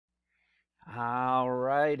All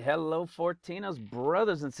right. Hello, 14ers,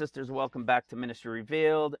 brothers and sisters. Welcome back to Ministry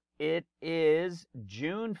Revealed. It is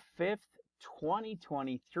June 5th,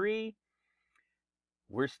 2023.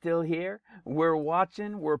 We're still here. We're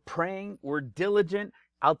watching. We're praying. We're diligent.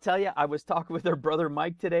 I'll tell you, I was talking with our brother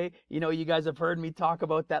Mike today. You guys have heard me talk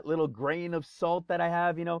about that little grain of salt that I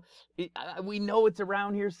have. We know it's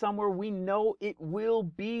around here somewhere. We know it will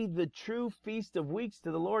be the true Feast of Weeks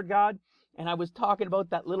to the Lord God. And I was talking about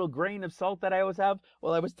that little grain of salt that I always have.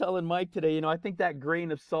 Well, I was telling Mike today, I think that grain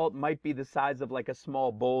of salt might be the size of like a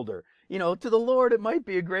small boulder. To the Lord, it might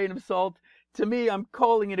be a grain of salt. To me, I'm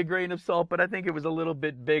calling it a grain of salt, but I think it was a little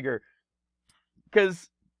bit bigger because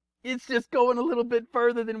it's just going a little bit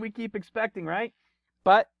further than we keep expecting, right?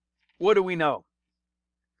 But what do we know?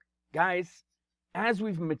 Guys, as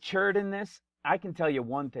we've matured in this, I can tell you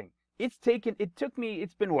one thing. It's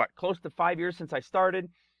been what, close to 5 years since I started.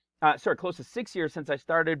 Close to 6 years since I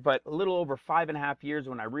started, but a little over 5.5 years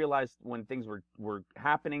when I realized when things were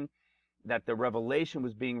happening, that the revelation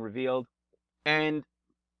was being revealed. And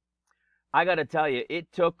I got to tell you,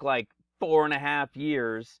 it took like 4.5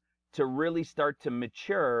 years to really start to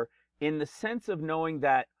mature in the sense of knowing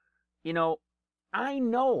that, I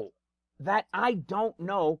know that I don't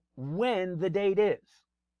know when the date is.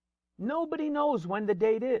 Nobody knows when the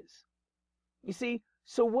date is. You see,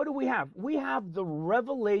 so what do we have? We have the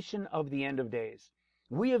revelation of the end of days.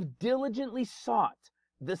 We have diligently sought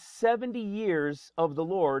the 70 years of the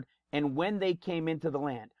Lord and when they came into the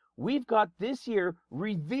land. We've got this year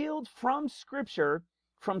revealed from Scripture,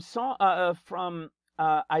 from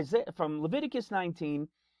Isaiah, from Leviticus 19,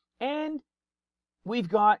 and we've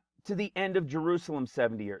got to the end of Jerusalem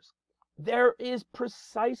 70 years. There is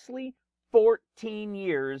precisely 14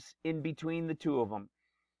 years in between the two of them.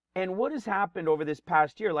 And what has happened over this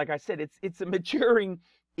past year, like I said, it's a maturing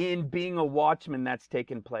in being a watchman that's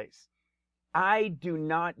taken place. I do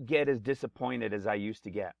not get as disappointed as I used to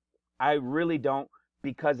get. I really don't,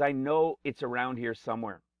 because I know it's around here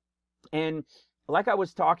somewhere. And like I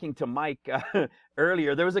was talking to Mike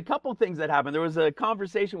earlier, there was a couple things that happened. There was a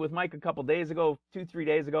conversation with Mike a couple days ago, 2-3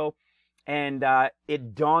 days ago, and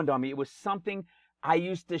it dawned on me. It was something I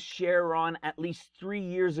used to share on at least 3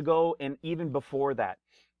 years ago and even before that.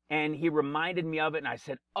 And he reminded me of it, and I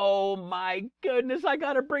said, oh my goodness, I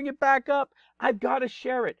got to bring it back up. I've got to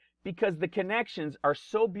share it because the connections are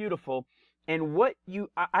so beautiful. And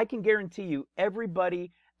I can guarantee you,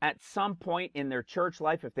 everybody at some point in their church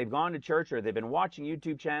life, if they've gone to church or they've been watching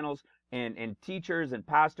YouTube channels and teachers and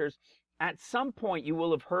pastors, at some point you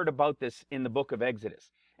will have heard about this in the book of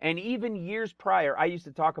Exodus. And even years prior, I used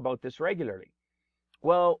to talk about this regularly.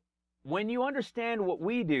 Well, when you understand what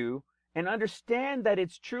we do, and understand that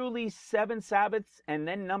it's truly 7 Sabbaths and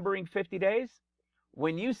then numbering 50 days,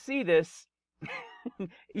 when you see this,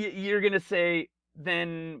 you're going to say,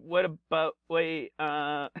 then what about,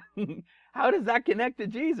 how does that connect to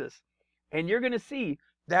Jesus? And you're going to see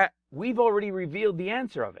that we've already revealed the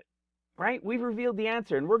answer of it, right? We've revealed the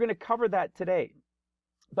answer, and we're going to cover that today.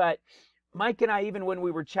 But Mike and I, even when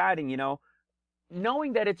we were chatting,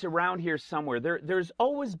 knowing that it's around here somewhere, there's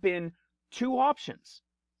always been 2 options.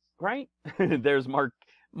 Right? There's Mark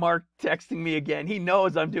texting me again. He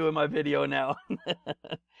knows I'm doing my video now.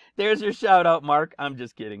 There's your shout out, Mark. I'm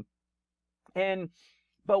just kidding.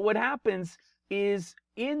 But what happens is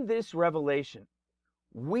in this revelation,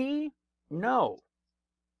 we know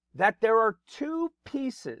that there are 2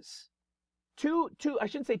 pieces, I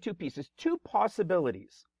shouldn't say 2 pieces, 2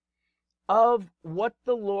 possibilities of what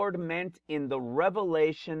the Lord meant in the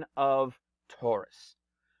revelation of Taurus.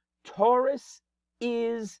 Taurus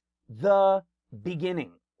is the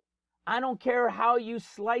beginning. I don't care how you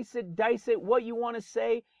slice it, dice it, what you want to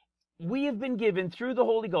say. We have been given through the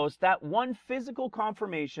Holy Ghost that one physical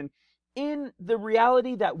confirmation in the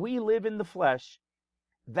reality that we live in the flesh,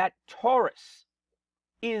 that Taurus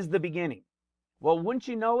is the beginning. Well, wouldn't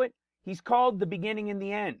you know it? He's called the beginning and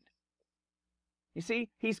the end. You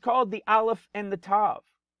see, he's called the Aleph and the Tav,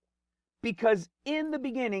 because in the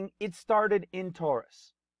beginning it started in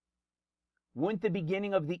Taurus. Wouldn't the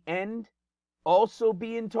beginning of the end also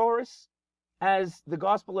be in Taurus? As the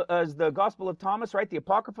Gospel of Thomas, right? The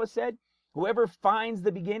Apocrypha said, whoever finds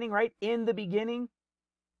the beginning, right? In the beginning,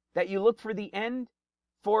 that you look for the end.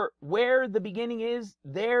 For where the beginning is,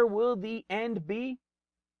 there will the end be.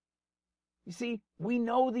 You see, we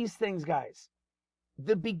know these things, guys.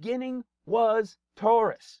 The beginning was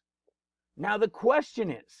Taurus. Now the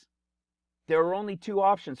question is, there are only 2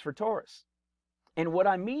 options for Taurus. And what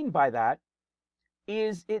I mean by that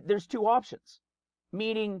is there's 2 options,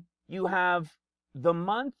 meaning you have the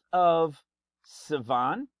month of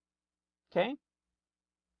Sivan, okay?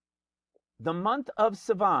 the month of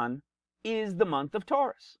Sivan is the month of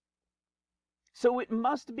Taurus. So it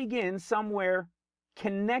must begin somewhere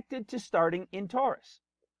connected to starting in Taurus.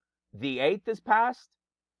 The 8th is passed,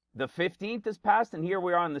 the 15th is passed, and here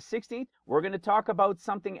we are on the 16th. We're going to talk about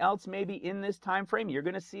something else maybe in this time frame. You're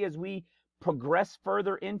going to see as we progress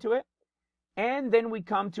further into it. And then we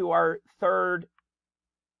come to our third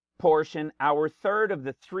portion, our third of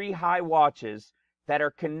the 3 high watches that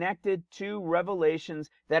are connected to revelations,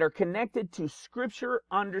 that are connected to scripture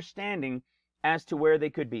understanding as to where they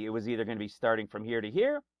could be. It was either going to be starting from here to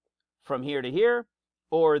here, from here to here,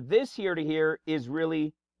 or this here to here is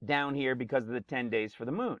really down here because of the 10 days for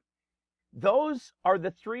the moon. Those are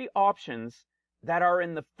the 3 options that are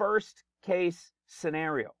in the first case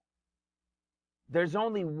scenario. There's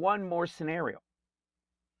only one more scenario,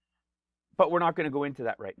 but we're not going to go into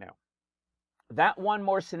that right now. That one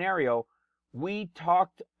more scenario we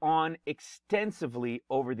talked on extensively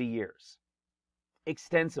over the years.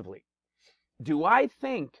 Extensively. Do I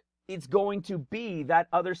think it's going to be that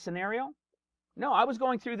other scenario? No, I was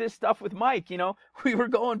going through this stuff with Mike, we were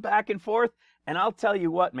going back and forth, and I'll tell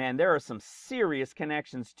you what, man, there are some serious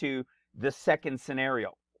connections to the second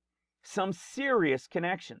scenario. Some serious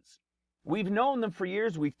connections. We've known them for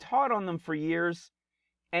years, we've taught on them for years,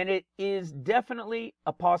 and it is definitely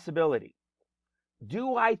a possibility.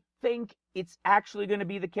 Do I think it's actually going to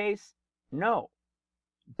be the case? No.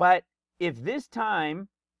 But if this time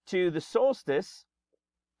to the solstice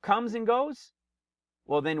comes and goes,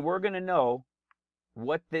 well, then we're going to know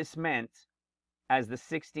what this meant as the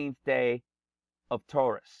 16th day of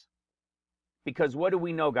Taurus. Because what do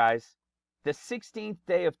we know, guys? The 16th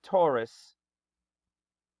day of Taurus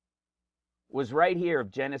was right here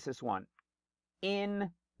of Genesis 1.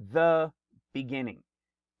 In the beginning.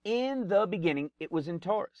 In the beginning, it was in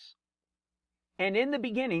Taurus. And in the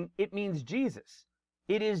beginning, it means Jesus.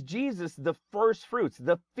 It is Jesus, the first fruits,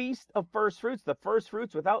 the feast of first fruits, the first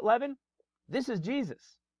fruits without leaven. This is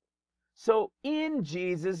Jesus. So in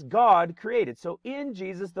Jesus, God created. So in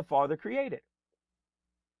Jesus, the Father created.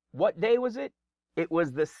 What day was it? It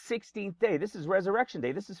was the 16th day. This is Resurrection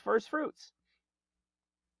Day. This is first fruits.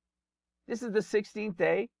 This is the 16th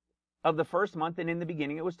day of the first month, and in the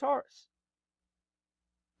beginning, it was Taurus.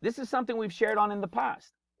 This is something we've shared on in the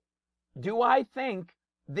past. Do I think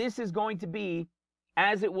this is going to be,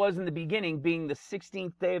 as it was in the beginning, being the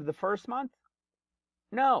 16th day of the first month?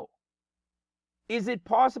 No. Is it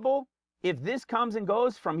possible, if this comes and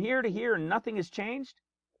goes from here to here and nothing has changed?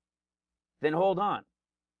 Then hold on,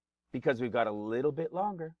 because we've got a little bit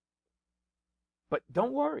longer. But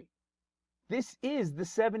don't worry. This is the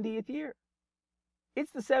 70th year.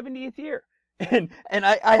 It's the 70th year. And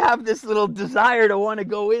I have this little desire to want to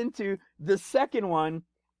go into the second one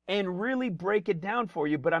and really break it down for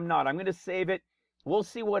you, but I'm not. I'm going to save it. We'll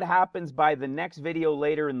see what happens by the next video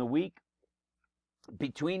later in the week.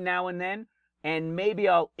 Between now and then, and maybe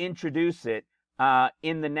I'll introduce it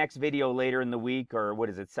in the next video later in the week, or what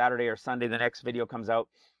is it, Saturday or Sunday, the next video comes out.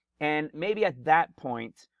 And maybe at that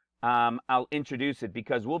point, I'll introduce it,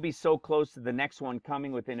 because we'll be so close to the next one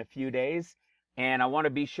coming within a few days. And I want to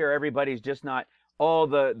be sure everybody's just not all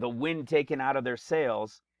the wind taken out of their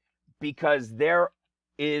sails, because there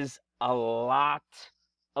is a lot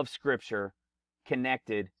of scripture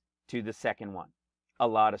connected to the second one. A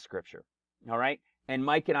lot of scripture. All right. And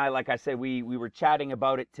Mike and I, like I said, we were chatting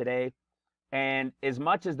about it today. And as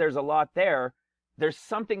much as there's a lot there, there's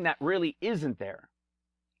something that really isn't there.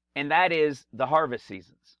 And that is the harvest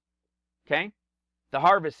seasons. Okay? The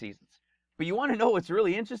harvest seasons. But you want to know what's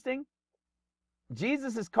really interesting?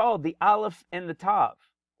 Jesus is called the Aleph and the Tav.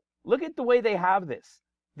 Look at the way they have this.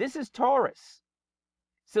 This is Taurus.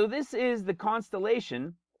 So this is the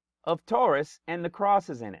constellation of Taurus, and the cross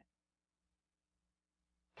is in it.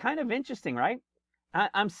 Kind of interesting, right?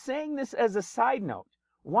 I'm saying this as a side note.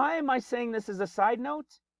 Why am I saying this as a side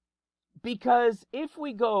note? Because if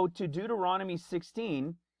we go to Deuteronomy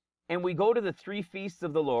 16 and we go to the 3 feasts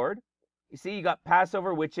of the Lord, you see, you got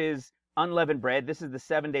Passover, which is unleavened bread. This is the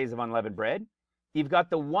 7 days of unleavened bread. You've got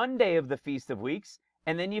the 1 day of the Feast of Weeks,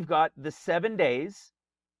 and then you've got the 7 days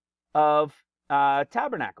of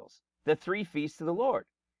Tabernacles, the 3 feasts of the Lord.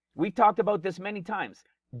 We've talked about this many times.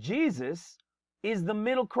 Jesus is the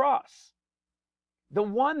middle cross. The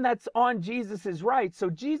one that's on Jesus' right. So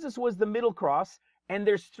Jesus was the middle cross, and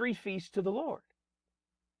there's 3 feasts to the Lord.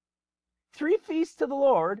 3 feasts to the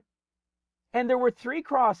Lord, and there were 3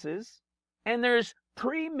 crosses, and there's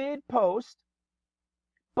pre, mid, post,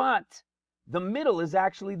 but the middle is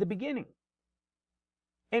actually the beginning.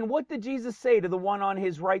 And what did Jesus say to the one on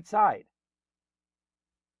his right side?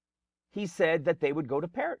 He said that they would go to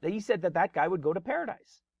paradise. He said that that guy would go to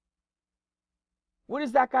paradise. What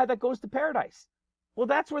is that guy that goes to paradise? Well,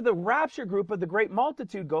 that's where the rapture group of the great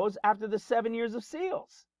multitude goes after the 7 years of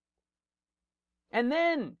seals. And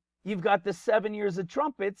then you've got the 7 years of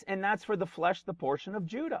trumpets, and that's for the flesh, the portion of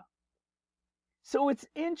Judah. So it's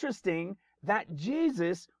interesting that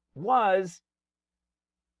Jesus was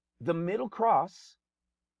the middle cross,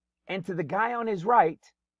 and to the guy on his right,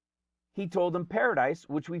 he told him paradise,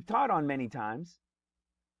 which we've taught on many times.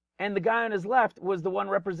 And the guy on his left was the one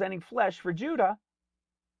representing flesh for Judah.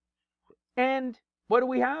 And what do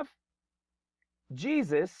we have?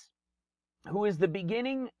 Jesus, who is the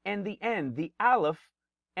beginning and the end, the Aleph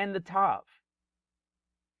and the Tav.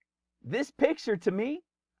 This picture, to me,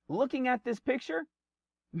 looking at this picture,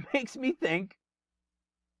 makes me think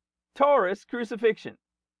Taurus crucifixion.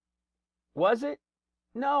 Was it?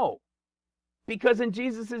 No. Because in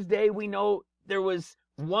Jesus' day, we know there was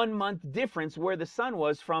 1 month difference where the sun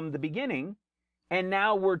was from the beginning, and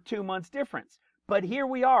now we're 2 months difference. But here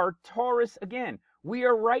we are, Taurus again. We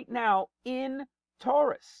are right now in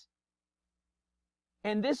Taurus.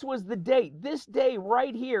 And this was the date. This day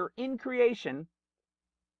right here in creation,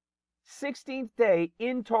 16th day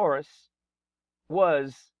in Taurus,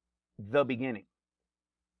 was the beginning.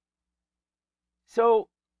 So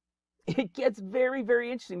it gets very,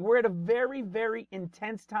 very interesting. We're at a very, very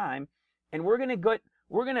intense time, and we're going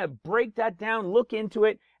to break that down, look into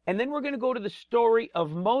it, and then we're going to go to the story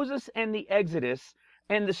of Moses and the Exodus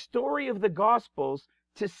and the story of the Gospels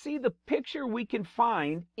to see the picture we can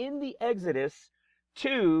find in the Exodus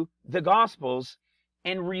to the Gospels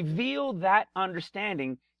and reveal that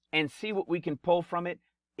understanding and see what we can pull from it.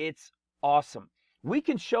 It's awesome. We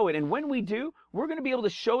can show it, and when we do, we're going to be able to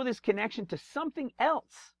show this connection to something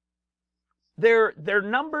else. They're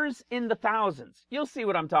numbers in the thousands. You'll see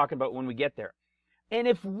what I'm talking about when we get there. And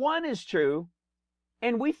if one is true,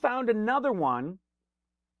 and we found another one,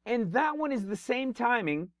 and that one is the same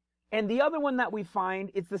timing, and the other one that we find,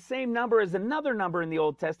 it's the same number as another number in the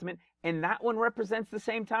Old Testament, and that one represents the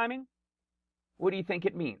same timing, what do you think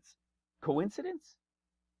it means? Coincidence?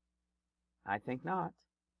 I think not.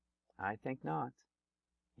 I think not.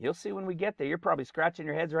 You'll see when we get there. You're probably scratching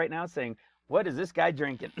your heads right now saying, what is this guy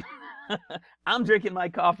drinking? I'm drinking my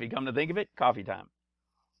coffee, come to think of it, coffee time.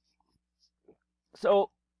 So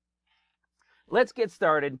let's get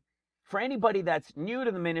started. For anybody that's new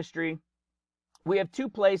to the ministry, we have 2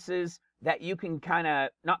 places that you can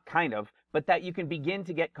that you can begin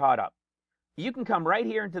to get caught up. You can come right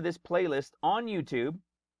here into this playlist on YouTube,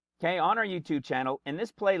 okay, on our YouTube channel, and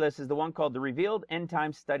this playlist is the one called the Revealed End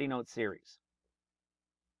Time Study Notes Series.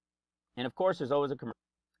 And of course, there's always a commercial.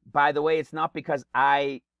 By the way, it's not because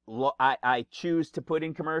I choose to put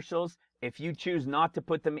in commercials. If you choose not to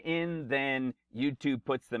put them in, then YouTube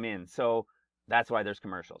puts them in. So that's why there's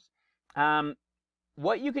commercials.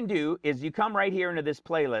 What you can do is you come right here into this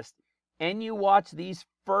playlist and you watch these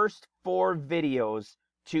first 4 videos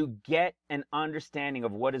to get an understanding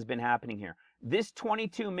of what has been happening here. This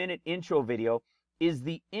 22-minute intro video is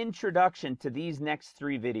the introduction to these next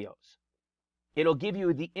 3 videos. It'll give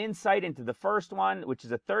you the insight into the first one, which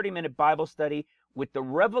is a 30-minute Bible study with the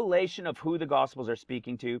revelation of who the Gospels are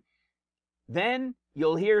speaking to. Then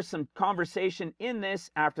you'll hear some conversation in this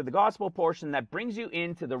after the Gospel portion that brings you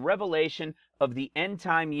into the revelation of the end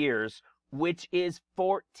time years, which is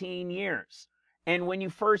 14 years. And when you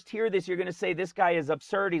first hear this, you're going to say, this guy is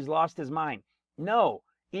absurd, he's lost his mind. No,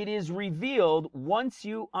 it is revealed once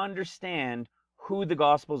you understand who the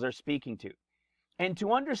Gospels are speaking to. And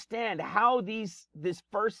to understand how this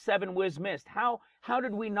first 7 was missed, how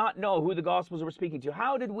did we not know who the Gospels were speaking to?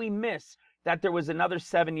 How did we miss that there was another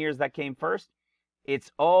 7 years that came first?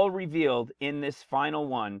 It's all revealed in this final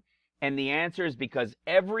one. And the answer is because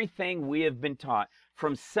everything we have been taught,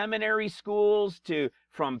 from seminary schools to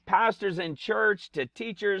from pastors in church to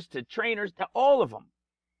teachers to trainers, to all of them,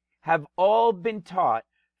 have all been taught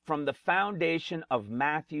from the foundation of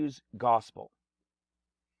Matthew's Gospel.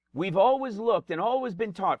 We've always looked and always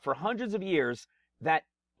been taught for hundreds of years that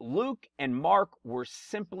Luke and Mark were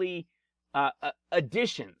simply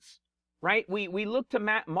additions, right? We look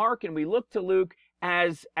to Mark and we look to Luke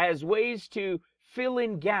as ways to fill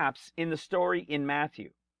in gaps in the story in Matthew.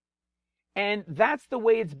 And that's the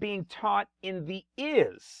way it's being taught in the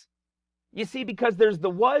is. You see, because there's the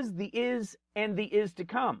was, the is, and the is to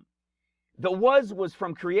come. The was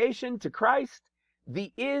from creation to Christ.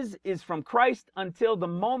 The is from Christ until the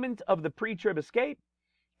moment of the pre-trib escape.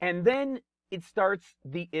 And then it starts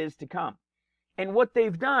the is to come. And what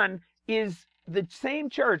they've done is the same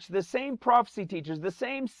church, the same prophecy teachers, the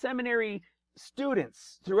same seminary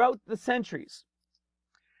students throughout the centuries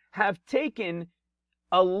have taken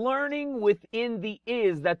a learning within the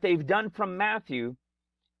is that they've done from Matthew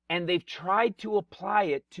and they've tried to apply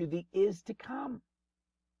it to the is to come.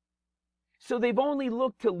 So they've only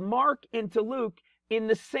looked to Mark and to Luke in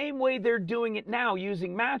the same way they're doing it now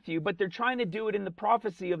using Matthew, but they're trying to do it in the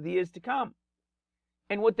prophecy of the is to come.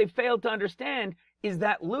 And what they failed to understand is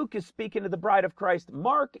that Luke is speaking to the bride of Christ.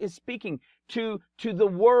 Mark is speaking to the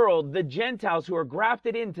world, the Gentiles who are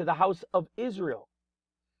grafted into the house of Israel.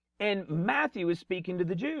 And Matthew is speaking to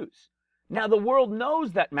the Jews. Now, the world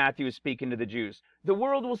knows that Matthew is speaking to the Jews. The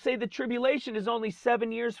world will say the tribulation is only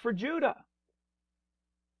 7 years for Judah.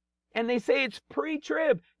 And they say it's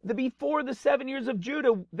pre-trib. Before the 7 years of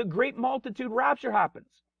Judah, the great multitude rapture happens.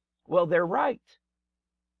 Well, they're right.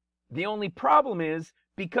 The only problem is,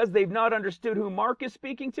 because they've not understood who Mark is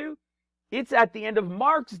speaking to, it's at the end of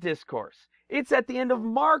Mark's discourse. It's at the end of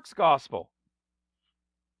Mark's gospel.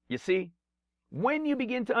 You see, when you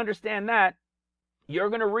begin to understand that, you're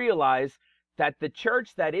going to realize that the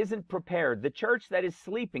church that isn't prepared, the church that is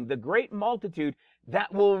sleeping, the great multitude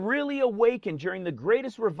that will really awaken during the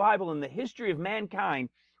greatest revival in the history of mankind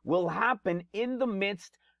will happen in the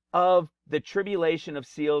midst of the tribulation of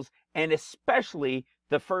seals, and especially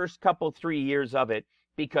the first couple, 3 years of it,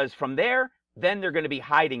 because from there, then they're going to be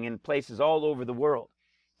hiding in places all over the world.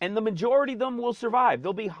 And the majority of them will survive.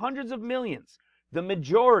 There'll be hundreds of millions. The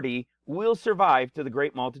majority will survive to the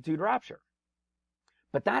great multitude rapture.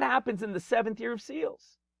 But that happens in the 7th year of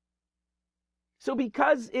seals. So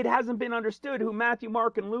because it hasn't been understood who Matthew,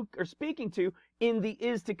 Mark, and Luke are speaking to in the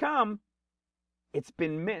is to come, it's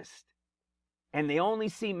been missed. And they only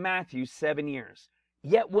see Matthew 7 years.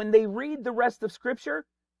 Yet when they read the rest of Scripture,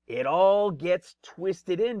 it all gets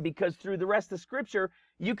twisted in, because through the rest of Scripture,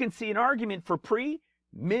 you can see an argument for pre,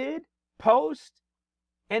 mid, post.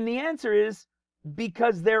 And the answer is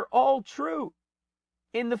because they're all true.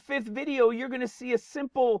 In the 5th video, you're going to see a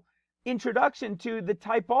simple introduction to the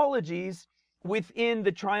typologies within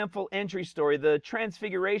the triumphal entry story, the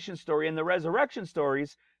transfiguration story, and the resurrection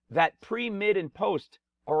stories, that pre, mid, and post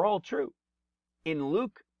are all true. In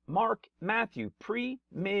Luke, Mark, Matthew, pre,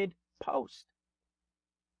 mid, post.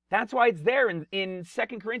 That's why it's there in 2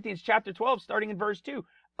 Corinthians chapter 12, starting in verse 2.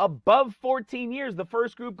 Above 14 years, the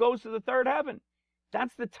first group goes to the third heaven.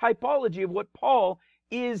 That's the typology of what Paul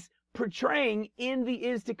is portraying in the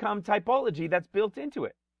is to come typology that's built into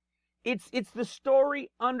it. It's the story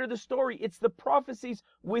under the story. It's the prophecies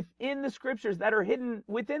within the Scriptures that are hidden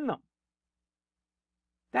within them.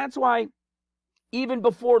 That's why even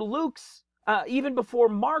before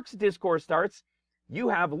Mark's discourse starts, you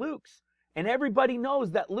have Luke's. And everybody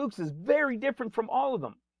knows that Luke's is very different from all of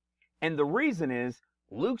them. And the reason is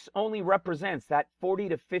Luke's only represents that 40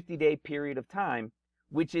 to 50 day period of time,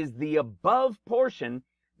 which is the above portion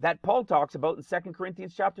that Paul talks about in 2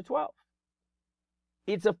 Corinthians chapter 12.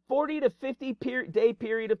 It's a 40 to 50 day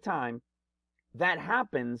period of time that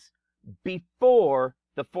happens before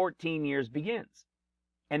the 14 years begins.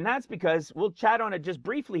 And that's because, we'll chat on it just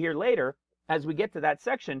briefly here later as we get to that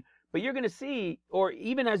section, but you're going to see, or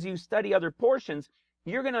even as you study other portions,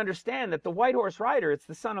 you're going to understand that the white horse rider, it's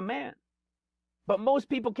the Son of Man. But most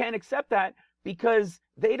people can't accept that because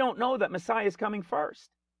they don't know that Messiah is coming first.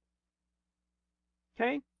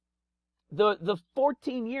 Okay? The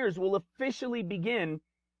 14 years will officially begin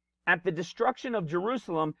at the destruction of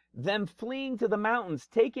Jerusalem, them fleeing to the mountains,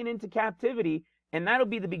 taken into captivity, and that'll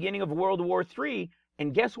be the beginning of World War III.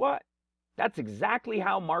 And guess what? That's exactly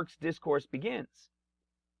how Mark's discourse begins,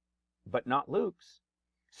 but not Luke's.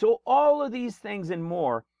 So all of these things and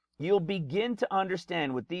more, you'll begin to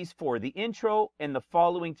understand with these 4, the intro and the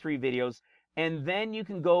following 3 videos, and then you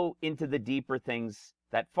can go into the deeper things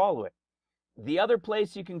that follow it. The other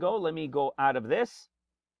place you can go, let me go out of this.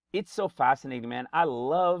 It's so fascinating, man. I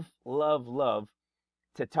love, love, love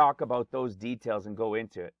to talk about those details and go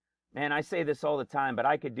into it. Man, I say this all the time, but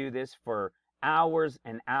I could do this for hours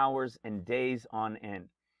and hours and days on end.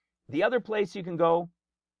 The other place you can go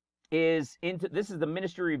is this is the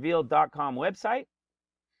ministryrevealed.com website.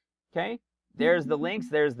 Okay, there's the links,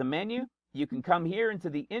 there's the menu. You can come here into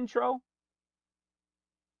the intro.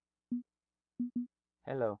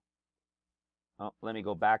 Hello. Oh, let me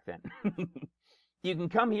go back then. You can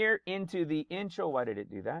come here into the intro. Why did it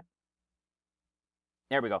do that?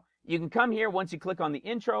 There we go. You can come here once you click on the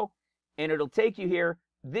intro, and it'll take you here.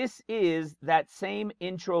 This is that same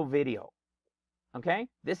intro video. Okay?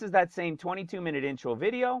 This is that same 22-minute intro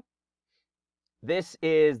video. This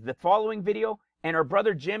is the following video. And our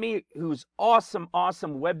brother Jimmy, who's awesome,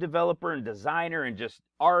 awesome web developer and designer and just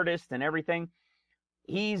artist and everything,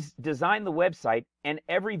 he's designed the website, and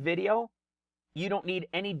every video, you don't need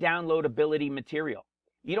any downloadability material.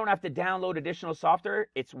 You don't have to download additional software.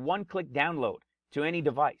 It's one-click download to any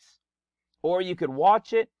device. Or you could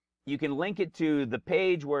watch it You can link it to the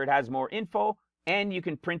page where it has more info, and you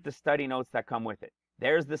can print the study notes that come with it.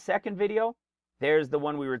 There's the second video. There's the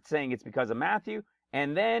one we were saying it's because of Matthew.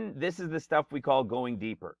 And then this is the stuff we call going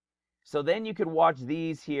deeper. So then you could watch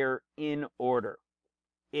these here in order.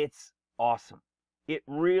 It's awesome. It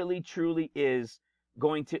really, truly is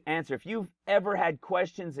going to answer. If you've ever had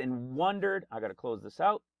questions and wondered, I got to close this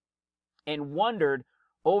out, and wondered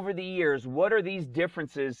over the years, what are these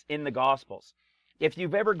differences in the Gospels? If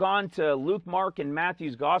you've ever gone to Luke, Mark, and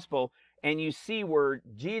Matthew's Gospel, and you see where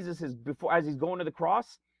Jesus is before, as he's going to the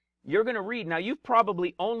cross, you're going to read. Now, you've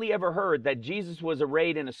probably only ever heard that Jesus was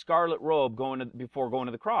arrayed in a scarlet robe before going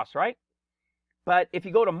to the cross, right? But if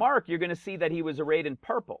you go to Mark, you're going to see that he was arrayed in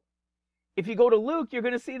purple. If you go to Luke, you're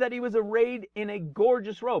going to see that he was arrayed in a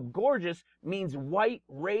gorgeous robe. Gorgeous means white,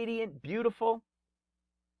 radiant, beautiful.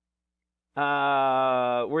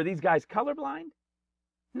 Were these guys colorblind?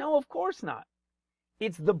 No, of course not.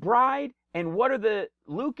 It's the bride, and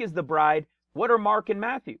Luke is the bride. What are Mark and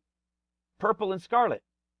Matthew? Purple and scarlet.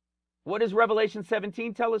 What does Revelation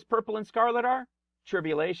 17 tell us purple and scarlet are?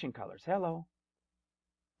 Tribulation colors. Hello.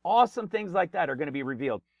 Awesome things like that are going to be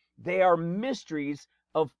revealed. They are mysteries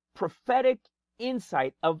of prophetic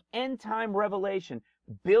insight, of end-time revelation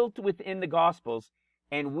built within the Gospels,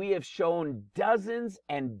 and we have shown dozens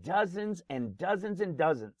and dozens and dozens and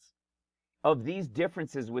dozens of these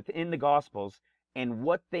differences within the Gospels and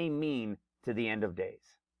what they mean to the end of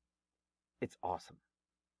days. It's awesome.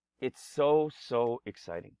 It's so, so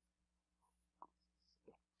exciting.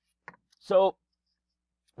 So,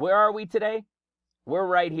 where are we today? We're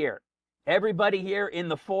right here. Everybody here in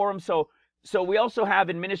the forum. So we also have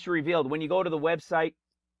in Ministry Revealed, when you go to the website,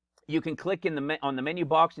 you can click on the menu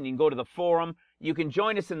box and you can go to the forum. You can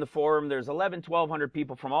join us in the forum. There's 1,100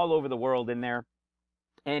 people from all over the world in there.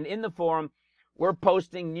 And in the forum, we're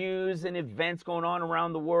posting news and events going on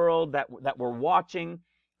around the world that we're watching,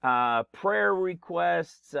 prayer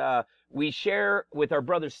requests. We share with our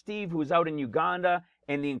brother Steve, who's out in Uganda,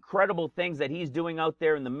 and the incredible things that he's doing out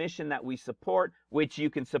there in the mission that we support, which you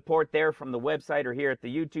can support there from the website or here at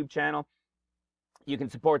the YouTube channel. You can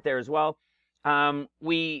support there as well.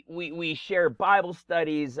 We share Bible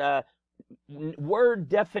studies, word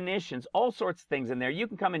definitions, all sorts of things in there. You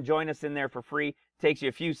can come and join us in there for free. Takes you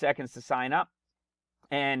a few seconds to sign up,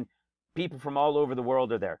 and people from all over the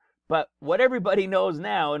world are there. But what everybody knows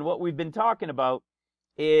now, and what we've been talking about,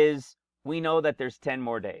 is we know that there's 10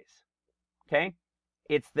 more days. Okay?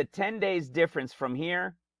 It's the 10 days difference from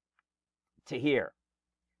here to here.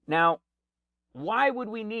 Now, why would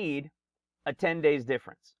we need a 10 days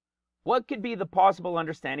difference? What could be the possible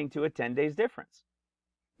understanding to a 10 days difference?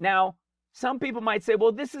 Now, some people might say,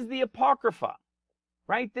 well, this is the Apocrypha,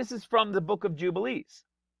 right? This is from the book of Jubilees,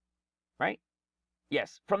 right?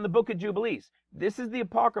 Yes, from the book of Jubilees. This is the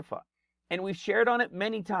Apocrypha, and we've shared on it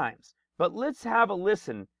many times. But let's have a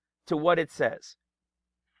listen to what it says.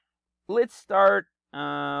 Let's start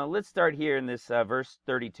here in this verse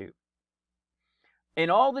 32. And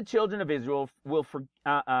all the children of Israel will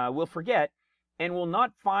forget and will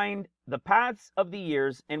not find the paths of the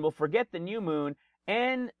years, and will forget the new moon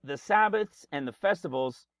and the Sabbaths and the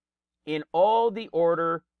festivals. In all the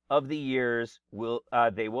order of the years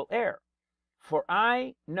they will err. For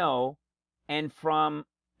I know, and from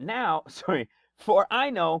now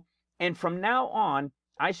on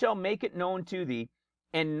I shall make it known to thee,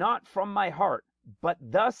 and not from my heart, but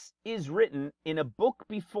thus is written in a book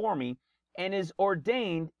before me, and is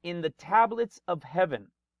ordained in the tablets of heaven,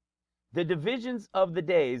 the divisions of the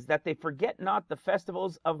days, that they forget not the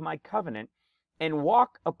festivals of my covenant, and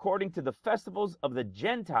walk according to the festivals of the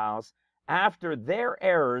Gentiles, after their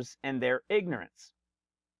errors and their ignorance.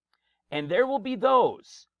 And there will be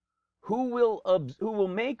those who will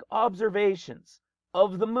make observations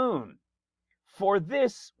of the moon, for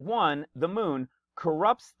this one, the moon,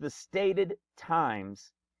 corrupts the stated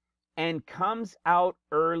times, and comes out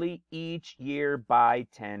early each year by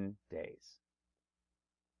 10 days.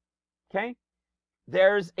 Okay?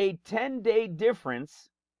 There's a 10-day difference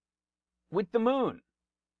with the moon.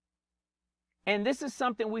 And this is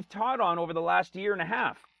something we've taught on over the last year and a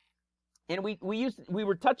half. And we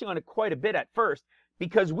were touching on it quite a bit at first,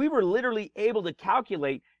 because we were literally able to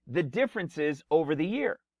calculate the differences over the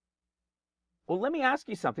year. Well, let me ask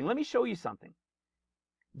you something. Let me show you something.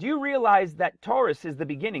 Do you realize that Taurus is the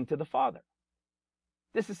beginning to the Father?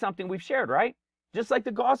 This is something we've shared, right? Just like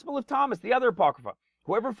the Gospel of Thomas, the other Apocrypha.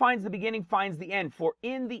 Whoever finds the beginning finds the end, for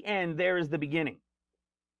in the end there is the beginning.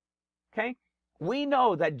 Okay? We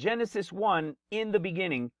know that Genesis 1, in the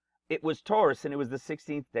beginning, it was Taurus, and it was the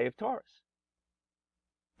 16th day of Taurus.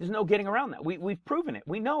 There's no getting around that. We've proven it.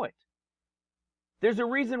 We know it. There's a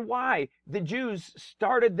reason why the Jews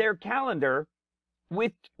started their calendar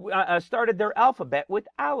with, started their alphabet with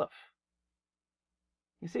Aleph.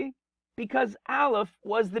 You see? Because Aleph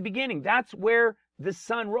was the beginning. That's where the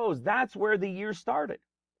sun rose. That's where the year started.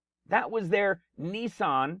 That was their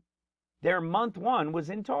Nisan. Their month 1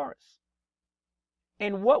 was in Taurus.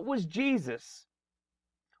 And what was Jesus?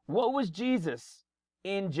 What was Jesus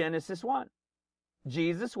in Genesis 1?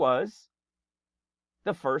 Jesus was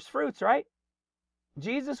the first fruits, right?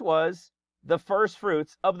 Jesus was the first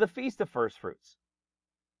fruits of the Feast of First Fruits.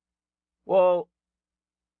 Well,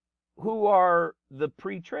 who are the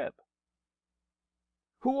pre-trib?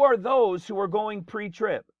 Who are those who are going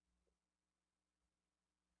pre-trib?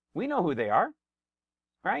 We know who they are,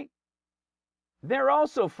 right? They're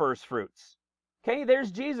also first fruits. Okay,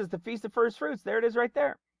 there's Jesus, the Feast of First Fruits. There it is right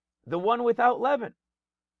there. The one without leaven.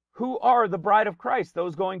 Who are the bride of Christ?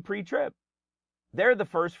 Those going pre-trib. They're the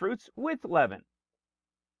first fruits with leaven.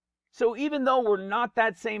 So even though we're not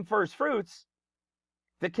that same first fruits,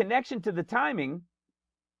 the connection to the timing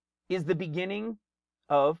is the beginning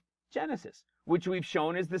of Genesis, which we've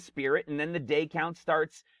shown is the spirit, and then the day count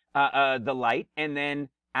starts the light, and then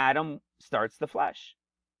Adam starts the flesh.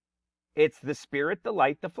 It's the spirit, the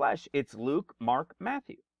light, the flesh. It's Luke, Mark,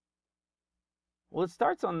 Matthew. Well, it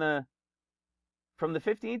starts from the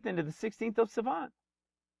 15th into the 16th of Sivan.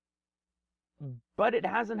 But it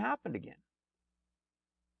hasn't happened again.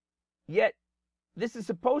 Yet, this is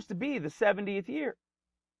supposed to be the 70th year.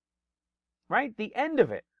 Right? The end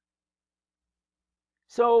of it.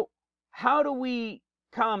 So, how do we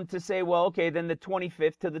come to say, well, okay, then the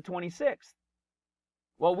 25th to the 26th?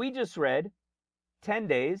 Well, we just read 10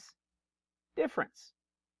 days difference.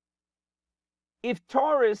 If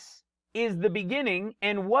Taurus is the beginning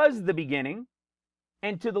and was the beginning,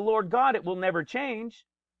 and to the Lord God it will never change.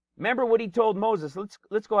 Remember what he told Moses.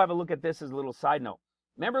 Let's go have a look at this as a little side note.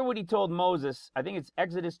 Remember what he told Moses. I think it's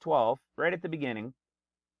Exodus 12, right at the beginning.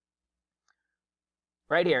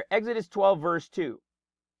 Right here, Exodus 12, verse 2.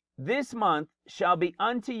 This month shall be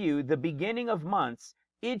unto you the beginning of months.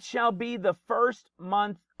 It shall be the first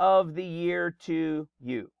month of the year to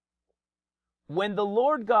you. When the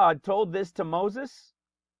Lord God told this to Moses,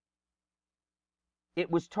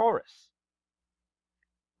 it was Taurus.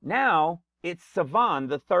 Now it's Sivan,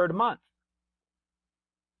 the 3rd month.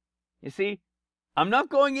 You see, I'm not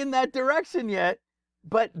going in that direction yet,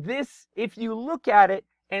 but this, if you look at it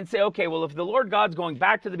and say, okay, well, if the Lord God's going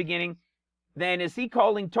back to the beginning, then is he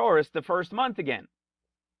calling Taurus the 1st month again?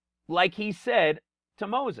 Like he said to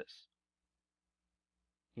Moses.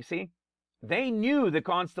 You see, they knew the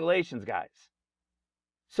constellations, guys.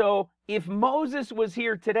 So if Moses was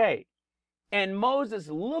here today and Moses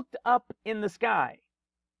looked up in the sky,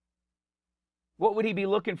 what would he be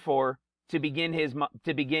looking for to begin his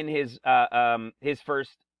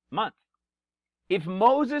first month? If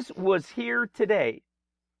Moses was here today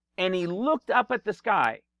and he looked up at the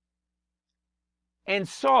sky and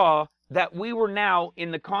saw that we were now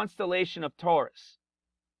in the constellation of Taurus,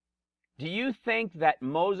 do you think that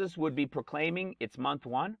Moses would be proclaiming it's month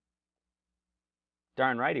 1?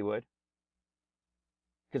 Darn right he would.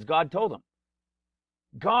 Because God told him.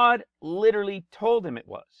 God literally told him it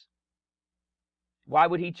was. Why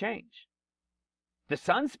would he change? The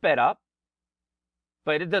sun sped up,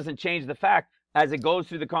 but it doesn't change the fact, as it goes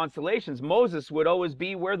through the constellations, Moses would always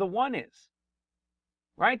be where the 1 is.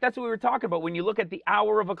 Right? That's what we were talking about when you look at the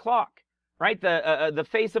hour of a clock. Right? The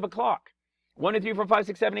face of a clock. 1, 2, 3, 4, 5,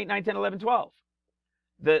 6, 7, 8, 9, 10, 11, 12.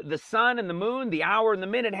 The sun and the moon, the hour and the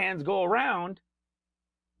minute hands go around,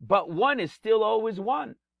 but 1 is still always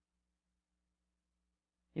 1.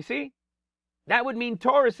 You see? That would mean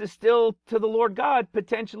Taurus is still, to the Lord God,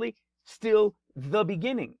 potentially still the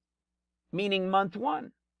beginning, meaning month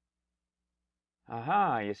 1.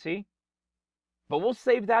 Aha, you see? But we'll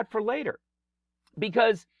save that for later,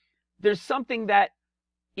 because there's something that,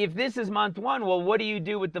 if this is month 1, well, what do you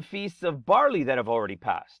do with the feasts of barley that have already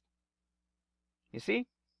passed? You see?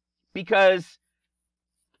 Because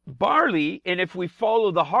barley, and if we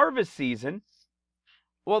follow the harvest season,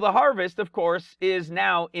 well, the harvest, of course, is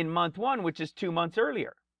now in month 1, which is 2 months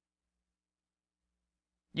earlier.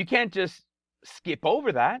 You can't just skip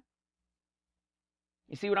over that.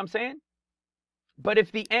 You see what I'm saying? But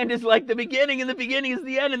if the end is like the beginning and the beginning is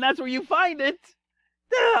the end, and that's where you find it,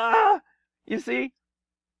 you see?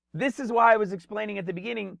 This is why I was explaining at the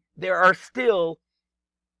beginning, there are still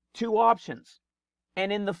 2 options.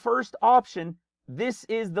 And in the first option, this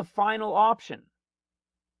is the final option.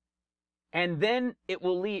 And then it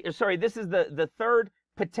will lead, this is the 3rd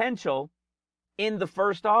potential in the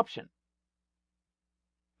first option.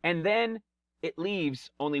 And then it leaves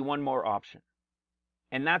only 1 more option.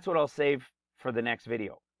 And that's what I'll save for the next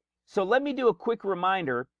video. So let me do a quick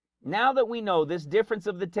reminder. Now that we know this difference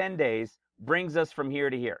of the 10 days brings us from here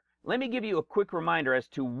to here, let me give you a quick reminder as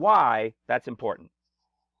to why that's important.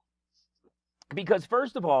 Because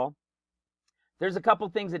first of all, there's a couple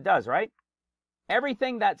things it does, right?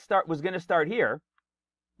 Everything that was going to start here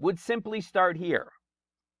would simply start here.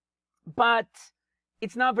 But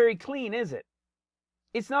it's not very clean, is it?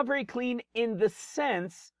 It's not very clean in the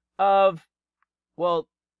sense of, well,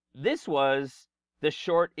 this was the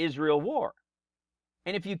short Israel war.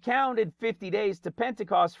 And if you counted 50 days to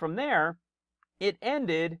Pentecost from there, it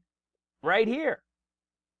ended right here.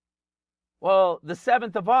 Well, the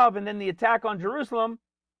 7th of Av and then the attack on Jerusalem,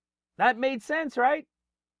 that made sense, right?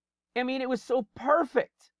 I mean, it was so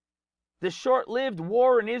perfect. The short-lived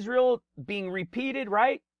war in Israel being repeated,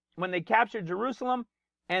 right? When they captured Jerusalem,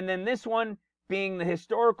 and then this one being the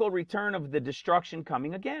historical return of the destruction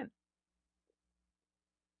coming again.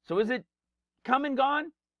 So is it come and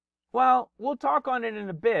gone? Well, we'll talk on it in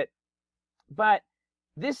a bit, but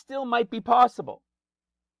this still might be possible.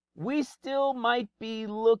 We still might be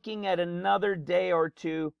looking at another day or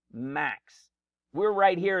two max. We're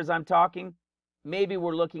right here as I'm talking. Maybe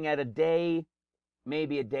we're looking at a day,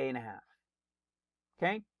 maybe a day and a half.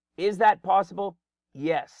 Okay? Is that possible?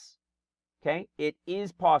 Yes. Okay? It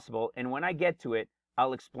is possible, and when I get to it,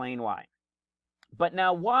 I'll explain why. But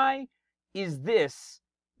now, why is this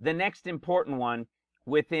the next important one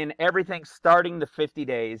within everything starting the 50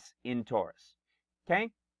 days in Taurus? Okay?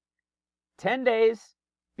 10 days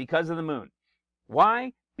because of the moon.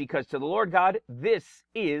 Why? Because to the Lord God, this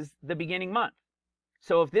is the beginning month.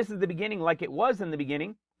 So if this is the beginning like it was in the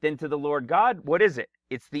beginning, then to the Lord God, what is it?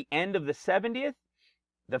 It's the end of the 70th,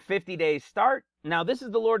 the 50 days start. Now this is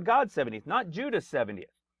the Lord God's 70th, not Judah's 70th.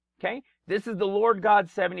 Okay? This is the Lord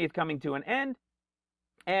God's 70th coming to an end.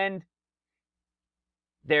 And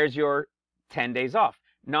there's your 10 days off.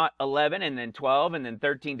 Not 11 and then 12 and then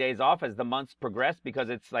 13 days off as the months progress, because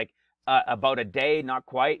it's like about a day, not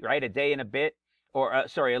quite, right? A day and a bit, or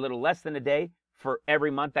sorry, a little less than a day for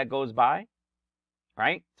every month that goes by,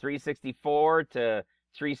 right? 364 to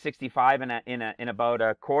 365 in about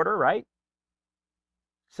a quarter, right?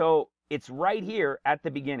 So it's right here at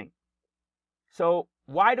the beginning. So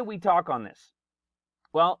why do we talk on this?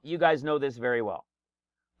 Well, you guys know this very well.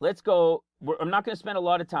 Let's go. I'm not going to spend a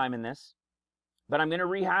lot of time in this, but I'm going to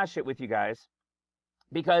rehash it with you guys,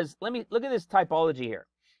 because let me look at this typology here.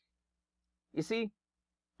 You see,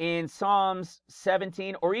 in Psalms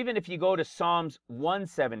 17, or even if you go to Psalms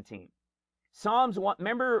 117, Psalms 1,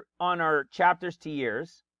 remember on our chapters to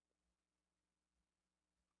years,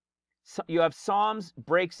 so you have Psalms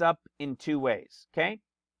breaks up in two ways, okay?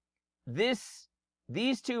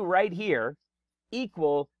 These two right here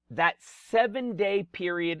equal that 7-day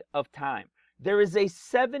period of time. There is a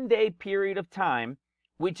 7-day period of time,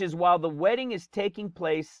 which is while the wedding is taking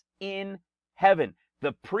place in heaven.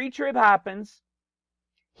 The pre-trib happens.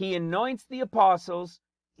 He anoints the apostles.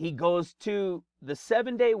 He goes to the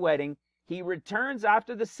 7-day wedding. He returns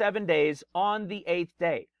after the 7 days on the 8th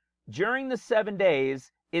day. During the 7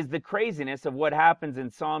 days is the craziness of what happens in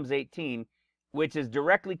Psalms 18, which is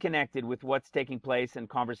directly connected with what's taking place in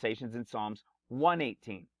conversations in Psalms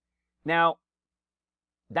 118. Now,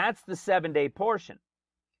 that's the 7-day portion.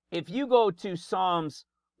 If you go to Psalms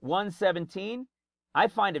 117, I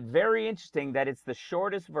find it very interesting that it's the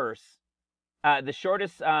shortest verse, the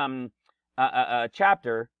shortest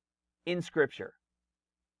chapter in Scripture.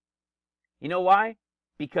 You know why?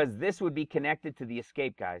 Because this would be connected to the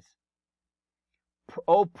escape, guys.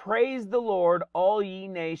 Oh, praise the Lord, all ye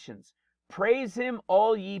nations. Praise him,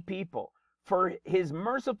 all ye people. For his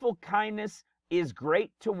merciful kindness is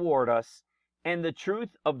great toward us, and the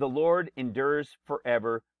truth of the Lord endures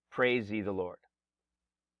forever. Praise ye the Lord.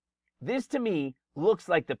 This to me looks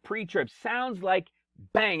like the pre-trib. Sounds like,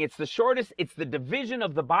 bang, it's the shortest. It's the division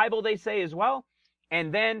of the Bible, they say as well.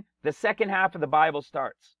 And then the second half of the Bible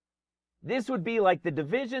starts. This would be like the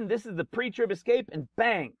division. This is the pre-trib escape, and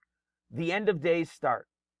bang, the end of days start.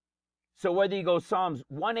 So whether you go Psalms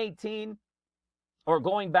 118 or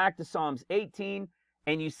going back to Psalms 18,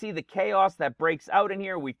 and you see the chaos that breaks out in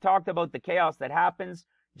here. We've talked about the chaos that happens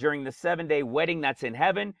during the 7-day wedding that's in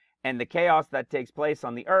heaven and the chaos that takes place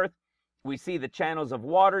on the earth. We see the channels of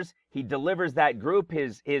waters. He delivers that group,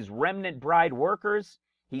 his remnant bride workers.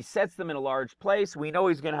 He sets them in a large place. We know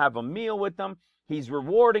he's going to have a meal with them. He's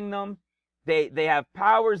rewarding them. They have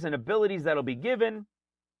powers and abilities that'll be given.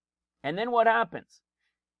 And then what happens?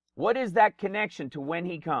 What is that connection to when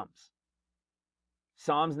he comes?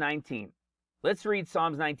 Psalms 19. Let's read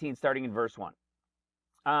Psalms 19 starting in verse 1.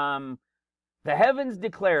 The heavens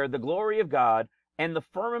declare the glory of God. and the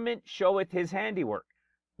firmament showeth his handiwork.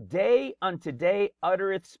 Day unto day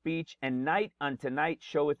uttereth speech, and night unto night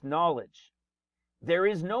showeth knowledge. There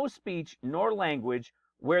is no speech nor language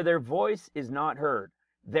where their voice is not heard.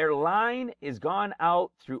 Their line is gone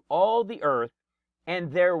out through all the earth,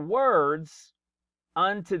 and their words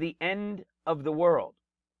unto the end of the world.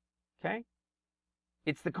 Okay?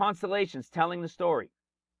 It's the constellations telling the story.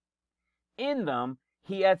 In them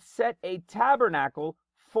he hath set a tabernacle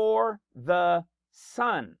for the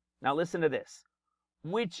sun. Now listen to this.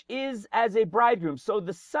 Which is as a bridegroom. So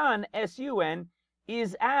the sun, S-U-N,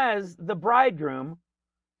 is as the bridegroom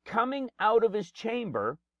coming out of his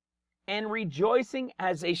chamber and rejoicing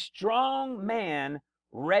as a strong man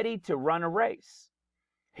ready to run a race.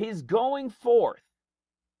 His going forth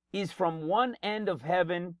is from one end of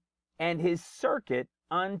heaven, and his circuit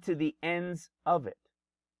unto the ends of it.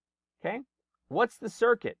 Okay? What's the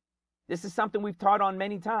circuit? This is something we've taught on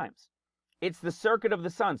many times. It's the circuit of the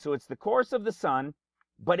sun. So it's the course of the sun,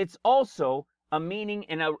 but it's also a meaning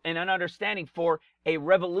and an understanding for a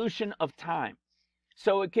revolution of time.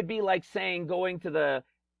 So it could be like saying going to the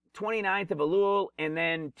 29th of Elul and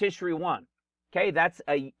then Tishri 1. Okay, that's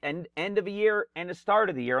an end of a year and a start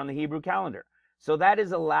of the year on the Hebrew calendar. So that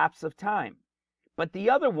is a lapse of time. But the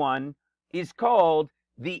other one is called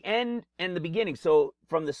the end and the beginning. So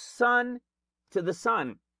from the sun to the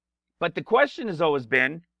sun. But the question has always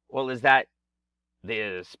been, well, is that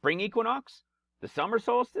the spring equinox, the summer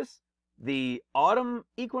solstice, the autumn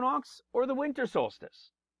equinox, or the winter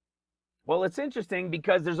solstice? Well, it's interesting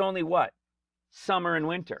because there's only what? Summer and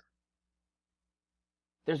winter.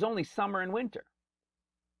 There's only summer and winter.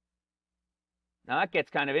 Now that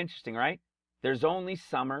gets kind of interesting, right? There's only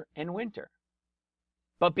summer and winter.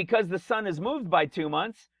 But because the sun is moved by 2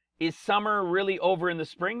 months, is summer really over in the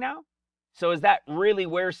spring now? So is that really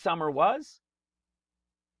where summer was?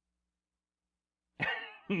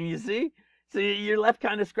 You see? So you're left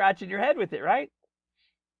kind of scratching your head with it, right?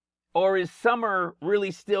 Or is summer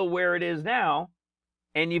really still where it is now,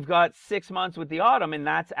 and you've got 6 months with the autumn, and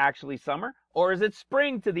that's actually summer? Or is it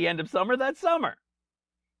spring to the end of summer? That's summer.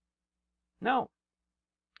 No.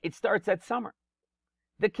 It starts at summer.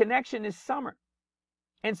 The connection is summer.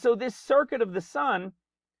 And so this circuit of the sun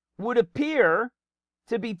would appear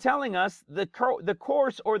to be telling us the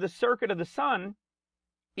course or the circuit of the sun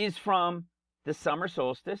is from the summer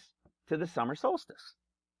solstice to the summer solstice.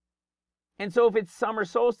 And so if it's summer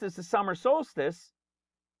solstice to summer solstice,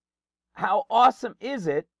 how awesome is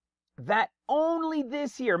it that only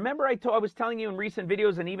this year, remember I was telling you in recent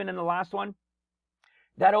videos and even in the last one,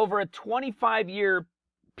 that over a 25-year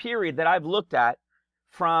period that I've looked at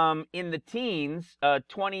from in the teens,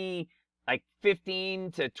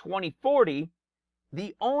 2015 to 2040,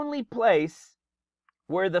 the only place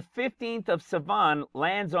where the 15th of Sivan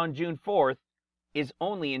lands on June 4th is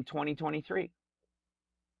only in 2023.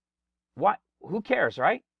 What? Who cares,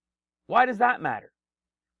 right? Why does that matter?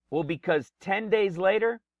 Well, because 10 days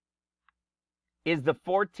later is the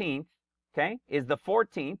 14th, okay, is the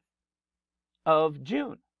 14th of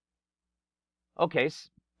June. Okay,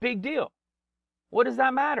 big deal. What does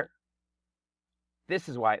that matter? This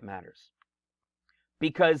is why it matters.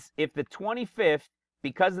 Because if the 25th,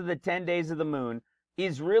 because of the 10 days of the moon,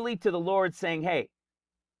 is really to the Lord saying, hey,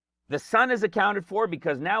 the sun is accounted for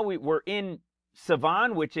because now we're in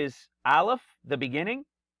Sivan, which is Aleph, the beginning,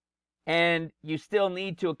 and you still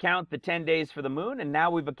need to account the 10 days for the moon, and now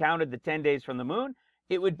we've accounted the 10 days from the moon.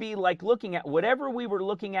 It would be like looking at whatever we were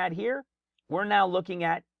looking at here, we're now looking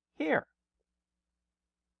at here.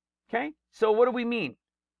 Okay, so what do we mean?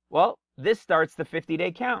 Well, this starts the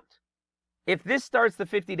 50-day count. If this starts the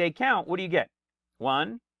 50-day count, what do you get?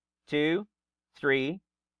 1, 2, 3,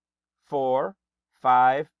 4,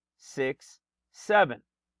 5, 6, 7.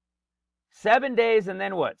 7 days, and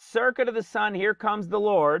then what? Circuit of the sun, here comes the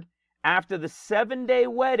Lord. After the 7-day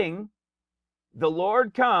wedding, the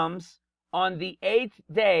Lord comes on the 8th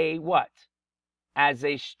day, what? As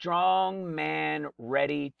a strong man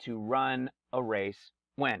ready to run a race.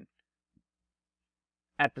 When?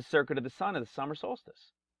 At the circuit of the sun of the summer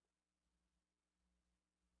solstice.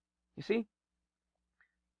 You see?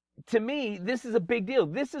 To me, this is a big deal.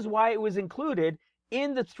 This is why it was included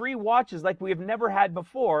in the 3 watches like we have never had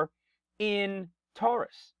before in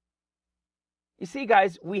Taurus. You see,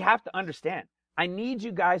 guys, we have to understand. I need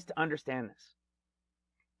you guys to understand this.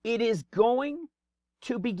 It is going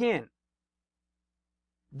to begin.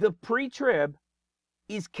 The pre-trib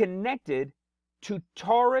is connected to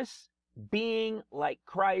Taurus being like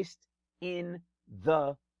Christ in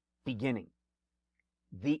the beginning.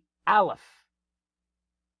 The Aleph.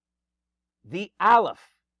 The Aleph.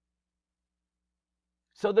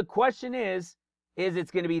 So the question is, is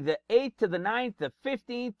it's going to be the 8th to the 9th, the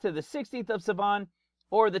 15th to the 16th of Sivan,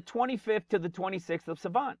 or the 25th to the 26th of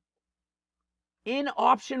Sivan. In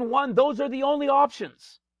option 1, those are the only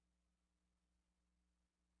options.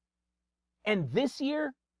 And this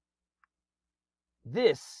year,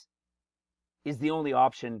 this is the only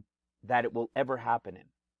option that it will ever happen in.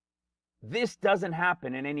 This doesn't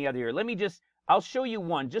happen in any other year. I'll show you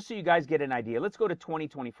one just so you guys get an idea. Let's go to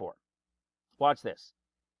 2024. Watch this.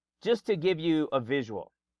 Just to give you a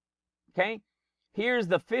visual. Okay? Here's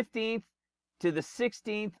the 15th to the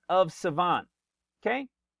 16th of Sivan. Okay?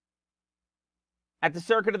 At the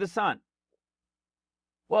circuit of the sun.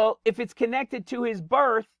 Well, if it's connected to his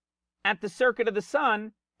birth at the circuit of the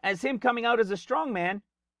sun, as him coming out as a strong man,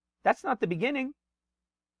 that's not the beginning.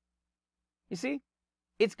 You see?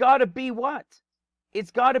 It's got to be what?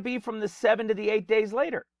 It's got to be from the 7 to the 8 days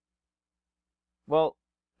later. Well,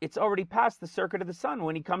 it's already past the circuit of the sun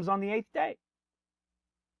when he comes on the 8th day.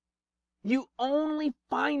 You only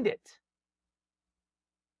find it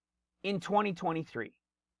in 2023.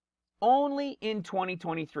 Only in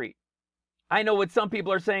 2023. I know what some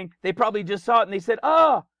people are saying. They probably just saw it and they said,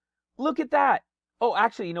 oh, look at that. Oh,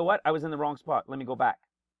 actually, you know what? I was in the wrong spot. Let me go back.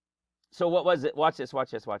 So what was it? Watch this,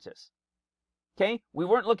 watch this, watch this. Okay? We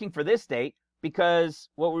weren't looking for this date because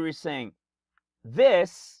what we were saying,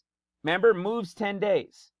 this, remember, moves 10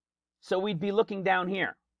 days. So we'd be looking down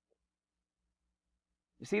here.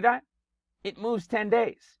 You see that? It moves 10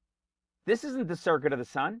 days. This isn't the circuit of the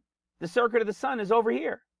sun. The circuit of the sun is over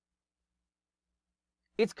here.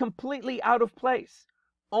 It's completely out of place.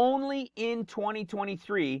 Only in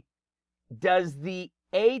 2023 does the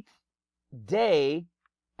 8th day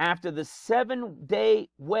after the 7-day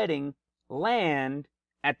wedding land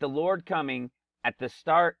at the Lord coming at the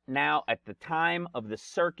start now at the time of the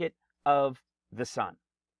circuit of the sun.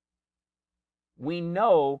 We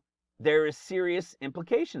know there is serious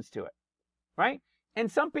implications to it, right? And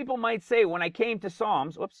some people might say, when I came to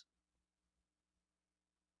Psalms, whoops,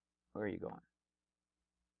 where are you going?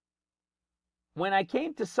 When I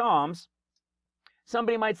came to Psalms,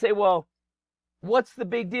 somebody might say, well, what's the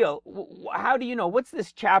big deal? How do you know? What's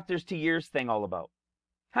this chapters to years thing all about?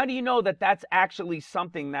 How do you know that that's actually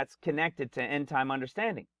something that's connected to end time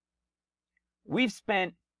understanding? We've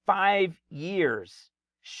spent 5 years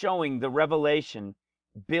showing the revelation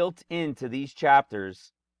built into these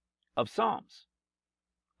chapters of Psalms.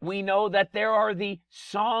 We know that there are the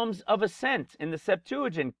Psalms of Ascent in the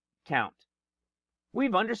Septuagint count.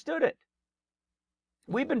 We've understood it.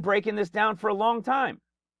 We've been breaking this down for a long time.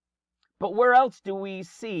 But where else do we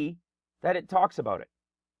see that it talks about it?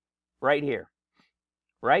 Right here.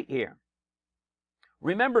 Right here.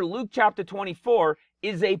 Remember, Luke chapter 24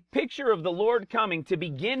 is a picture of the Lord coming to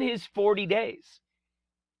begin his 40 days.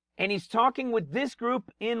 And he's talking with this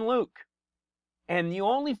group in Luke. And you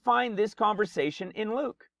only find this conversation in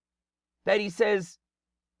Luke. That he says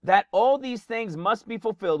that all these things must be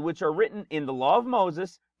fulfilled, which are written in the law of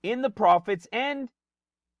Moses, in the prophets, and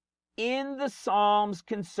in the Psalms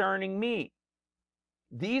concerning me.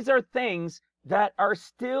 These are things that are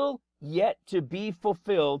still yet to be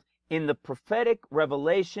fulfilled in the prophetic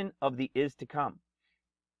revelation of the is to come.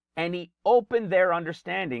 And he opened their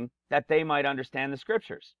understanding that they might understand the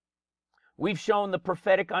scriptures. We've shown the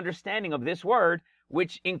prophetic understanding of this word,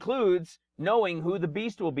 which includes knowing who the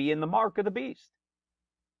beast will be and the mark of the beast.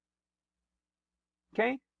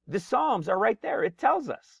 Okay? The Psalms are right there. It tells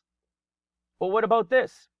us. Well, what about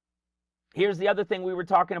this? Here's the other thing we were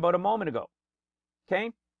talking about a moment ago.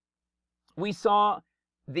 Okay? We saw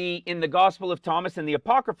in the Gospel of Thomas and the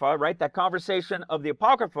Apocrypha, right? That conversation of the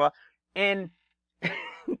Apocrypha. And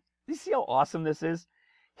you see how awesome this is?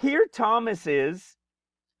 Here Thomas is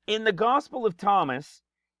in the Gospel of Thomas,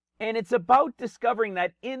 and it's about discovering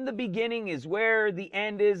that in the beginning is where the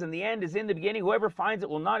end is, and the end is in the beginning. Whoever finds it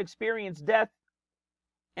will not experience death.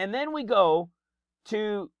 And then we go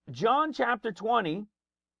to John chapter 20,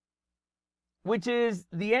 which is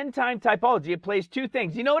the end time typology. It plays two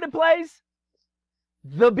things. You know what it plays?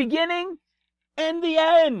 The beginning and the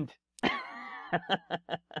end.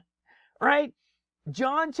 Right?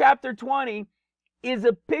 John chapter 20 is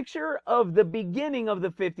a picture of the beginning of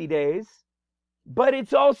the 50 days, but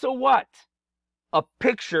it's also what? A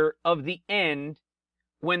picture of the end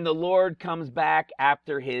when the Lord comes back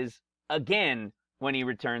after his again when he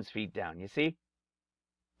returns feet down. You see?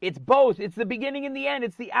 It's both. It's the beginning and the end.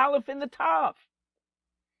 It's the Aleph and the Tav.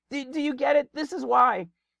 Do you get it? This is why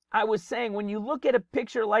I was saying when you look at a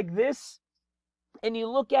picture like this and you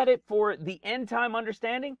look at it for the end time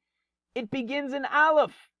understanding, it begins in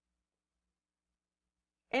Aleph.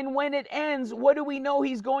 And when it ends, what do we know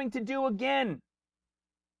he's going to do again?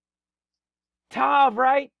 Tav,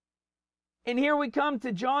 right? And here we come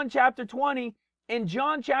to John chapter 20, and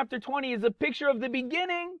John chapter 20 is a picture of the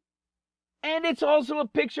beginning, and it's also a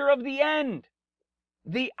picture of the end.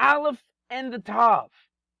 The Aleph and the Tav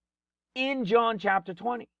in John chapter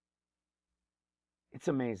 20. It's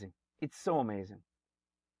amazing. It's so amazing.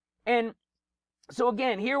 And so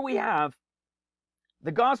again, here we have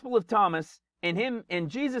the Gospel of Thomas and him and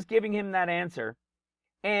Jesus giving him that answer.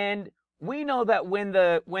 And we know that when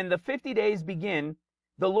the 50 days begin,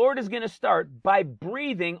 the Lord is going to start by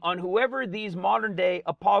breathing on whoever these modern day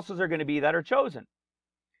apostles are going to be that are chosen.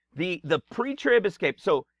 The pre-trib escape.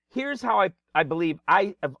 So here's how I believe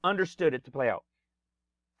I have understood it to play out.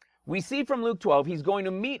 We see from Luke 12, he's going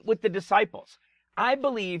to meet with the disciples. I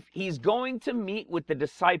believe he's going to meet with the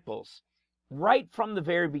disciples right from the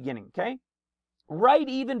very beginning, okay? Right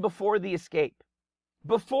even before the escape,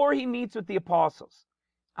 before he meets with the apostles.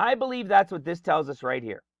 I believe that's what this tells us right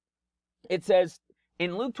here. It says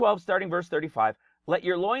in Luke 12, starting verse 35, "Let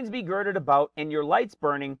your loins be girded about and your lights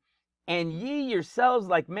burning, and ye yourselves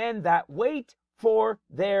like men that wait for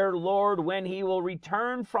their Lord when he will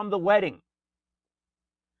return from the wedding."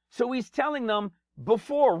 So he's telling them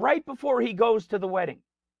right before he goes to the wedding,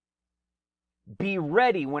 be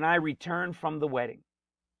ready when I return from the wedding.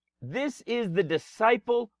 This is the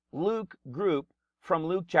disciple Luke group from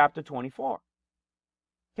Luke chapter 24.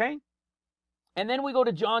 Okay? And then we go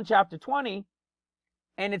to John chapter 20,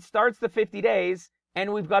 and it starts the 50 days,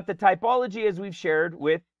 and we've got the typology as we've shared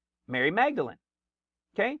with Mary Magdalene.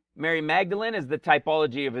 Okay? Mary Magdalene is the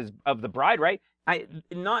typology of the bride, right? I'm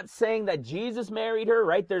not saying that Jesus married her,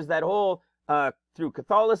 right? There's that whole, through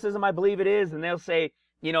Catholicism, I believe it is, and they'll say,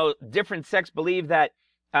 different sects believe that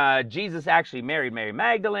Jesus actually married Mary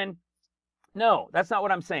Magdalene. No, that's not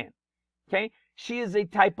what I'm saying. Okay? She is a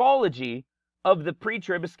typology of the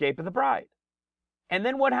pre-trib escape of the bride. And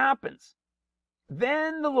then what happens?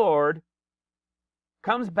 Then the Lord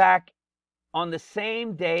comes back on the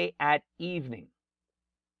same day at evening.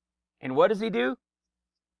 And what does he do?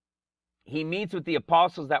 He meets with the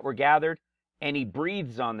apostles that were gathered, and he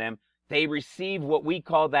breathes on them. They receive what we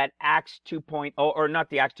call that Acts 2.0, or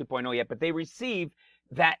not the Acts 2.0 yet, but they receive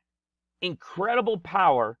that incredible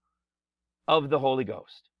power of the Holy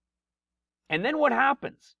Ghost. And then what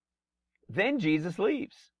happens? Then Jesus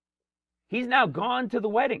leaves. He's now gone to the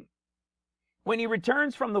wedding. When he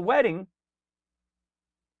returns from the wedding,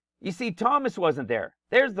 you see, Thomas wasn't there.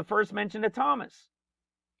 There's the first mention of Thomas.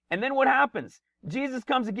 And then what happens? Jesus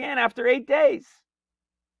comes again after 8 days.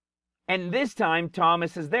 And this time,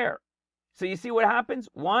 Thomas is there. So you see what happens?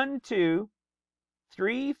 1, 2,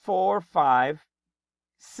 3, 4, 5,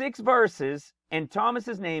 6 verses, and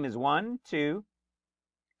Thomas's name is 1, 2,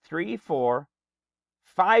 3, 4,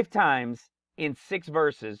 5 times in 6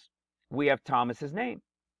 verses, we have Thomas's name.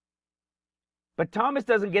 But Thomas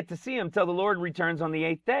doesn't get to see him till the Lord returns on the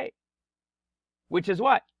 8th day. Which is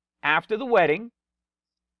what? After the wedding,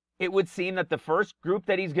 it would seem that the first group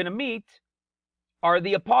that he's going to meet are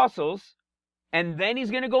the apostles, and then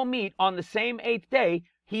he's going to go meet on the same 8th day,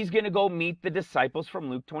 he's going to go meet the disciples from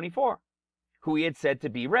Luke 24, who he had said to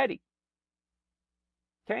be ready.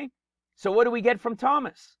 Okay? So what do we get from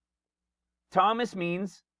Thomas? Thomas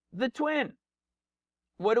means the twin.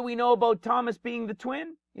 What do we know about Thomas being the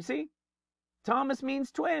twin? You see? Thomas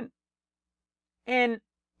means twin. And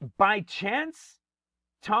by chance,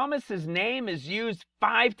 Thomas's name is used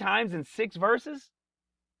 5 times in 6 verses?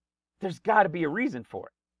 There's got to be a reason for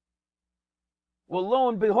it. Well, lo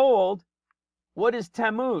and behold, what is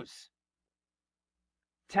Tammuz?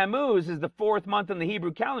 Tammuz is the 4th month in the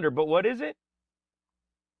Hebrew calendar, but what is it?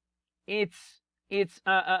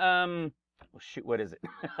 What is it?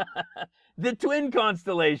 The twin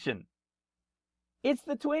constellation. It's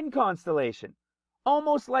the twin constellation.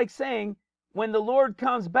 Almost like saying, when the Lord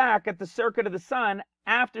comes back at the circuit of the sun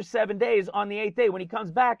after 7 days on the 8th day, when he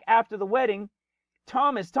comes back after the wedding,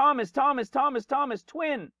 Thomas,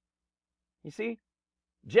 twin. You see?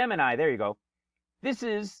 Gemini, there you go. This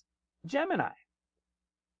is Gemini.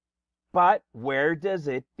 But where does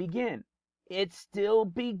it begin? It still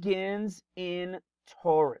begins in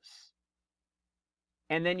Taurus.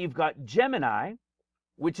 And then you've got Gemini,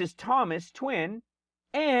 which is Thomas, twin,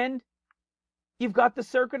 and you've got the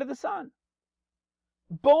circuit of the sun.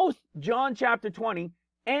 Both John chapter 20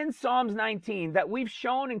 and Psalms 19 that we've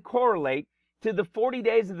shown and correlate to the 40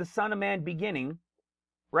 days of the Son of Man beginning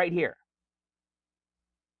right here.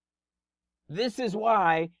 This is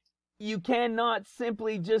why you cannot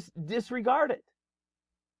simply just disregard it.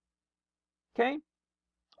 Okay?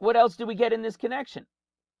 What else do we get in this connection?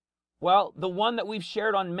 Well, the one that we've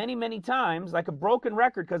shared on many, many times, like a broken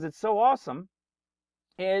record because it's so awesome,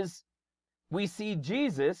 is we see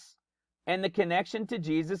Jesus and the connection to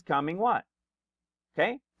Jesus coming what?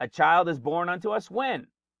 Okay, a child is born unto us when?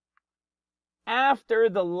 After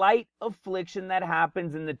the light affliction that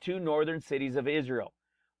happens in the two northern cities of Israel.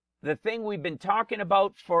 The thing we've been talking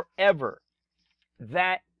about forever,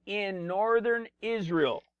 that in northern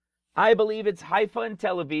Israel, I believe it's Haifa and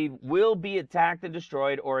Tel Aviv, will be attacked and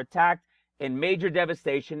destroyed, or attacked in major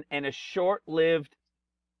devastation, and a short-lived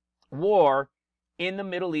war in the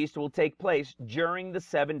Middle East will take place during the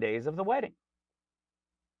 7 days of the wedding.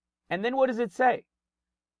 And then what does it say?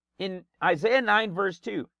 In Isaiah 9 verse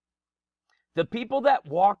 2, the people that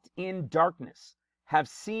walked in darkness have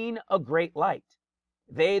seen a great light.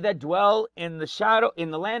 They that dwell in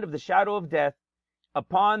the land of the shadow of death,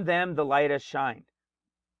 upon them the light has shined.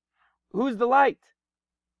 Who's the light?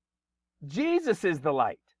 Jesus is the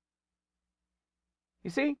light. You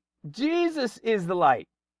see? Jesus is the light.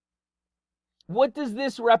 What does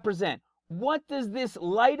this represent? What does this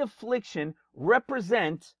light affliction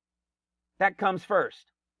represent that comes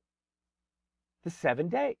first? The 7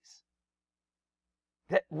 days.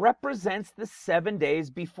 That represents the 7 days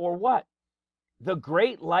before what? The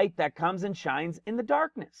great light that comes and shines in the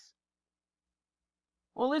darkness.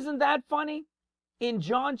 Well, isn't that funny? In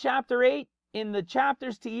John chapter 8, in the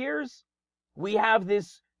chapters to years, we have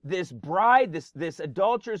this bride, this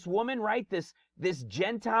adulterous woman, right? This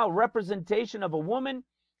Gentile representation of a woman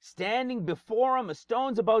standing before him. A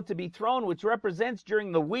stone's about to be thrown, which represents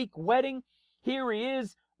during the week wedding. Here he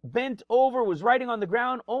is, bent over, was writing on the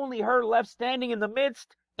ground, only her left standing in the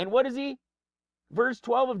midst. And what is he? Verse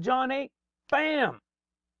 12 of John 8. Bam!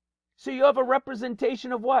 So you have a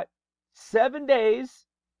representation of what? 7 days,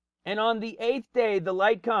 and on the 8th day the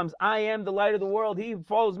light comes. I am the light of the world. He who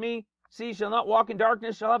follows me, see, shall not walk in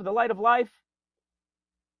darkness, shall have the light of life.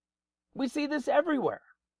 We see this everywhere.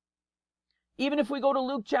 Even if we go to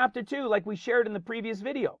Luke chapter 2, like we shared in the previous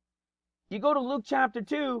video. You go to Luke chapter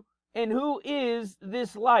 2, and who is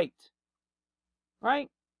this light? Right?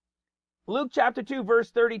 Luke chapter 2,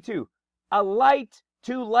 verse 32. A light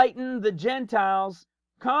to lighten the Gentiles,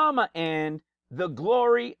 and the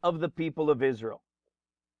glory of the people of Israel.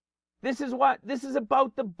 This is what? This is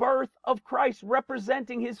about the birth of Christ,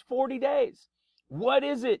 representing his 40 days. What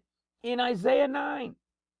is it in Isaiah 9?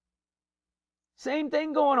 Same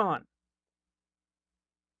thing going on.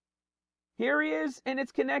 Here he is, and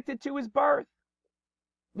it's connected to his birth.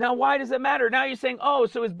 Now, why does it matter? Now you're saying, oh,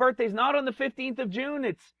 so his birthday's not on the 15th of June,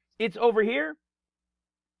 it's over here?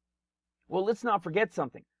 Well, let's not forget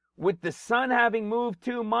something. With the sun having moved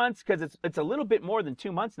 2 months, because it's a little bit more than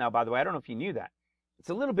 2 months now, by the way. I don't know if you knew that. It's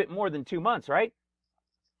a little bit more than 2 months, right?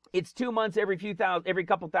 It's 2 months every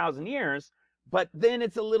couple thousand years, but then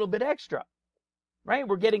it's a little bit extra, right?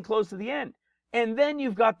 We're getting close to the end. And then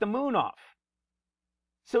you've got the moon off.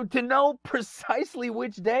 So to know precisely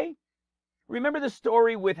which day, remember the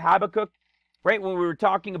story with Habakkuk, right? When we were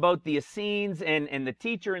talking about the Essenes and the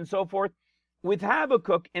teacher and so forth. With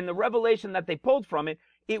Habakkuk and the revelation that they pulled from it,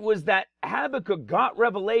 it was that Habakkuk got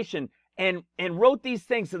revelation and wrote these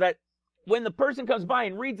things so that when the person comes by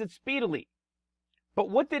and reads it speedily.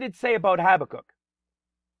 But what did it say about Habakkuk?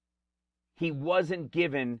 He wasn't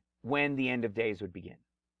given when the end of days would begin.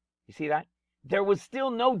 You see that? There was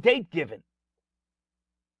still no date given.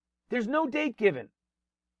 There's no date given.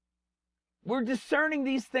 We're discerning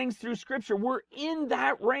these things through Scripture. We're in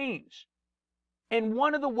that range. And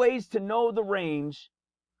one of the ways to know the range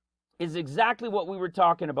is exactly what we were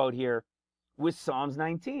talking about here with Psalms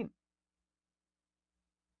 19.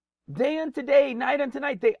 Day unto day, night unto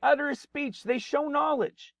night, they utter a speech, they show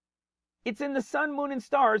knowledge. It's in the sun, moon, and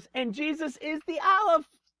stars, and Jesus is the Aleph.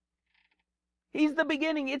 He's the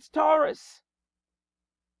beginning, it's Taurus.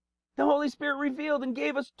 The Holy Spirit revealed and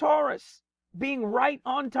gave us Taurus, being right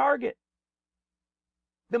on target.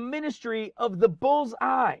 The ministry of the bull's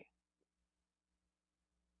eye.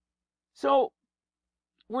 So,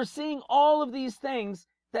 we're seeing all of these things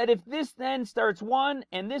that if this then starts 1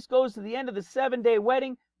 and this goes to the end of the 7-day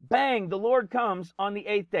wedding, bang, the Lord comes on the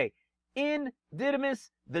 8th day. In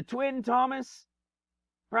Didymus, the twin Thomas,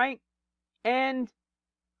 right? And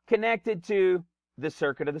connected to the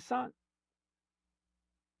circuit of the sun.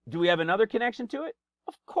 Do we have another connection to it?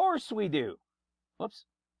 Of course we do. Whoops.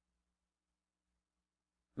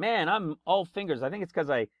 Man, I'm all fingers. I think it's because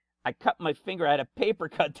I cut my finger. I had a paper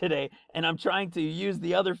cut today, and I'm trying to use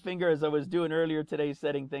the other finger as I was doing earlier today,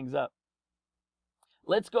 setting things up.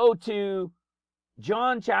 Let's go to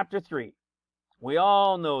John chapter 3. We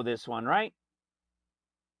all know this one, right?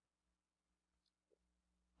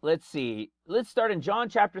 Let's see. Let's start in John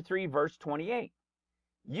chapter 3, verse 28.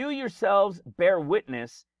 You yourselves bear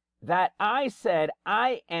witness that I said,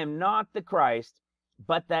 I am not the Christ,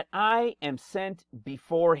 but that I am sent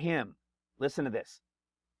before him. Listen to this.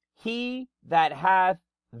 He that hath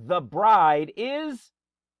the bride is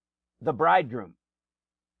the bridegroom.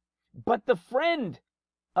 But the friend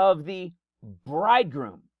of the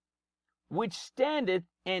bridegroom, which standeth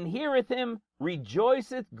and heareth him,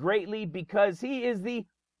 rejoiceth greatly, because he is the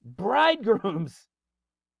bridegroom's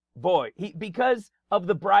because of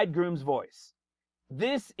the bridegroom's voice.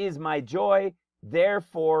 This is my joy,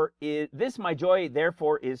 therefore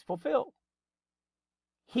is fulfilled.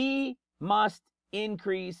 He must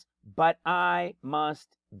increase, but I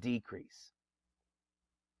must decrease.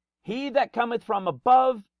 He that cometh from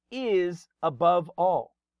above is above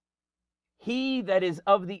all. He that is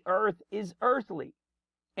of the earth is earthly,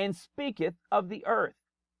 and speaketh of the earth.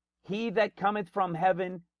 He that cometh from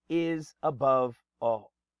heaven is above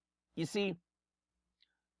all. You see,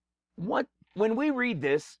 when we read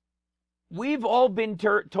this, we've all been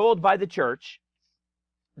told by the church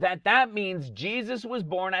that means Jesus was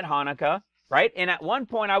born at Hanukkah, right? And at one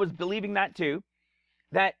point I was believing that too,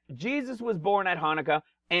 that Jesus was born at Hanukkah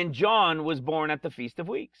and John was born at the Feast of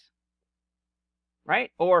Weeks,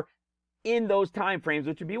 right? Or in those time frames,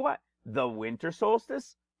 which would be what? The winter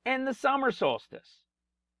solstice and the summer solstice.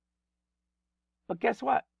 But guess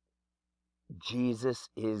what? Jesus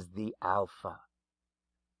is the Alpha,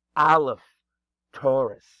 Aleph,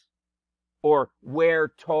 Taurus, or where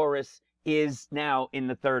Taurus is now in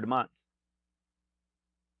the third month.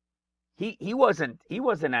 He wasn't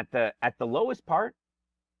at the lowest part.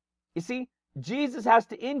 You see, Jesus has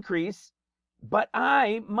to increase, but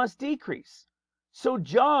I must decrease. So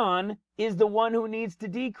John is the one who needs to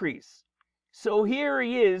decrease. So here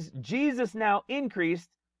he is, Jesus now increased,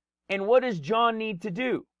 and what does John need to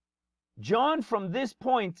do? John, from this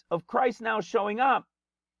point of Christ now showing up,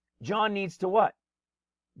 John needs to what?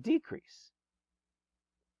 Decrease.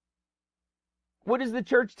 What does the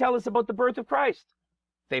church tell us about the birth of Christ?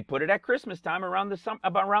 They put it at Christmas time around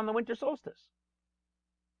the winter solstice.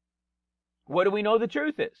 What do we know the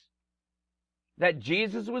truth is? That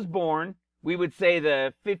Jesus was born, we would say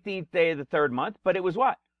the 15th day of the third month, but it was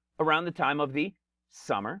what? Around the time of the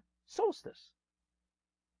summer solstice.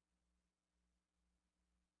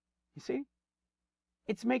 You see?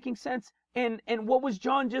 It's making sense. And what was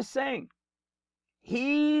John just saying?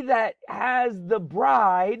 He that has the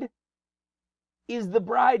bride is the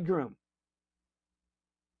bridegroom.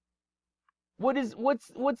 What's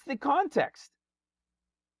the context?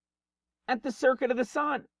 At the circuit of the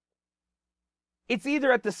sun. It's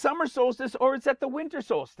either at the summer solstice or it's at the winter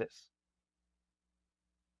solstice.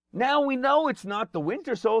 Now we know it's not the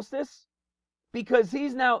winter solstice because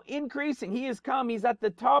he's now increasing. He has come. He's at the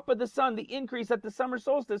top of the sun, the increase at the summer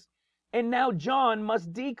solstice. And now John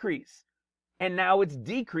must decrease. And now it's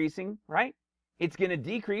decreasing, right? It's going to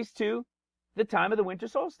decrease to the time of the winter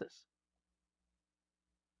solstice.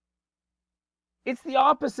 It's the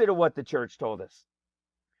opposite of what the church told us.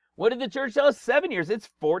 What did the church tell us? 7 years. It's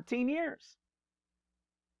 14 years.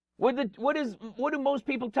 What do most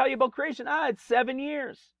people tell you about creation? It's 7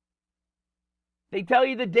 years. They tell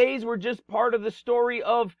you the days were just part of the story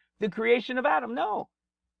of the creation of Adam. No.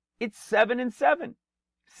 It's 7 and 7.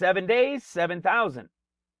 7 days, 7,000.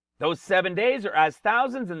 Those 7 days are as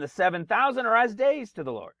thousands, and the 7,000 are as days to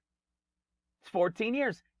the Lord. It's 14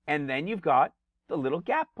 years. And then you've got the little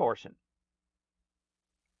gap portion.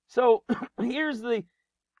 So here's the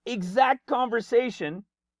exact conversation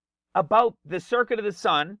about the circuit of the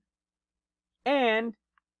sun. And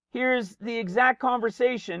here's the exact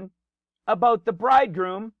conversation about the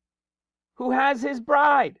bridegroom who has his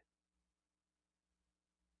bride.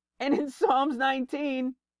 And in Psalms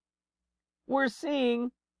 19, we're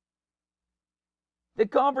seeing the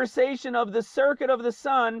conversation of the circuit of the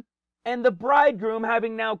sun and the bridegroom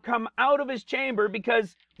having now come out of his chamber,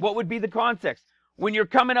 because what would be the context? When you're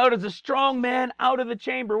coming out as a strong man out of the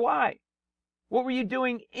chamber, why? What were you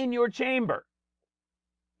doing in your chamber?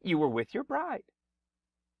 You were with your bride.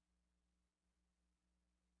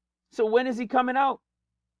 So when is he coming out?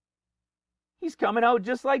 He's coming out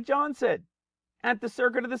just like John said, at the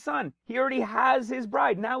circuit of the sun. He already has his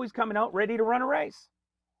bride. Now he's coming out ready to run a race.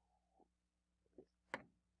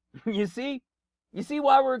 You see? You see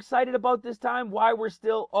why we're excited about this time? Why we're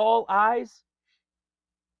still all eyes?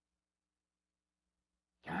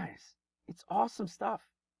 Guys, it's awesome stuff.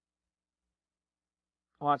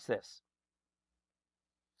 Watch this.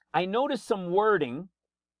 I noticed some wording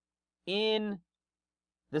in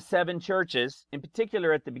the 7 churches, in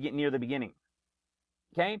particular at the near the beginning.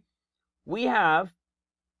 Okay? We have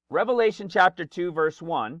Revelation chapter 2, verse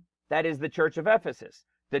 1. That is the church of Ephesus.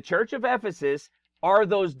 The church of Ephesus are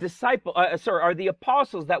those are the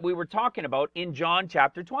apostles that we were talking about in John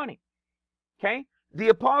chapter 20. Okay? The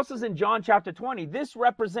apostles in John chapter 20, this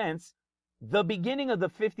represents the beginning of the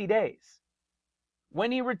 50 days.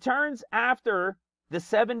 When he returns after the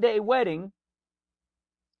 7-day wedding,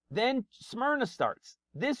 then Smyrna starts.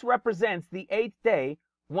 This represents the 8th day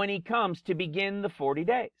when he comes to begin the 40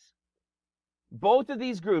 days. Both of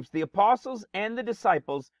these groups, the apostles and the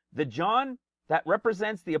disciples, the John that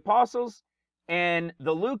represents the apostles and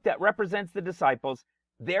the Luke that represents the disciples,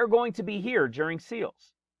 they're going to be here during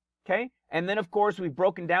seals. Okay? And then, of course, we've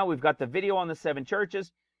broken down, we've got the video on the 7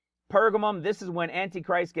 churches. Pergamum, this is when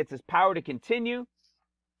Antichrist gets his power to continue,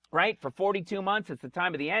 right? For 42 months, it's the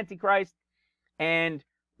time of the Antichrist. And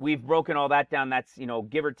we've broken all that down. That's,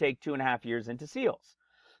 give or take 2.5 years into seals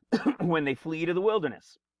when they flee to the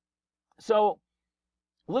wilderness. So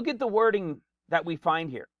look at the wording that we find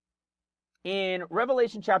here. In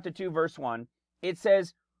Revelation chapter 2, verse 1, it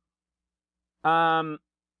says, who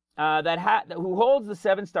holds the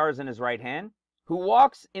 7 stars in his right hand, who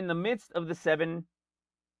walks in the midst of the 7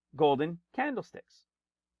 golden candlesticks.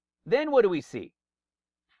 Then what do we see?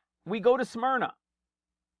 We go to Smyrna.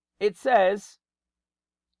 It says,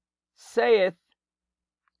 let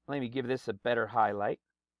me give this a better highlight.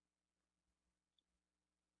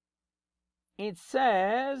 It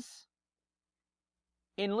says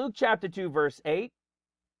in Luke chapter 2, verse 8,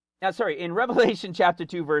 in Revelation chapter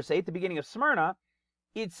 2, verse 8, the beginning of Smyrna,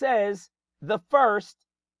 it says the first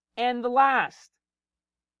and the last.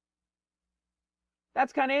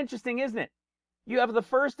 That's kind of interesting, isn't it? You have the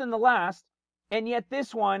first and the last, and yet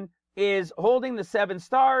this one is holding the 7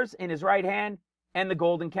 stars in his right hand and the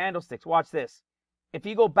golden candlesticks. Watch this. If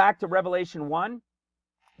you go back to Revelation 1,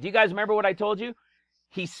 do you guys remember what I told you?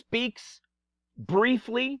 He speaks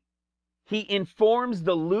briefly. He informs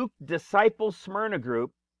the Luke disciple Smyrna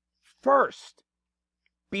group first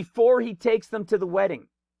before he takes them to the wedding.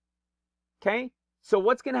 Okay? So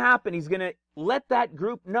what's going to happen? He's going to let that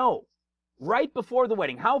group know right before the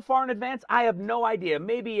wedding. How far in advance? I have no idea.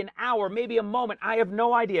 Maybe an hour, maybe a moment. I have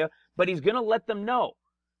no idea. But he's going to let them know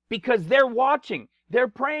because they're watching. They're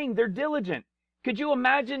praying. They're diligent. Could you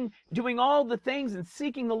imagine doing all the things and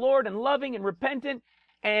seeking the Lord and loving and repentant,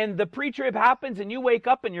 and the pre-trib happens and you wake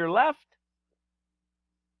up and you're left?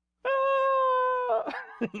 Ah!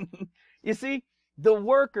 You see, the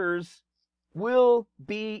workers will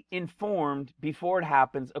be informed before it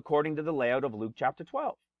happens according to the layout of Luke chapter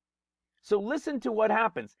 12. So listen to what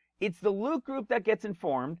happens. It's the Luke group that gets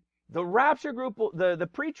informed. The rapture group, the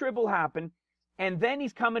pre-trib will happen, and then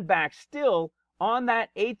he's coming back still on that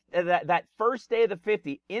first day of the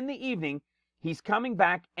 50 in the evening. He's coming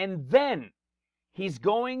back, and then he's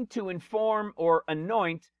going to inform or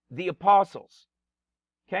anoint the apostles.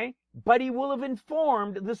 Okay? But he will have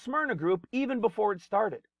informed the Smyrna group even before it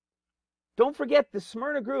started. Don't forget, the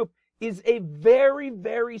Smyrna group is a very,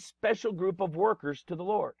 very special group of workers to the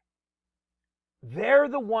Lord. They're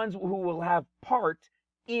the ones who will have part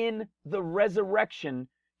in the resurrection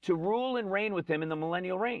to rule and reign with him in the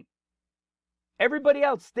millennial reign. Everybody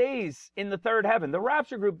else stays in the third heaven. The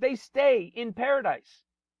rapture group, they stay in paradise.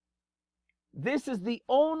 This is the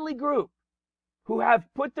only group who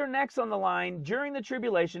have put their necks on the line during the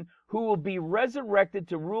tribulation, who will be resurrected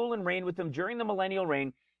to rule and reign with him during the millennial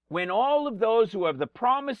reign, when all of those who have the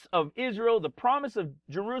promise of Israel, the promise of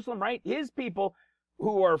Jerusalem, right, his people,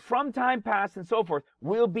 who are from time past and so forth,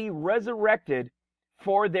 will be resurrected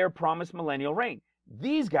for their promised millennial reign.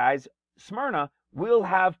 These guys, Smyrna, will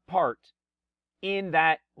have part in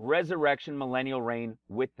that resurrection millennial reign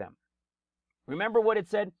with them. Remember what it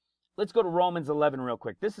said? Let's go to Romans 11 real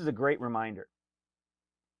quick. This is a great reminder.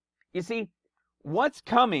 You see, what's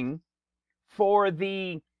coming for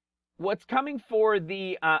the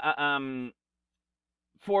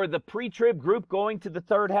pre-trib group going to the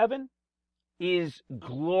third heaven is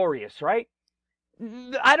glorious, right?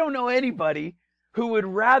 I don't know anybody who would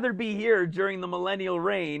rather be here during the millennial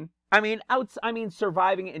reign. I mean,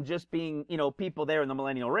 surviving and just being, people there in the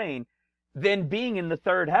millennial reign, than being in the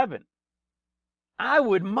third heaven. I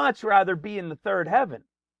would much rather be in the third heaven,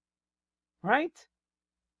 right?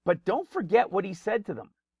 But don't forget what he said to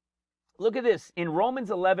them. Look at this in Romans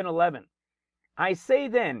 11:11. I say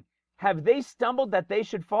then, have they stumbled that they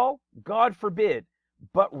should fall? God forbid.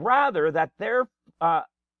 But rather that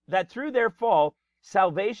through their fall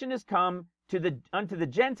salvation is come unto the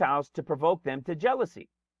Gentiles to provoke them to jealousy.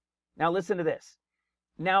 Now listen to this.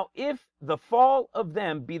 Now if the fall of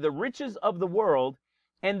them be the riches of the world,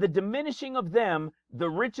 and the diminishing of them the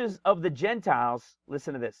riches of the Gentiles,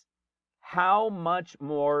 listen to this, how much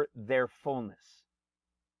more their fullness?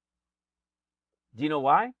 Do you know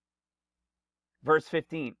why? Verse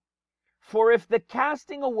 15. For if the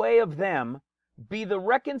casting away of them be the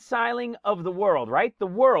reconciling of the world, right? The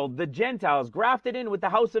world, the Gentiles, grafted in with the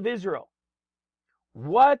house of Israel.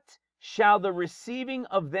 What shall the receiving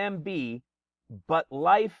of them be but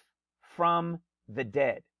life from the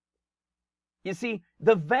dead? You see,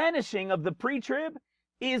 the vanishing of the pre-trib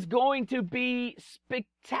is going to be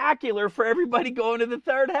spectacular for everybody going to the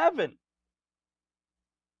third heaven.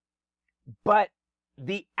 But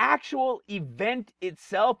the actual event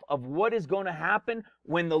itself of what is going to happen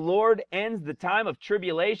when the Lord ends the time of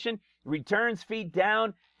tribulation, returns feet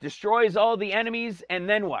down, destroys all the enemies, and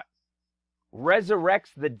then what?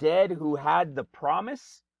 Resurrects the dead who had the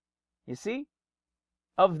promise, you see,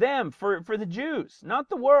 of them for the Jews, not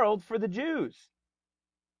the world, for the Jews.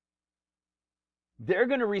 They're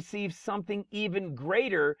going to receive something even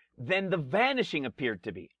greater than the vanishing appeared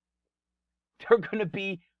to be. They're going to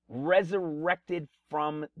be resurrected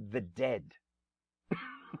from the dead.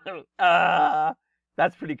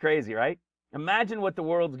 That's pretty crazy, right? Imagine what the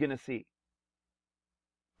world's going to see.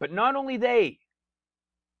 But not only they,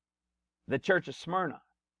 the church of Smyrna,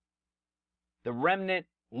 the remnant,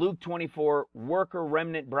 Luke 24, worker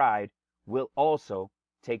remnant bride, will also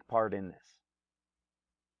take part in this.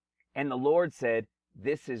 And the Lord said,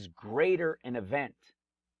 this is greater an event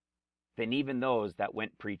than even those that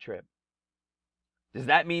went pre-trib. Does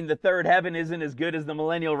that mean the third heaven isn't as good as the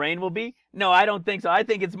millennial reign will be? No, I don't think so. I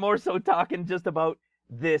think it's more so talking just about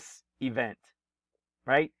this event,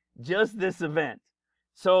 right? Just this event.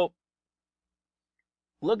 So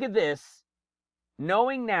look at this.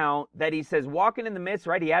 Knowing now that he says walking in the midst,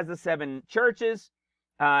 right? He has the 7 churches.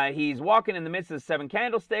 He's walking in the midst of the 7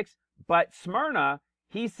 candlesticks. But Smyrna,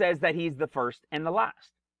 he says that he's the first and the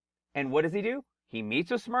last. And what does he do? He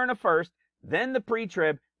meets with Smyrna first, then the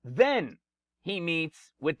pre-trib, then he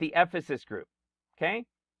meets with the Ephesus group, okay?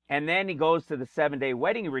 And then he goes to the 7-day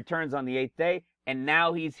wedding. He returns on the 8th day, and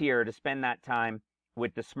now he's here to spend that time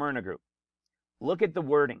with the Smyrna group. Look at the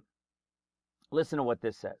wording. Listen to what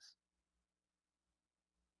this says.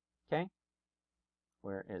 Okay?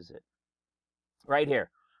 Where is it? Right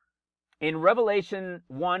here. In Revelation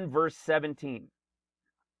 1, verse 17.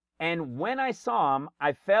 And when I saw him,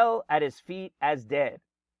 I fell at his feet as dead.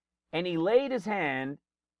 And he laid his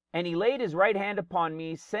right hand upon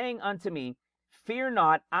me, saying unto me, fear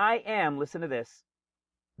not, I am, listen to this,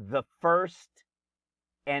 the first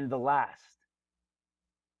and the last.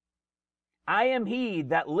 I am he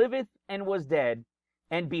that liveth and was dead,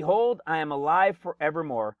 and behold, I am alive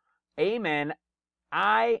forevermore. Amen.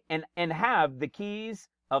 I and have the keys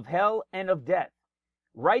of hell and of death.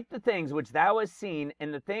 Write the things which thou hast seen,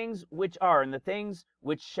 and the things which are, and the things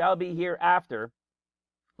which shall be hereafter.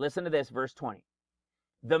 Listen to this, verse 20.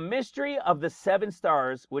 The mystery of the 7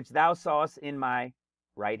 stars which thou sawest in my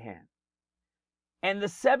right hand, and the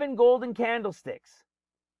 7 golden candlesticks.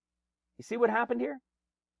 You see what happened here?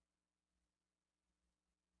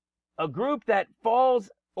 A group that falls,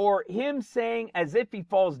 or him saying as if he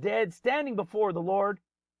falls dead, standing before the Lord.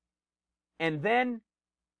 And then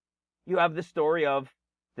you have the story of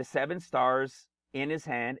the 7 stars in his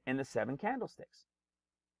hand and the 7 candlesticks.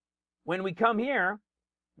 When we come here,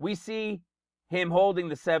 we see him holding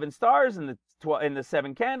the 7 stars and the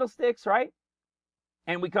 7 candlesticks, right?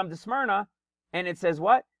 And we come to Smyrna, and it says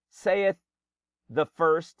what? Saith the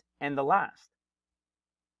first and the last.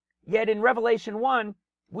 Yet in Revelation 1,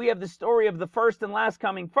 we have the story of the first and last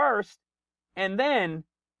coming first, and then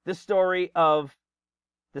the story of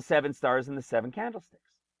the 7 stars and the 7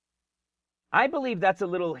 candlesticks. I believe that's a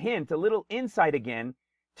little hint, a little insight again,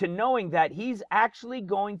 to knowing that he's actually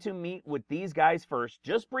going to meet with these guys first,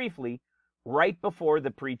 just briefly, right before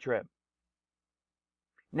the pre-trib.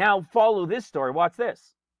 Now follow this story. Watch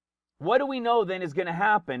this. What do we know then is going to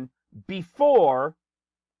happen before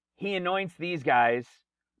he anoints these guys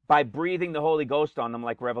by breathing the Holy Ghost on them,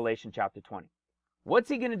 like Revelation chapter 20? What's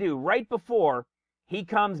he going to do right before he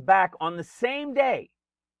comes back on the same day,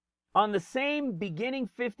 on the same beginning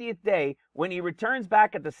 50th day, when he returns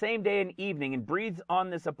back at the same day and evening and breathes on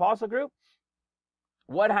this apostle group?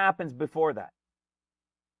 What happens before that?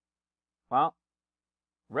 Well,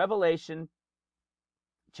 Revelation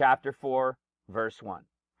chapter 4, verse 1.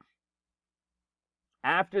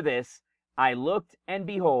 After this, I looked, and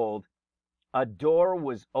behold, a door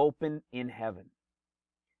was opened in heaven.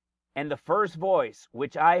 And the first voice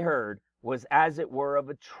which I heard was as it were of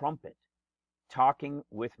a trumpet, talking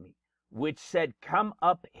with me, which said, Come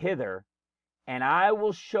up hither, and I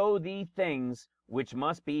will show thee things which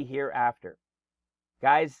must be hereafter.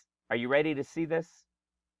 Guys, are you ready to see this?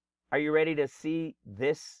 Are you ready to see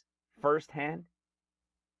this firsthand?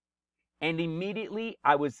 And immediately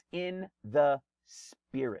I was in the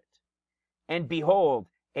Spirit. And behold,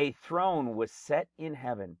 a throne was set in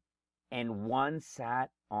heaven, and one sat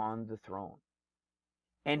on the throne.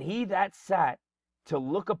 And he that sat to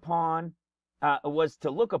look upon was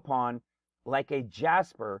to look upon like a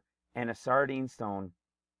jasper and a sardine stone.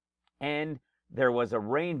 And there was a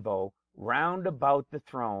rainbow round about the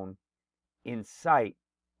throne, in sight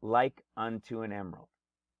like unto an emerald.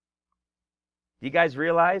 Do you guys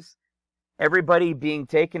realize everybody being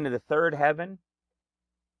taken to the third heaven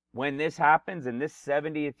when this happens in this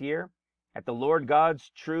 70th year at the Lord God's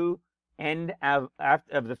true end of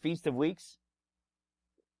the Feast of Weeks?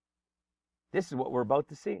 This is what we're about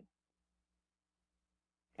to see.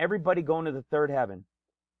 Everybody going to the third heaven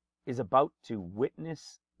is about to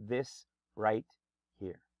witness this right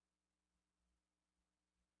here.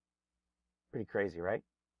 Pretty crazy, right?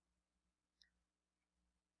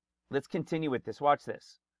 Let's continue with this. Watch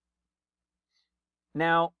this.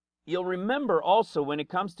 Now, you'll remember also when it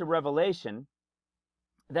comes to Revelation,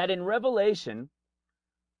 that in Revelation,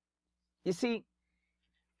 you see,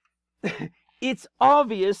 it's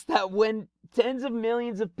obvious that when tens of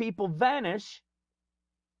millions of people vanish,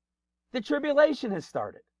 the tribulation has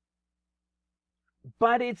started.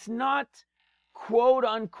 But it's not, quote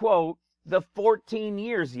unquote, the 14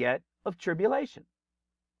 years yet of tribulation.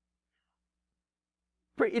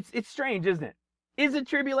 It's strange, isn't it? Is it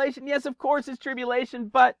tribulation? Yes, of course it's tribulation,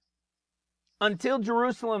 but until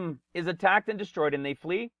Jerusalem is attacked and destroyed and they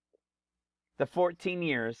flee, the 14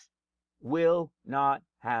 years will not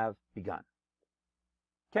have begun.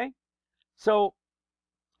 Okay? So,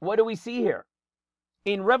 what do we see here?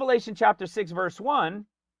 In Revelation chapter 6, verse 1,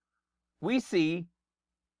 we see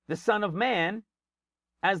the Son of Man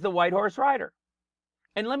as the white horse rider.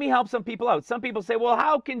 And let me help some people out. Some people say, well,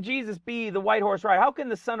 how can Jesus be the white horse rider? How can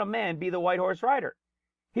the Son of Man be the white horse rider?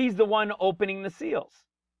 He's the one opening the seals.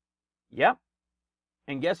 Yep.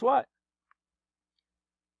 And guess what?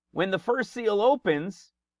 When the first seal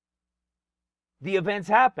opens, the events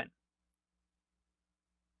happen.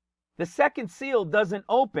 The second seal doesn't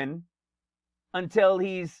open until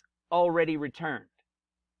he's already returned.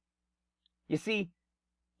 You see,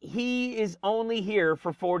 he is only here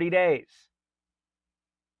for 40 days.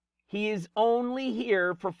 He is only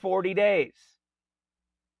here for 40 days.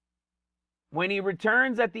 When he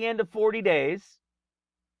returns at the end of 40 days,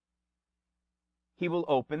 he will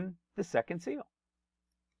open the second seal.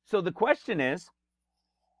 So the question is,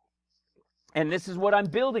 and this is what I'm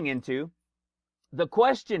building into, the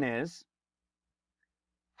question is,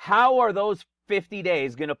 how are those 50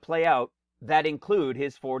 days going to play out that include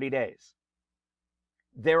his 40 days?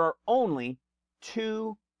 There are only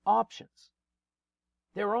two options.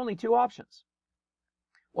 There are only two options.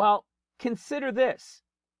 Well, consider this.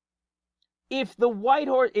 If the white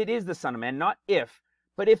horse, it is the Son of Man, not if,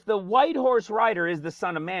 but if the white horse rider is the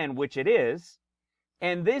Son of Man, which it is,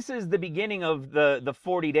 and this is the beginning of the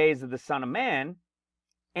 40 days of the Son of Man,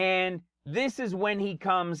 and this is when he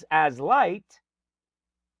comes as light,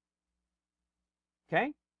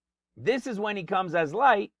 okay? This is when he comes as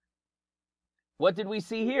light. What did we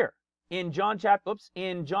see here? In John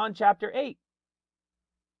chapter 8.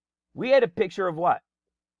 We had a picture of what?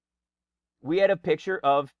 We had a picture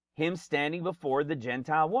of him standing before the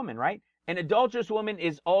Gentile woman, right? An adulterous woman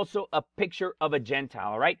is also a picture of a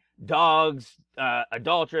Gentile, right? Dogs,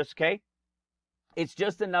 adulteress, okay? It's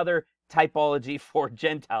just another typology for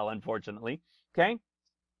Gentile, unfortunately, okay?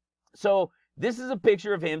 So this is a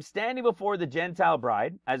picture of him standing before the Gentile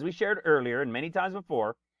bride, as we shared earlier and many times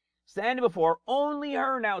before, standing before, only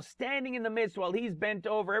her now standing in the midst while he's bent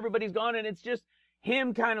over, everybody's gone, and it's just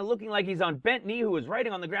him kind of looking like he's on bent knee, who is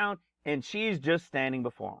writing on the ground, and she's just standing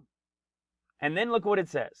before him. And then look what it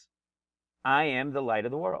says. I am the light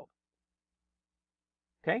of the world.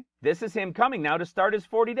 Okay? This is him coming now to start his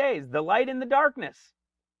 40 days. The light in the darkness.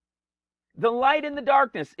 The light in the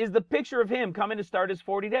darkness is the picture of him coming to start his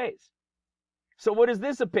 40 days. So what is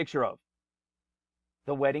this a picture of?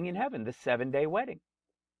 The wedding in heaven, the 7-day wedding.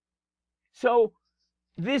 So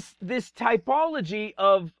this typology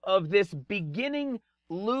of this beginning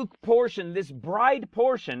Luke portion, this bride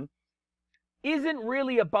portion, isn't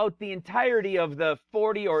really about the entirety of the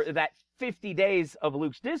 40 or that 50 days of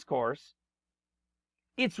Luke's discourse.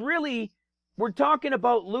 It's really, we're talking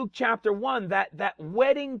about Luke chapter 1, that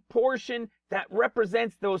wedding portion that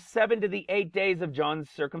represents those 7 to the 8 days of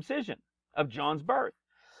John's circumcision, of John's birth.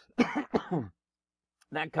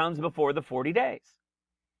 That comes before the 40 days.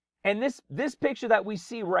 And this picture that we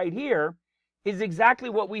see right here is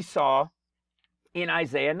exactly what we saw in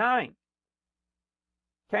Isaiah 9.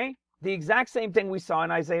 Okay? The exact same thing we saw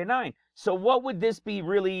in Isaiah 9. So what would this be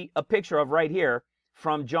really a picture of right here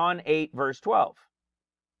from John 8, verse 12.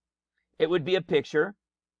 It would be a picture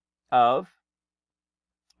of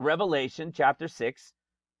Revelation chapter 6,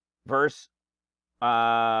 verse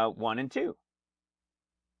 1 and 2.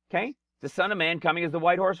 Okay? The Son of Man coming as the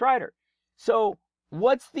white horse rider. So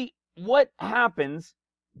what happens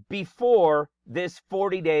before this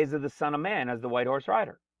 40 days of the Son of Man as the white horse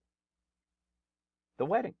rider? The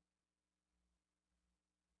wedding.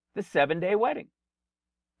 The 7-day wedding.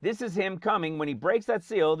 This is him coming. When he breaks that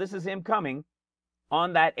seal, this is him coming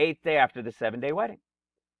on that 8th day after the 7-day wedding.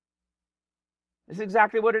 This is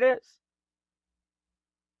exactly what it is.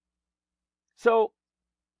 So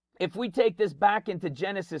if we take this back into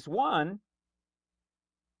Genesis 1,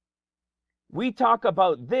 we talk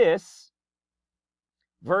about this,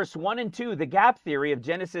 verse 1 and 2, the gap theory of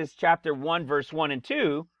Genesis chapter 1, verse 1 and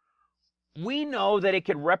 2, we know that it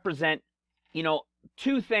could represent,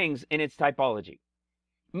 two things in its typology.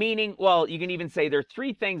 Meaning, well, you can even say there are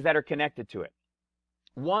three things that are connected to it.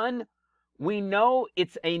 One, we know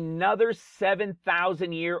it's another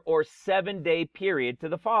 7,000-year or 7-day period to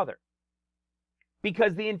the Father.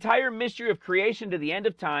 Because the entire mystery of creation to the end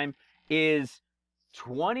of time is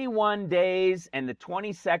 21 days, and the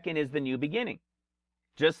 22nd is the new beginning.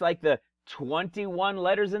 Just like the 21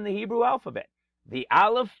 letters in the Hebrew alphabet. The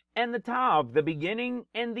Aleph and the Tav, the beginning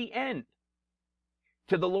and the end.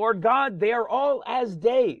 To the Lord God, they are all as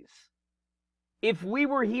days. If we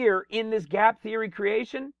were here in this gap theory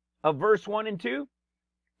creation of verse 1 and 2,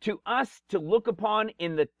 to us to look upon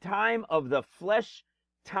in the time of the flesh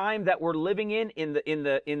time that we're living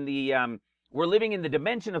we're living in the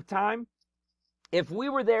dimension of time. If we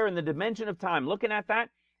were there in the dimension of time looking at that,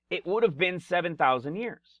 it would have been 7,000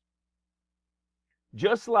 years.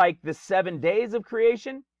 Just like the 7 days of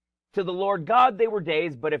creation, to the Lord God they were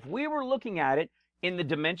days, but if we were looking at it in the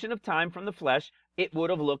dimension of time from the flesh, it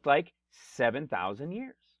would have looked like 7,000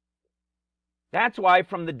 years. That's why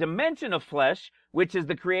from the dimension of flesh, which is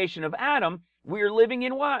the creation of Adam, we are living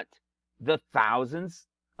in what? The thousands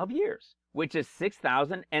of years, which is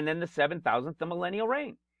 6,000, and then the 7,000th, the millennial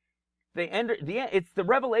reign. It's the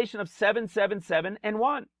revelation of 7, 7, 7, and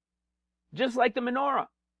 1. Just like the menorah,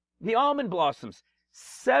 the almond blossoms,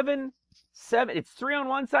 7, 7. It's 3 on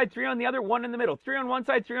one side, 3 on the other, 1 in the middle. 3 on one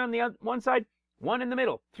side, 3 on the other, one side, 1 in the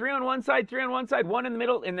middle. 3 on one side, 3 on one side, 1 in the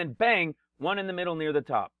middle, and then bang, 1 in the middle near the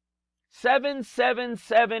top. 7, 7,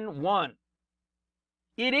 7, 1.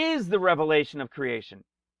 It is the revelation of creation.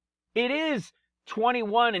 It is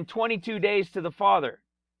 21 and 22 days to the Father.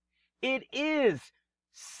 It is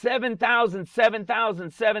 7,000,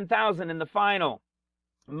 7,000, 7,000 in the final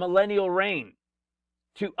millennial reign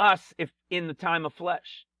to us if in the time of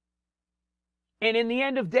flesh. And in the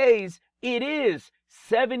end of days, it is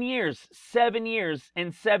 7 years, 7 years,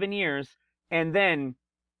 and 7 years, and then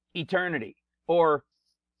eternity. Or,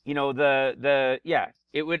 it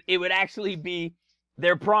would actually be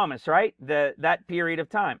their promise, right? That period of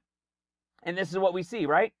time. And this is what we see,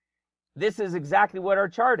 right? This is exactly what our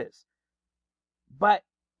chart is. But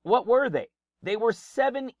what were they? They were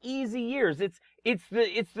 7 easy years. It's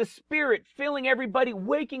the Spirit filling everybody,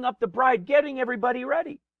 waking up the bride, getting everybody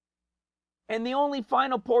ready. And the only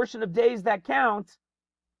final portion of days that count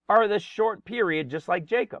are the short period, just like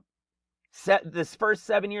Jacob. This first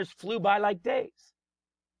 7 years flew by like days.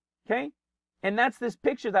 Okay? And that's this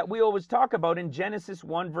picture that we always talk about in Genesis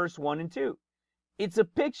 1, verse 1 and 2. It's a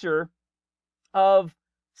picture of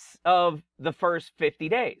the first 50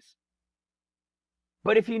 days.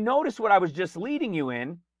 But if you notice what I was just leading you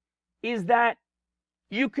in, is that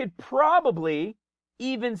you could probably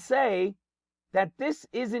even say that this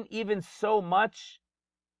isn't even so much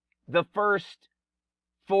the first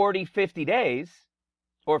 40, 50 days,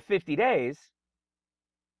 or 50 days.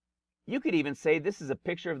 You could even say this is a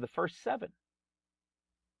picture of the first 7.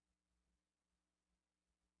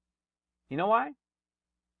 You know why?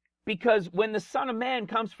 Because when the Son of Man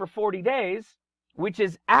comes for 40 days, which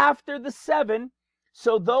is after the 7,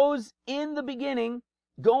 so those in the beginning,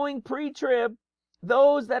 going pre-trib,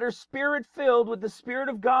 those that are Spirit-filled with the Spirit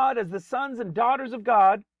of God as the sons and daughters of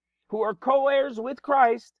God, who are co-heirs with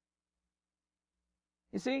Christ,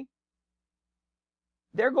 you see,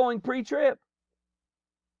 they're going pre-trib.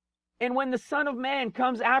 And when the Son of Man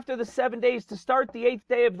comes after the 7 days to start the 8th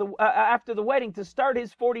day of after the wedding, to start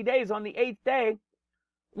his 40 days on the 8th day,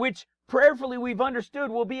 which prayerfully we've understood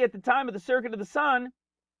will be at the time of the circuit of the sun,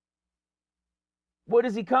 what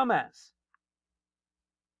does he come as?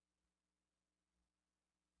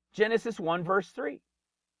 Genesis 1, verse 3.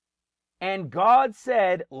 And God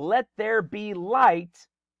said, let there be light,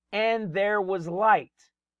 and there was light.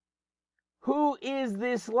 Who is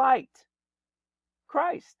this light?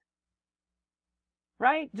 Christ.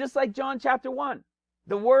 right? Just like John chapter 1.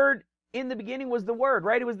 The Word in the beginning was the Word,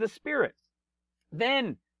 right? It was the Spirit.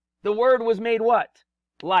 Then the Word was made what?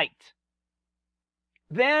 Light.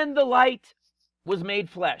 Then the light was made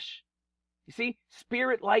flesh. You see?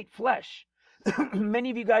 Spirit, light, flesh. Many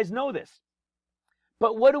of you guys know this.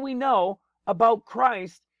 But what do we know about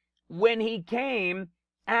Christ when he came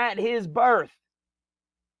at his birth?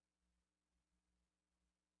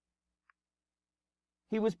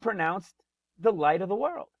 He was pronounced the light of the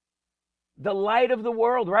world. The light of the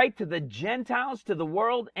world, right? To the Gentiles, to the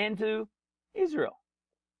world, and to Israel.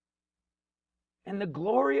 And the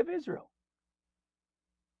glory of Israel.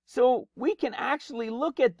 So we can actually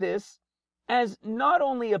look at this as not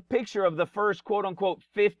only a picture of the first quote-unquote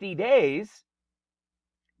 50 days,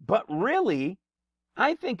 but really,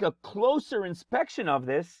 I think a closer inspection of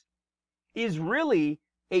this is really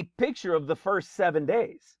a picture of the first 7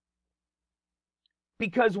 days.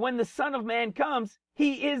 Because when the Son of Man comes,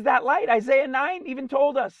 he is that light. Isaiah 9 even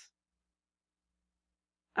told us.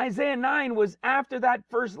 Isaiah 9 was after that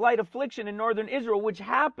first light affliction in northern Israel, which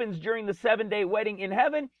happens during the 7-day wedding in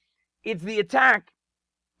heaven. It's the attack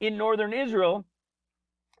in northern Israel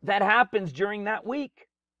that happens during that week.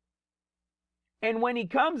 And when he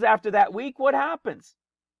comes after that week, what happens?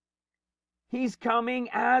 He's coming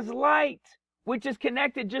as light, which is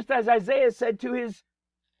connected, just as Isaiah said, to his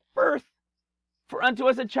birth. For unto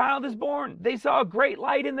us a child is born. They saw a great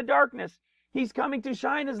light in the darkness. He's coming to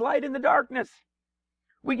shine his light in the darkness.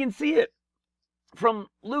 We can see it from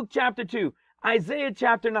Luke chapter 2, Isaiah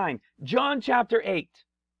chapter 9, John chapter 8.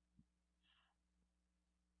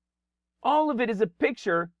 All of it is a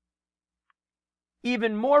picture,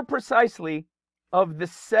 even more precisely, of the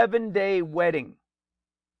 7-day wedding.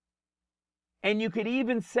 And you could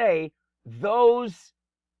even say those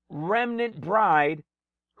remnant bride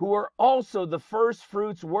who are also the first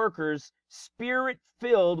fruits workers,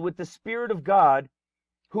 spirit-filled with the Spirit of God,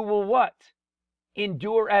 who will what?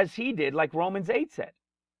 Endure as he did, like Romans 8 said.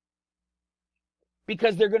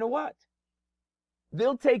 Because they're going to what?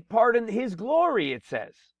 They'll take part in his glory, it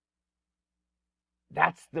says.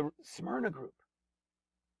 That's the Smyrna group.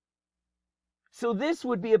 So this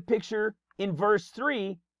would be a picture in verse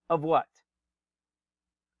 3 of what?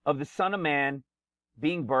 Of the Son of Man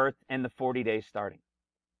being birthed and the 40 days starting.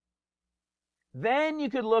 Then you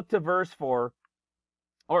could look to verse 4,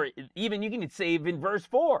 or even you can say even verse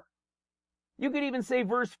 4. You could even say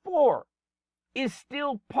verse 4 is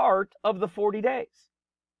still part of the 40 days.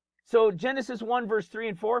 So Genesis 1, verse 3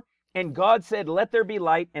 and 4, and God said, let there be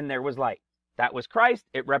light, and there was light. That was Christ.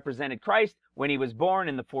 It represented Christ when he was born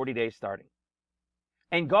in the 40 days starting.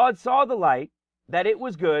 And God saw the light, that it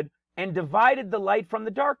was good, and divided the light from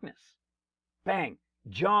the darkness. Bang.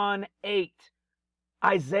 John 8,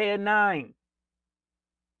 Isaiah 9.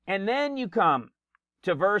 And then you come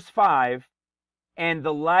to verse 5, and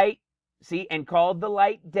the light, see, and called the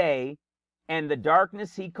light day, and the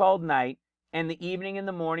darkness he called night, and the evening and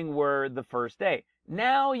the morning were the first day.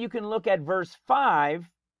 Now you can look at verse 5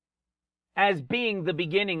 as being the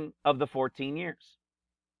beginning of the 14 years.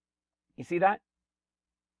 You see that?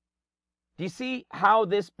 Do you see how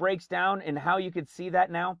this breaks down and how you could see that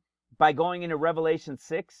now by going into Revelation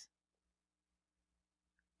 6?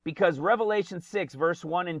 Because Revelation 6, verse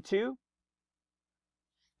 1 and 2,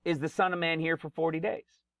 is the Son of Man here for 40 days.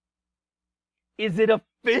 Is it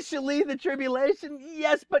officially the tribulation?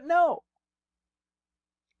 Yes, but no.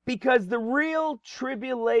 Because the real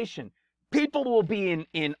tribulation, people will be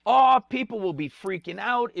in awe, people will be freaking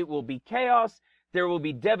out, it will be chaos, there will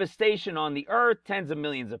be devastation on the earth, tens of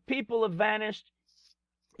millions of people have vanished,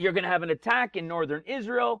 you're going to have an attack in northern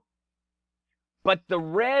Israel. But the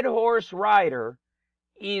red horse rider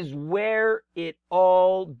is where it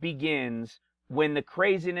all begins, when the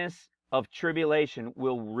craziness of tribulation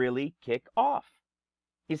will really kick off.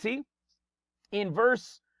 You see, in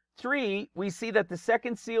verse 3, we see that the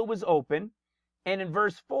second seal was open, and in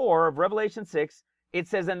verse 4 of Revelation 6, it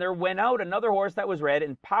says, and there went out another horse that was red,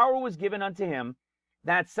 and power was given unto him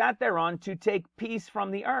that sat thereon to take peace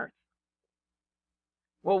from the earth.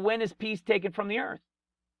 Well, when is peace taken from the earth?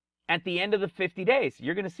 At the end of the 50 days.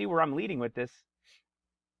 You're going to see where I'm leading with this.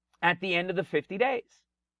 At the end of the 50 days.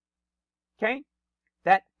 Okay?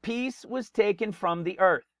 That peace was taken from the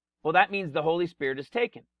earth. Well, that means the Holy Spirit is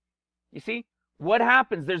taken. You see? What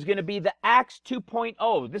happens? There's going to be the Acts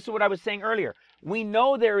 2.0. This is what I was saying earlier. We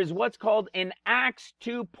know there is what's called an Acts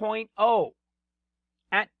 2.0.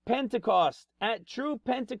 At Pentecost, at true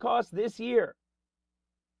Pentecost this year,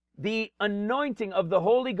 the anointing of the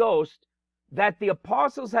Holy Ghost that the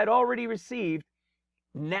apostles had already received,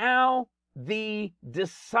 now the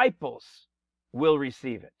disciples will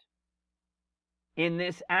receive it. in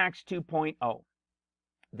this Acts 2.0.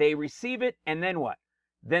 They receive it, and then what?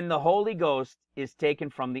 Then the Holy Ghost is taken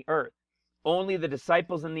from the earth. Only the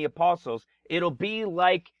disciples and the apostles. It'll be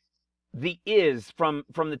like the from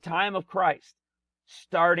the time of Christ,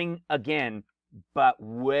 starting again, but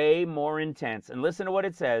way more intense. And listen to what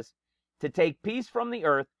it says: to take peace from the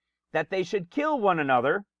earth, that they should kill one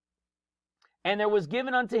another, and there was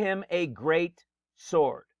given unto him a great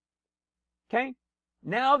sword. Okay?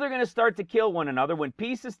 Now they're going to start to kill one another when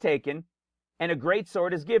peace is taken and a great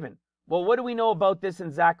sword is given. Well, what do we know about this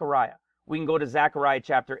in Zechariah? We can go to Zechariah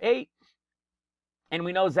chapter 8, and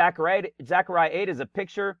we know Zechariah 8 is a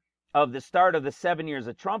picture of the start of the 7 years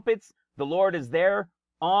of trumpets. The Lord is there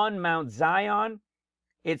on Mount Zion.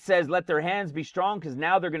 It says, let their hands be strong, because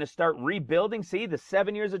now they're going to start rebuilding. See, the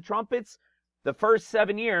 7 years of trumpets, the first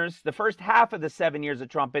 7 years, the first half of the 7 years of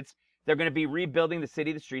trumpets, they're going to be rebuilding the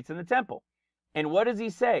city, the streets, and the temple. And what does he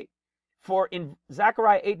say? For in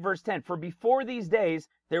Zechariah 8 verse 10, for before these days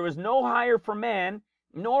there was no hire for man,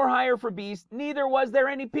 nor hire for beast, neither was there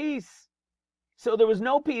any peace. So there was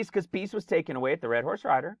no peace, because peace was taken away at the red horse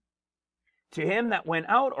rider. To him that went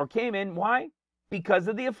out or came in, why? Because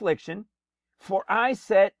of the affliction. For I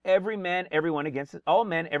set every man, everyone against all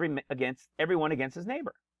men, everyone against his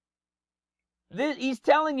neighbor. He's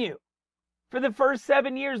telling you, for the first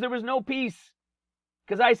 7 years there was no peace,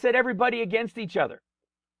 because I set everybody against each other.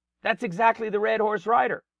 That's exactly the red horse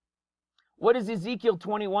rider. What does Ezekiel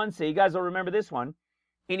 21 say? You guys will remember this one.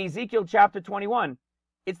 In Ezekiel chapter 21,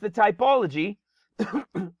 it's the typology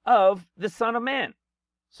of the Son of Man.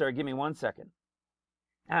 Sorry, give me 1 second.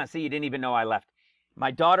 See, you didn't even know I left.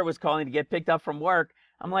 My daughter was calling to get picked up from work.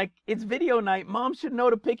 I'm like, it's video night. Mom should know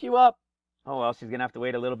to pick you up. Oh, well, she's going to have to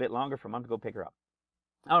wait a little bit longer for Mom to go pick her up.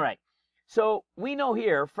 All right. So we know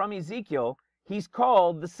here from Ezekiel, he's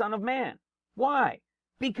called the Son of Man. Why?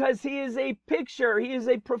 Because he is a picture. He is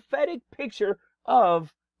a prophetic picture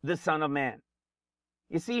of the Son of Man.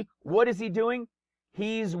 You see, what is he doing?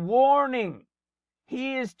 He's warning.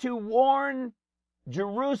 He is to warn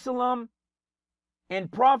Jerusalem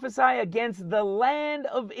and prophesy against the land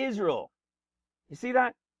of Israel. You see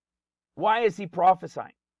that? Why is he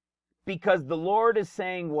prophesying? Because the Lord is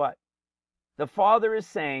saying what? The Father is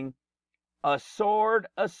saying, a sword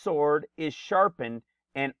is sharpened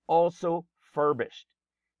and also furbished.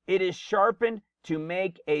 It is sharpened to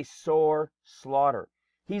make a sore slaughter.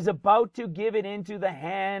 He's about to give it into the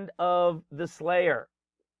hand of the slayer.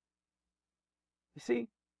 You see?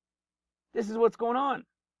 This is what's going on.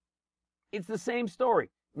 It's the same story.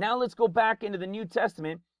 Now let's go back into the New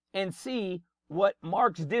Testament and see what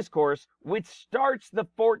Mark's discourse, which starts the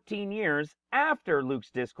 14 years after Luke's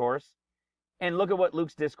discourse, and look at what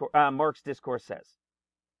Mark's discourse says.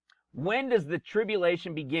 When does the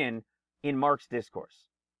tribulation begin in Mark's discourse?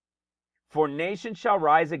 For nation shall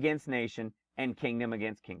rise against nation, and kingdom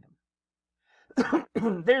against kingdom.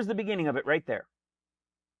 There's the beginning of it right there.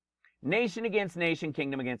 Nation against nation,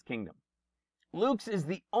 kingdom against kingdom. Luke's is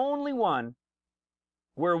the only one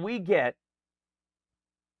where we get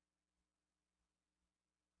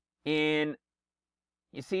in,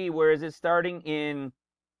 you see, where is it starting in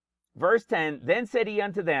verse 10? Then said he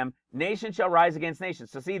unto them, nation shall rise against nation.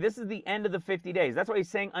 So see, this is the end of the 50 days. That's why he's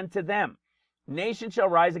saying unto them. Nation shall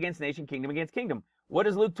rise against nation, kingdom against kingdom. What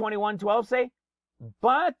does Luke 21:12 say?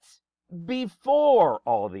 But before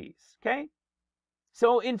all these, okay?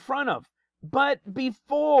 So in front of, but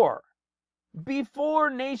before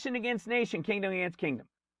nation against nation, kingdom against kingdom.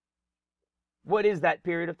 What is that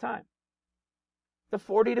period of time? The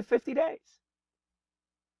 40 to 50 days.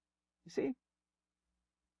 You see?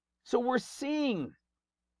 So we're seeing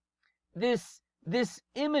this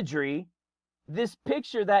imagery, this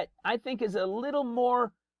picture that I think is a little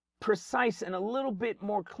more precise and a little bit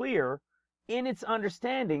more clear in its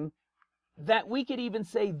understanding, that we could even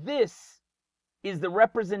say this is the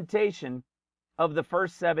representation of the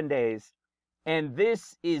first 7 days. And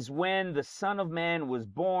this is when the Son of Man was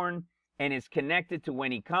born, and is connected to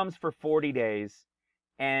when he comes for 40 days.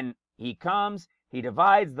 And he comes, he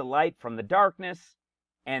divides the light from the darkness,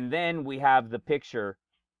 and then we have the picture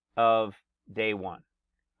of day one,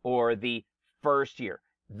 or the first year.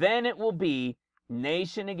 Then it will be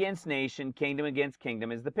nation against nation, kingdom against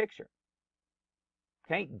kingdom is the picture.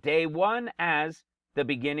 Okay, day one as the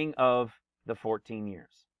beginning of the 14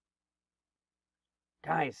 years.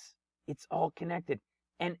 Guys, it's all connected.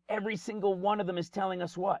 And every single one of them is telling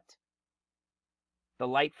us what? The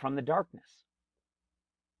light from the darkness.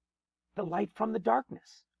 The light from the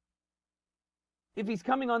darkness. If he's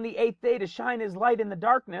coming on the 8th day to shine his light in the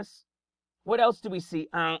darkness, what else do we see?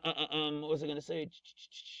 What was I going to say?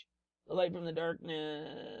 The light from the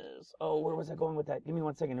darkness. Oh, where was I going with that? Give me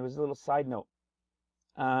 1 second. It was a little side note.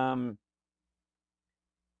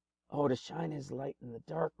 Oh, to shine his light in the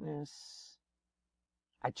darkness.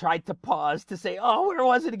 I tried to pause to say, oh, where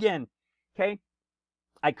was it again? Okay.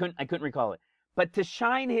 I couldn't recall it. But to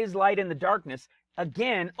shine his light in the darkness,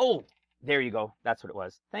 again, oh, there you go. That's what it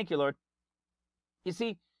was. Thank you, Lord. You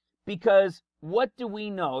see, because what do we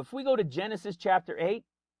know? If we go to Genesis chapter 8,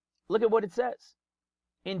 look at what it says.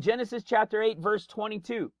 In Genesis chapter 8, verse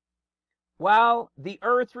 22, while the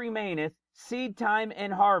earth remaineth, seed time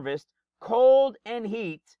and harvest, cold and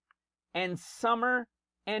heat, and summer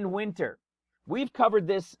and winter. We've covered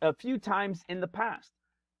this a few times in the past.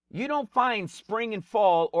 You don't find spring and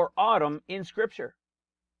fall or autumn in Scripture.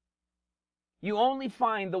 You only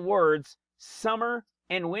find the words summer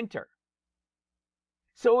and winter.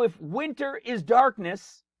 So if winter is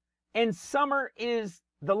darkness and summer is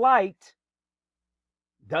the light,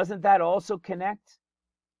 doesn't that also connect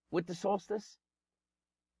with the solstice?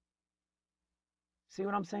 See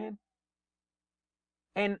what I'm saying?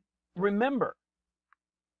 And remember,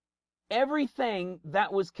 everything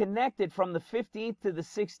that was connected from the 15th to the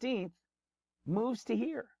 16th moves to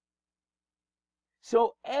here.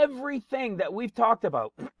 So everything that we've talked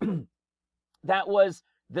about that was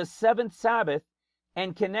the 7th Sabbath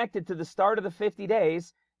and connected to the start of the 50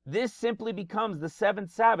 days, this simply becomes the 7th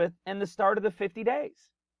Sabbath and the start of the 50 days.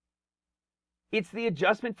 It's the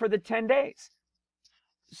adjustment for the 10 days.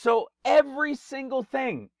 So every single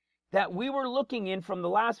thing that we were looking in from the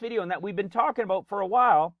last video and that we've been talking about for a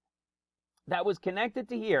while that was connected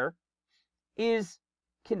to here is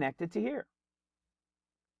connected to here.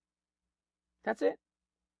 That's it.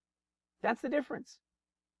 That's the difference.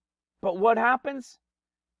 But what happens?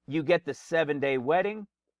 You get the 7-day wedding,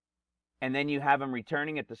 and then you have him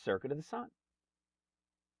returning at the circuit of the sun,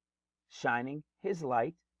 shining his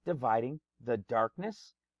light, dividing the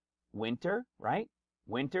darkness, winter, right?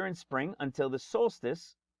 Winter and spring until the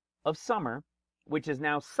solstice of summer, which is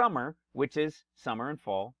now summer, which is summer and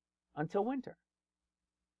fall until winter.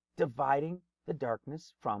 Dividing the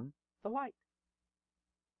darkness from the light,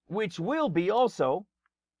 which will be also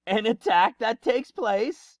an attack that takes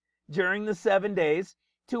place during the 7 days,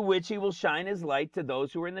 to which he will shine his light to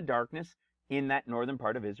those who are in the darkness in that northern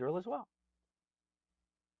part of Israel as well.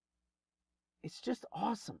 It's just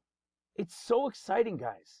awesome. It's so exciting,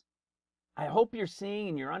 guys. I hope you're seeing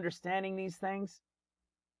and you're understanding these things.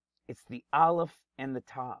 It's the Aleph and the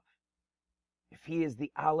Tav. If he is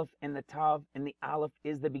the Aleph and the Tav, and the Aleph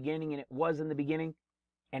is the beginning, and it was in the beginning,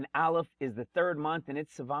 and Aleph is the 3rd month, and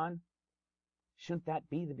it's Sivan, shouldn't that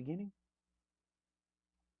be the beginning?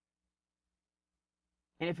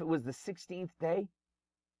 And if it was the 16th day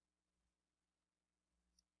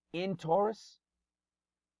in Taurus,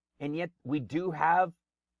 and yet we do have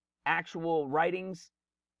actual writings,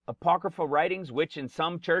 apocryphal writings, which in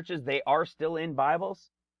some churches they are still in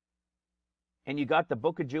Bibles, and you got the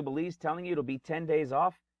Book of Jubilees telling you it'll be 10 days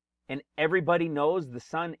off, and everybody knows the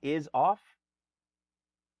sun is off,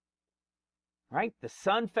 right? The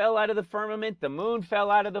sun fell out of the firmament, the moon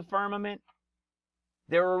fell out of the firmament.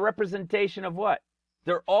 They're a representation of what?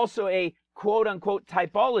 They're also a quote-unquote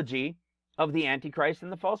typology of the Antichrist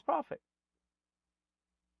and the false prophet.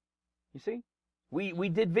 You see? We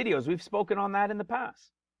did videos. We've spoken on that in the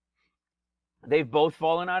past. They've both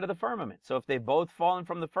fallen out of the firmament. So if they've both fallen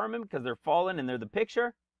from the firmament because they're fallen and they're the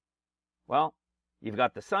picture, well, you've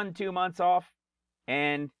got the sun 2 months off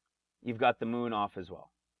and you've got the moon off as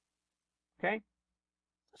well. Okay?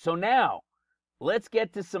 So now, let's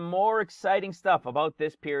get to some more exciting stuff about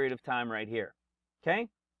this period of time right here. Okay?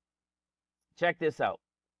 Check this out.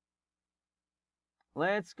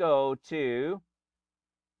 Let's go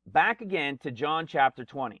back again to John chapter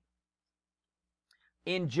 20.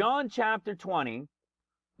 In John chapter 20,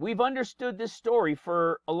 we've understood this story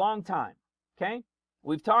for a long time. Okay?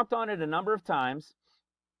 We've talked on it a number of times.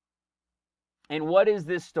 And what is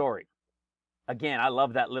this story? Again, I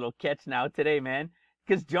love that little catch now today, man.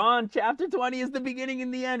 Because John chapter 20 is the beginning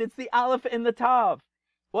and the end. It's the Aleph and the Tav.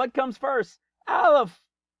 What comes first? Aleph.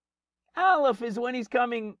 Aleph is when he's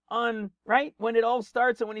coming on, right? When it all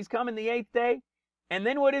starts and when he's coming the 8th day. And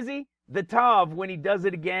then what is he? The Tav, when he does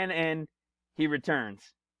it again and he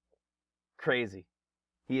returns. Crazy.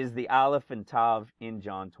 He is the Aleph and Tav in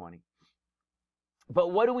John 20.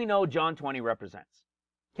 But what do we know John 20 represents?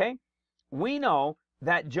 Okay? We know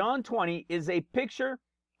that John 20 is a picture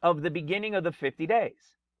of the beginning of the 50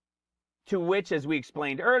 days. To which, as we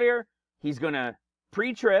explained earlier, he's going to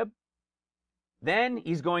pre-trib. Then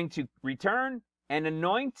he's going to return and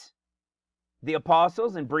anoint the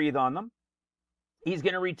apostles and breathe on them. He's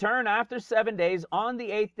going to return after 7 days on the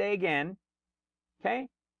 8th day again. Okay?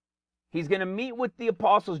 He's going to meet with the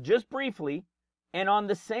apostles just briefly. And on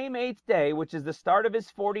the same 8th day, which is the start of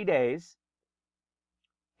his 40 days,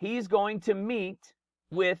 he's going to meet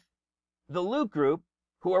with the Luke group,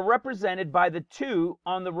 who are represented by the two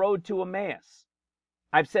on the road to Emmaus.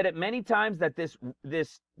 I've said it many times that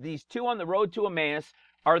these two on the road to Emmaus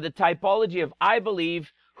are the typology of, I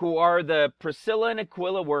believe, who are the Priscilla and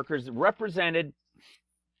Aquila workers, represented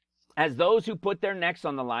as those who put their necks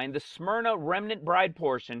on the line, the Smyrna remnant bride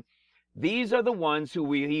portion. These are the ones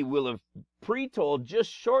who he will have pre-told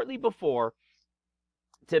just shortly before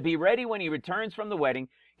to be ready when he returns from the wedding.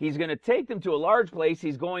 He's going to take them to a large place.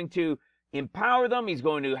 He's going to empower them. He's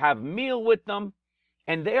going to have meal with them.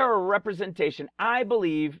 And they are a representation, I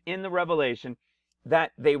believe, in the Revelation,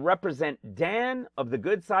 that they represent Dan of the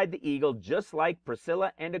good side, the eagle, just like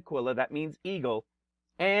Priscilla and Aquila, that means eagle,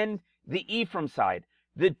 and the Ephraim side,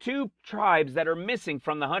 the two tribes that are missing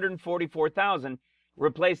from the 144,000,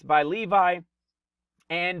 replaced by Levi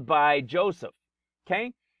and by Joseph.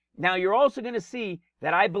 Okay? Now you're also going to see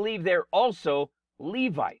that I believe they're also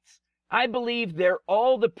Levites. I believe they're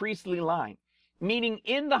all the priestly line, meaning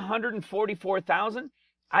in the 144,000,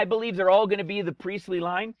 I believe they're all going to be the priestly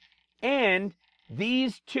line. And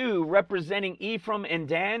these two representing Ephraim and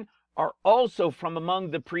Dan are also from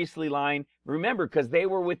among the priestly line. Remember, because they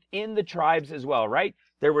were within the tribes as well, right?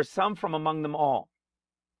 There were some from among them all.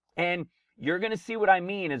 And you're going to see what I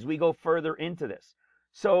mean as we go further into this.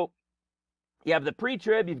 So you have the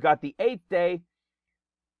pre-trib, you've got the 8th day.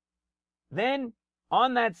 Then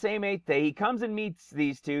on that same 8th day, he comes and meets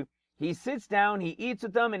these two. He sits down, he eats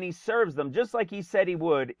with them, and he serves them, just like he said he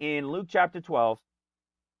would in Luke chapter 12.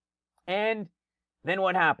 And then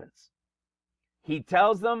what happens? He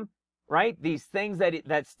tells them, right, these things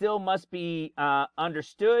that still must be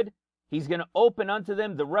understood. He's going to open unto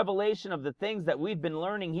them the revelation of the things that we've been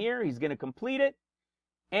learning here. He's going to complete it.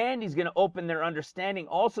 And he's going to open their understanding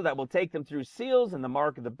also, that will take them through seals and the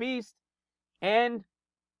mark of the beast. And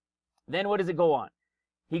then what does it go on?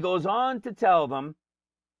 He goes on to tell them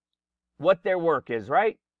what their work is,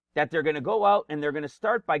 right? That they're going to go out, and they're going to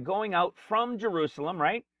start by going out from Jerusalem,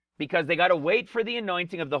 right? Because they got to wait for the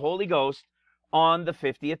anointing of the Holy Ghost on the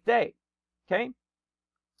 50th day. Okay?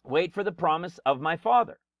 Wait for the promise of my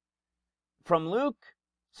Father. From Luke,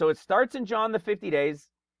 so it starts in John, the 50 days.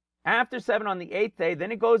 After 7 on the 8th day,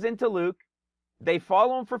 then it goes into Luke. They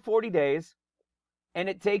follow him for 40 days, and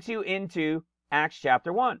it takes you into Acts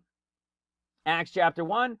chapter 1. Acts chapter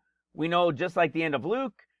 1, we know, just like the end of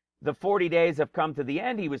Luke, the 40 days have come to the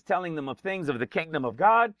end. He was telling them of things of the kingdom of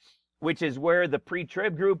God, which is where the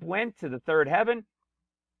pre-trib group went to the third heaven.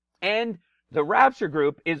 And the rapture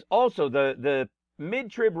group is also, the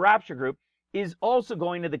mid-trib rapture group is also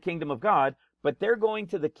going to the kingdom of God, but they're going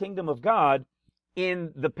to the kingdom of God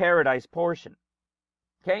in the paradise portion.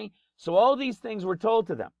 Okay? So all these things were told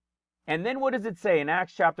to them. And then what does it say in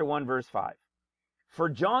Acts chapter 1, verse 5? For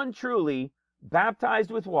John truly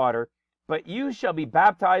baptized with water, but you shall be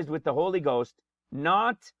baptized with the Holy Ghost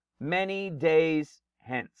not many days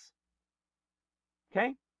hence.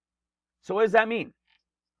 Okay? So what does that mean?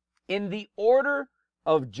 In the order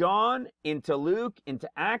of John into Luke, into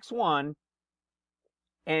Acts 1,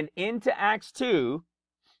 and into Acts 2,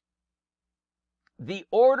 the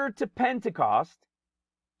order to Pentecost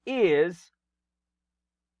is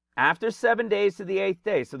after 7 days to the 8th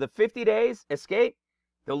day. So the 50 days, escape.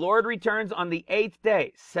 The Lord returns on the 8th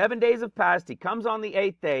day. 7 days have passed. He comes on the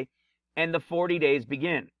 8th day, and the 40 days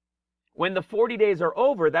begin. When the 40 days are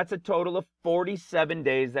over, that's a total of 47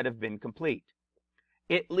 days that have been complete.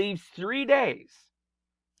 It leaves 3 days,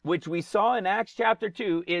 which we saw in Acts chapter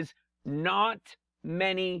 2 is not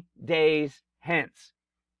many days hence.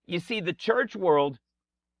 You see, the church world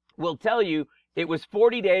will tell you it was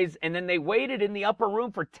 40 days, and then they waited in the upper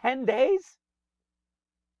room for 10 days.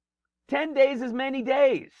 10 days is many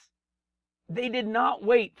days. They did not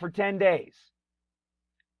wait for 10 days.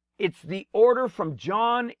 It's the order from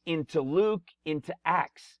John into Luke into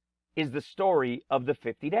Acts is the story of the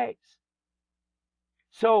 50 days.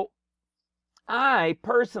 So I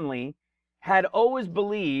personally had always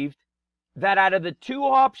believed that out of the two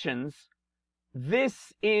options,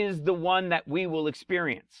 this is the one that we will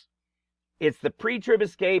experience. It's the pre-trib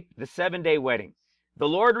escape, the 7-day wedding. The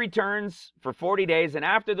Lord returns for 40 days, and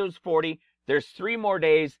after those 40, there's 3 more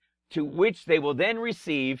days to which they will then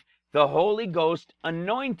receive the Holy Ghost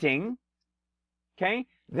anointing. Okay?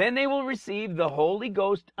 Then they will receive the Holy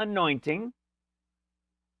Ghost anointing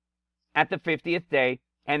at the 50th day,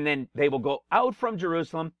 and then they will go out from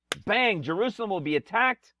Jerusalem. Bang! Jerusalem will be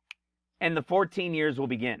attacked, and the 14 years will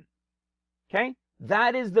begin. Okay?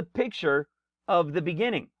 that is the picture of the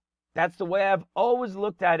beginning. That's the way I've always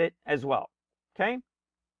looked at it as well. Okay?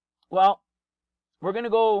 Well, we're going to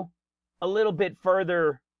go a little bit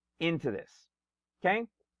further into this. Okay?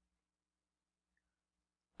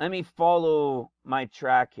 Let me follow my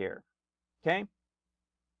track here. Okay?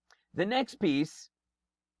 The next piece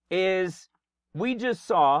is we just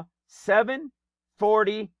saw 7,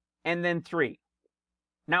 40, and then 3.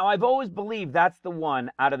 Now, I've always believed that's the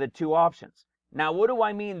one out of the two options. Now, what do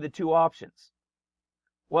I mean the two options?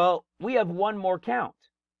 Well, we have one more count.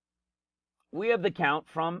 We have the count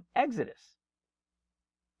from Exodus.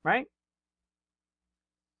 Right?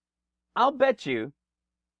 I'll bet you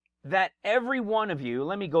that every one of you,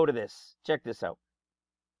 let me go to this. Check this out.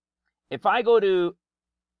 If I go to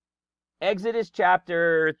Exodus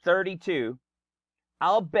chapter 32,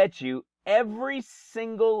 I'll bet you every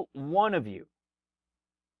single one of you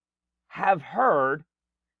have heard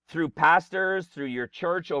through pastors, through your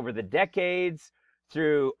church over the decades,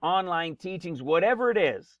 through online teachings, whatever it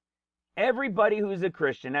is, everybody who's a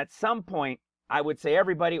Christian at some point, I would say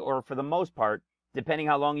everybody, or for the most part, depending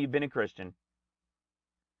how long you've been a Christian,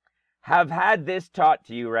 have had this taught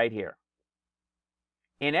to you right here.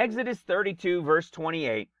 In Exodus 32, verse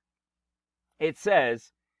 28, it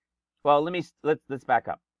says, well, let's back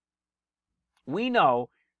up. We know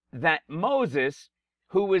that Moses,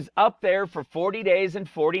 who was up there for 40 days and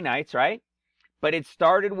 40 nights, right? But it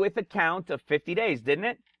started with a count of 50 days, didn't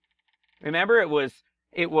it? Remember, it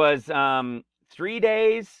was 3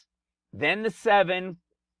 days, then the 7,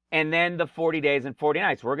 and then the 40 days and 40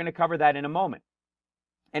 nights. We're going to cover that in a moment.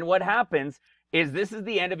 And what happens is this is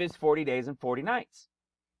the end of his 40 days and 40 nights.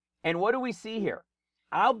 And what do we see here?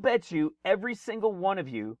 I'll bet you every single one of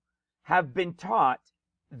you have been taught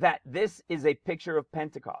that this is a picture of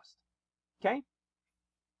Pentecost. Okay?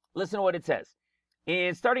 Listen to what it says.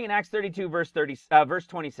 Starting in Acts 32, verse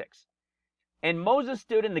 26. And Moses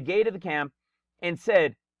stood in the gate of the camp and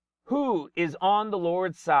said, "Who is on the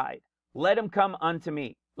Lord's side? Let him come unto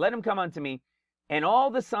me. Let him come unto me." And all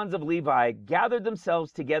the sons of Levi gathered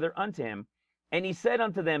themselves together unto him. And he said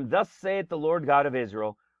unto them, "Thus saith the Lord God of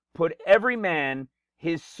Israel, put every man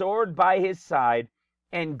his sword by his side,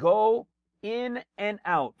 and go in and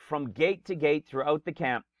out from gate to gate throughout the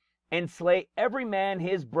camp, and slay every man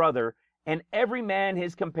his brother, and every man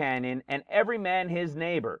his companion, and every man his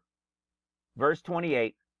neighbor." Verse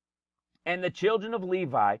 28, and the children of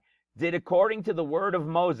Levi did according to the word of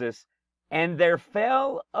Moses, and there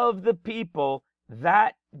fell of the people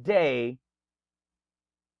that day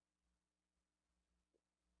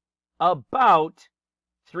about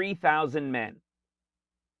 3,000 men.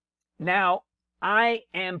 Now, I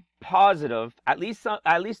am positive, at least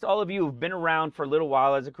all of you who've been around for a little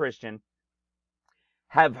while as a Christian,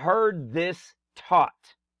 have heard this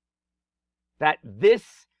taught, that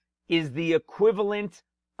this is the equivalent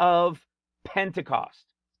of Pentecost.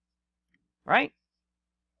 Right?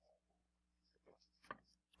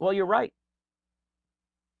 Well, you're right.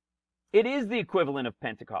 It is the equivalent of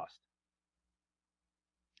Pentecost.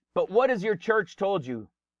 But what has your church told you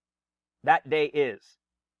that day is?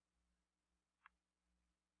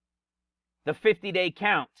 The 50-day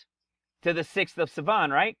count to the 6th of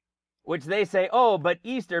Sivan, right? Which they say, oh, but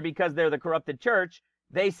Easter, because they're the corrupted church,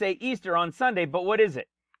 they say Easter on Sunday, but what is it?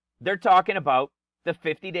 They're talking about the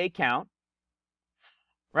 50-day count,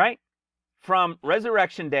 right? From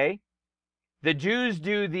Resurrection Day. The Jews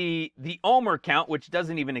do the Omer count, which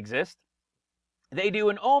doesn't even exist. They do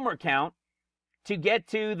an Omer count to get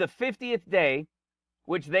to the 50th day,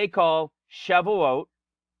 which they call Shavuot,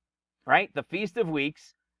 right? The Feast of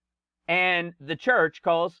Weeks, and the church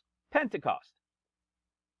calls Pentecost.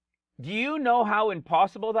 Do you know how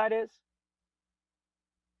impossible that is?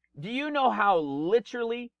 Do you know how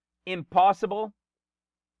literally impossible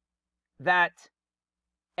that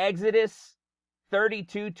Exodus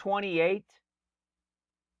 32:28,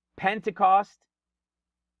 Pentecost,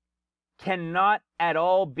 cannot at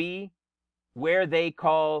all be where they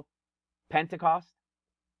call Pentecost?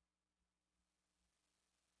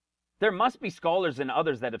 There must be scholars and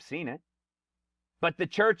others that have seen it. But the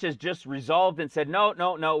church has just resolved and said, no,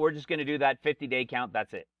 we're just going to do that 50-day count.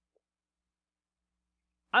 That's it.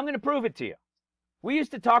 I'm going to prove it to you. We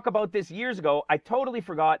used to talk about this years ago. I totally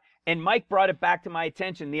forgot. And Mike brought it back to my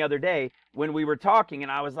attention the other day when we were talking.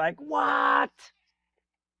 And I was like, what?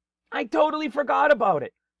 I totally forgot about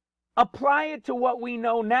it. Apply it to what we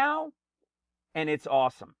know now, and it's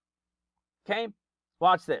awesome. Okay?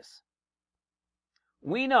 Watch this.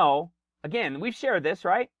 We know, again, we've shared this,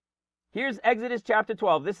 right? Here's Exodus chapter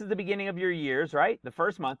 12. This is the beginning of your years, right? The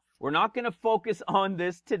first month. We're not going to focus on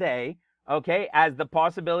this today, okay, as the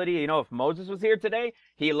possibility. You know, if Moses was here today,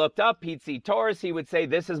 he looked up, he'd see Taurus, he would say,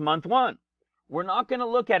 this is month 1. We're not going to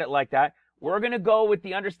look at it like that. We're going to go with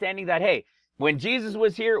the understanding that, hey, when Jesus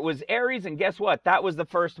was here, it was Aries, and guess what? That was the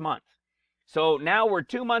first month. So now we're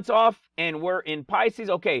 2 months off, and we're in Pisces.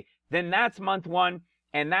 Okay, then that's month 1,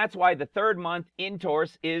 and that's why the 3rd month in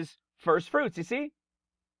Taurus is first fruits, you see?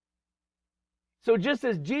 So just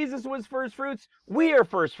as Jesus was first fruits, we are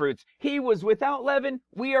first fruits. He was without leaven,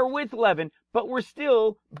 we are with leaven, but we're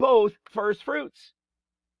still both first fruits.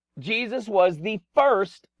 Jesus was the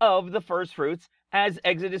first of the first fruits, as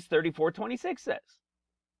Exodus 34:26 says.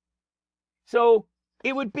 So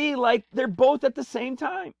it would be like they're both at the same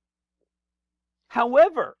time.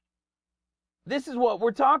 However, this is what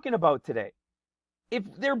we're talking about today. If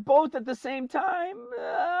they're both at the same time,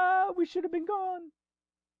 we should have been gone.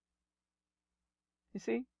 You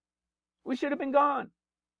see? We should have been gone.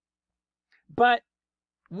 But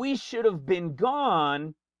we should have been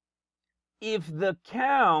gone if the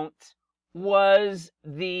count was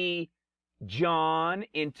the John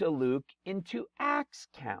into Luke into Acts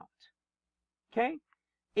count. Okay?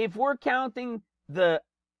 If we're counting the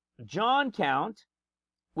John count,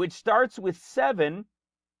 which starts with 7,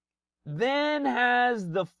 then has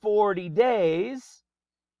the 40 days,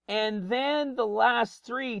 and then the last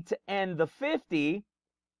 3 to end the 50,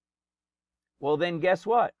 well then guess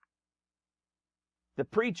what? The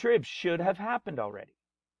pre-trib should have happened already.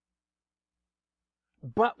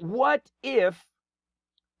 But what if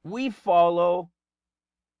we follow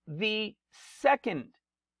the second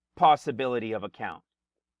possibility of a count?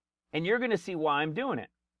 And you're going to see why I'm doing it.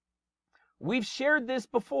 We've shared this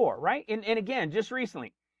before, right? And again, just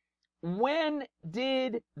recently. When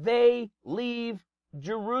did they leave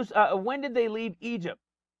Jerusalem? When did they leave Egypt?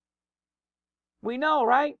 We know,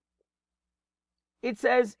 right? It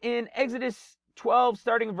says in Exodus 12,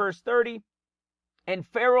 starting in verse 30, and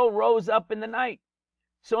Pharaoh rose up in the night.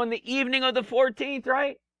 So in the evening of the 14th,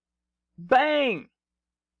 right? Bang!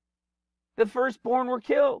 The firstborn were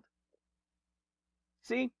killed.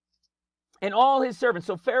 See? And all his servants.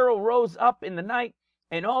 So Pharaoh rose up in the night,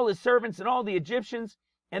 and all his servants and all the Egyptians,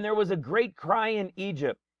 and there was a great cry in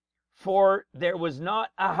Egypt, for there was not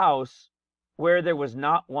a house where there was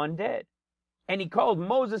not one dead. And he called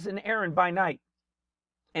Moses and Aaron by night,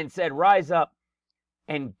 and said, rise up,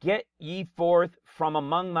 and get ye forth from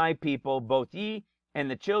among my people, both ye and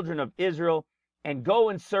the children of Israel, and go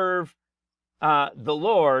and serve the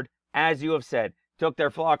Lord, as you have said. Took their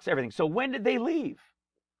flocks, everything. So when did they leave?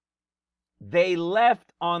 They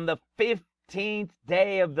left on the 15th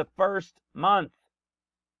day of the first month.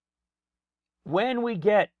 When we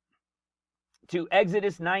get to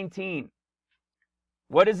Exodus 19,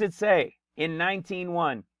 what does it say in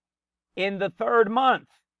 19:1? In the 3rd month,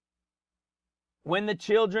 when the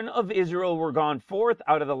children of Israel were gone forth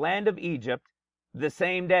out of the land of Egypt, the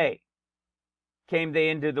same day came they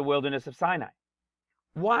into the wilderness of Sinai.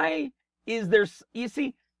 Why is there, you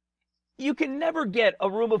see, you can never get a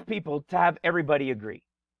room of people to have everybody agree.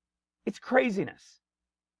 It's craziness.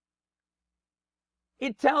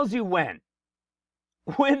 It tells you when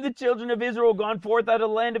the children of Israel gone forth out of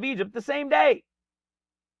the land of Egypt, the same day.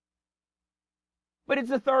 But it's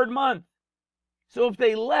the 3rd month. So if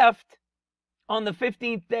they left on the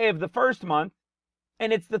 15th day of the 1st month,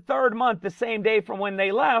 and it's the 3rd month, the same day from when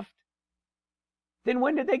they left, then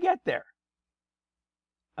when did they get there?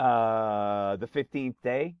 The 15th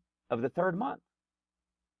day of the 3rd month.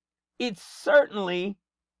 It certainly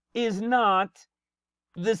is not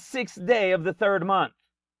the 6th day of the 3rd month.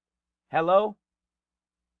 Hello?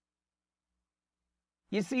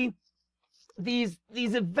 You see, these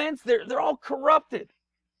events, they're all corrupted.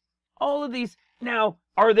 All of these. Now,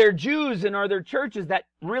 are there Jews and are there churches that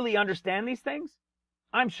really understand these things?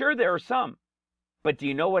 I'm sure there are some. But do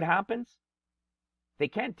you know what happens? They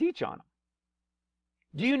can't teach on them.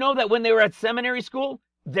 Do you know that when they were at seminary school,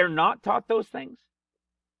 they're not taught those things?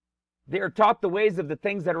 They're taught the ways of the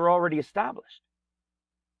things that are already established.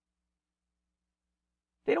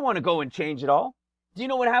 They don't want to go and change it all. Do you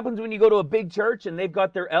know what happens when you go to a big church and they've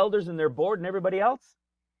got their elders and their board and everybody else?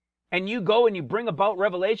 And you go and you bring about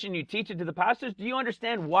revelation, you teach it to the pastors. Do you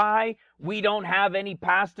understand why we don't have any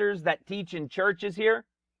pastors that teach in churches here?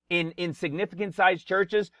 In significant sized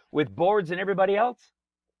churches with boards and everybody else?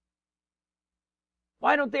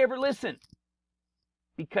 Why don't they ever listen?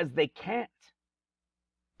 Because they can't.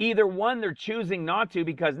 Either one, they're choosing not to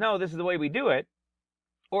because, no, this is the way we do it.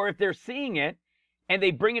 Or if they're seeing it and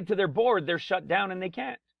they bring it to their board, they're shut down and they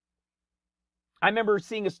can't. I remember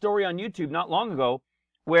seeing a story on YouTube not long ago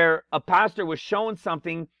where a pastor was shown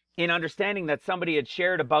something in understanding that somebody had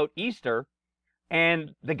shared about Easter,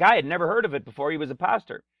 And the guy had never heard of it before he was a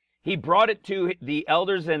pastor. He brought it to the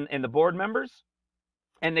elders and the board members,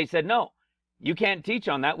 and they said, no, you can't teach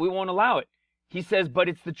on that. We won't allow it. He says, but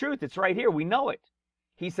it's the truth. It's right here. We know it.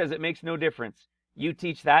 He says, it makes no difference. You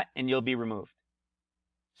teach that and you'll be removed.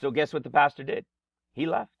 So guess what the pastor did? He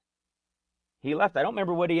left. He left. I don't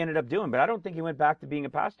remember what he ended up doing, but I don't think he went back to being a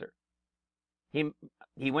pastor. He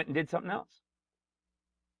went and did something else.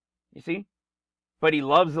 You see? But he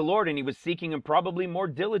loves the Lord, and he was seeking him probably more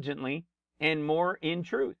diligently and more in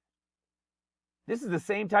truth. This is the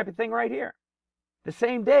same type of thing right here. The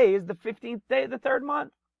same day is the 15th day of the 3rd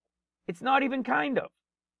month. It's not even kind of.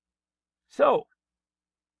 So,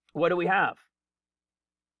 what do we have?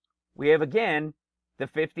 We have, again, the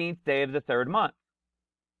 15th day of the 3rd month.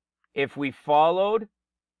 If we followed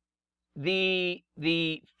the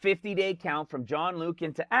 50-day count from John, Luke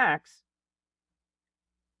into Acts,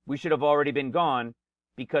 we should have already been gone,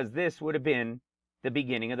 because this would have been the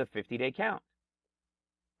beginning of the 50-day count.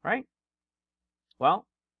 Right? Well,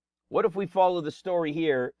 what if we follow the story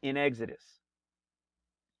here in Exodus?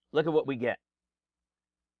 Look at what we get.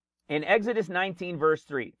 In Exodus 19, verse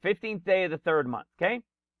 3, 15th day of the 3rd month, okay?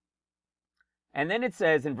 And then it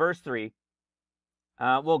says in verse 3,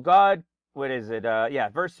 verse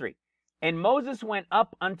 3. And Moses went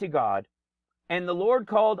up unto God, and the Lord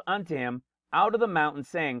called unto him out of the mountain,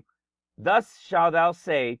 saying, Thus shalt thou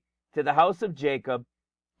say to the house of Jacob,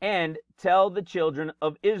 and tell the children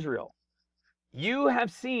of Israel, You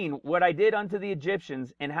have seen what I did unto the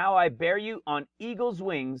Egyptians, and how I bare you on eagle's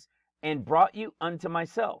wings, and brought you unto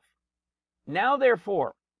myself. Now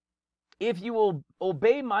therefore, if you will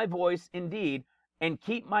obey my voice indeed, and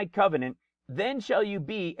keep my covenant, then shall you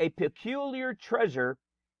be a peculiar treasure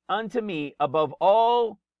unto me above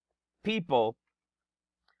all people,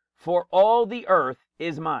 for all the earth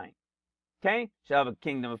is mine. Okay? Shall have a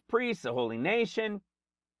kingdom of priests, a holy nation.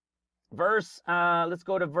 Let's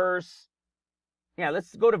go to verse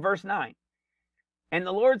 9. And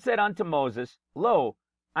the Lord said unto Moses, Lo,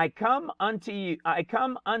 I come unto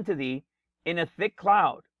thee in a thick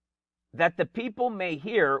cloud, that the people may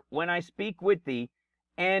hear when I speak with thee,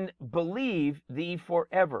 and believe thee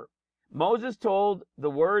forever. Moses told the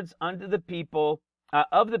words unto the people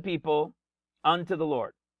unto the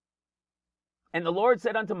Lord. And the Lord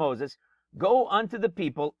said unto Moses, Go unto the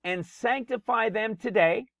people and sanctify them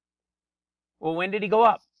today. Well, when did he go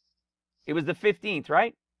up? It was the 15th,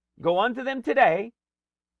 right? Go unto them today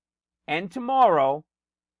and tomorrow,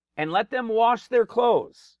 and let them wash their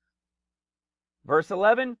clothes. Verse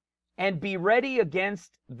 11, and be ready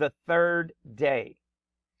against the 3rd day.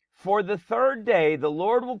 For the 3rd day the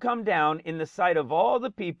Lord will come down in the sight of all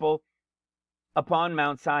the people upon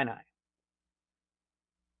Mount Sinai.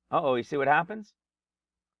 You see what happens?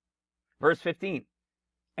 Verse 15,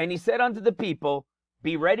 and he said unto the people,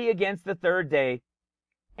 Be ready against the 3rd day,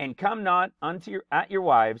 and come not at your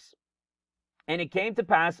wives. And it came to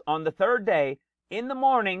pass on the 3rd day in the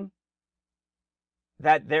morning,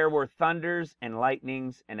 that there were thunders and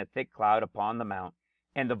lightnings and a thick cloud upon the mount,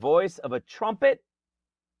 and the voice of a trumpet.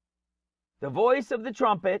 The voice of the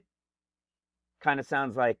trumpet kind of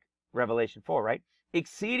sounds like Revelation 4, right?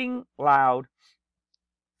 Exceeding loud,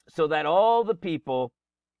 so that all the people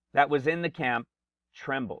that was in the camp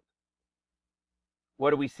trembled.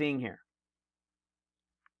 What are we seeing here?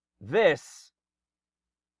 This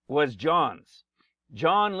was John's.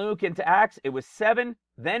 John, Luke into Acts, it was 7,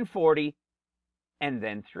 then 40, and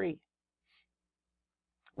then 3.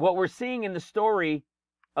 What we're seeing in the story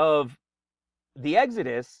of the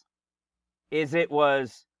Exodus is it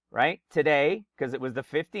was, right, today, because it was the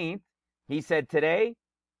 15th. He said today,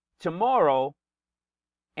 tomorrow,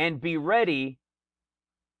 and be ready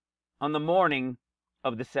on the morning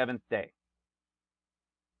of the 7th day.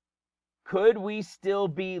 Could we still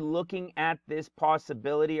be looking at this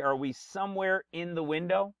possibility? Are we somewhere in the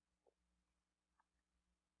window?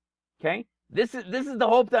 Okay? This is the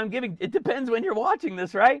hope that I'm giving. It depends when you're watching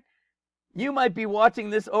this, right? You might be watching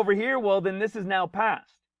this over here. Well, then this is now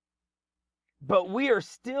past. But we are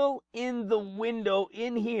still in the window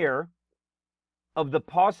in here of the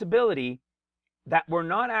possibility that we're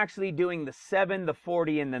not actually doing the 7, the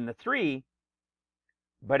 40, and then the 3,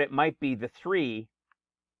 but it might be the 3,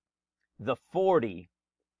 the 40,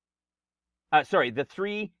 the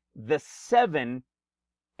 3, the 7,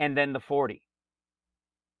 and then the 40.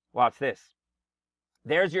 Watch this.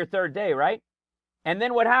 There's your 3rd day, right? And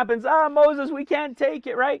then what happens? Moses, we can't take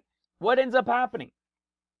it, right? What ends up happening?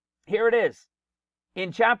 Here it is.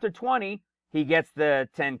 In chapter 20, he gets the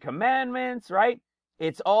 10 commandments, right?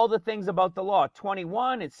 It's all the things about the law.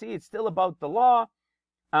 21, it's still about the law.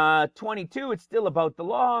 22, it's still about the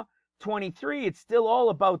law. 23, it's still all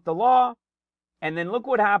about the law. And then look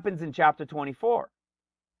what happens in chapter 24.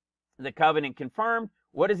 The covenant confirmed.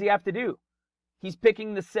 What does he have to do? He's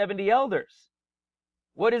picking the 70 elders.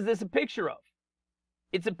 What is this a picture of?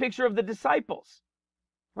 It's a picture of the disciples,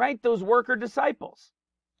 right? Those worker disciples.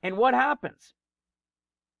 And what happens?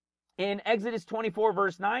 In Exodus 24,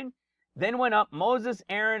 verse 9, then went up Moses,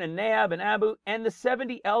 Aaron, and Nadab, and Abihu, and the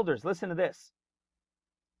 70 elders. Listen to this.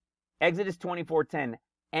 Exodus 24:10,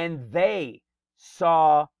 and they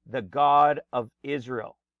saw the God of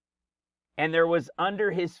Israel, and there was under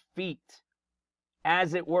his feet,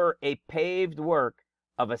 as it were, a paved work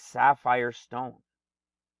of a sapphire stone,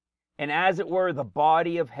 and as it were, the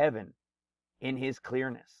body of heaven in his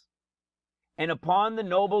clearness. And upon the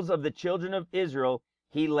nobles of the children of Israel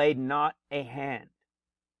he laid not a hand.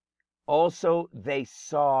 Also they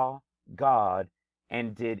saw God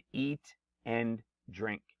and did eat and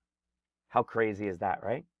drink. How crazy is that,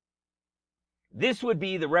 right? This would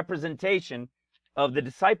be the representation of the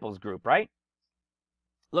disciples group, right?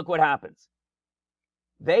 Look what happens.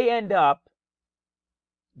 They end up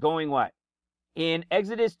going what? In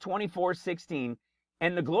Exodus 24:16,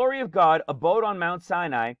 and the glory of God abode on Mount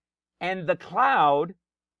Sinai, and the cloud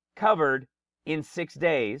covered in 6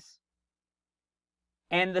 days.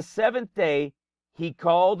 And the 7th day he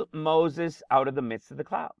called Moses out of the midst of the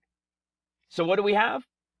cloud. So what do we have?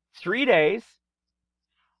 3 days,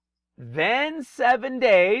 then 7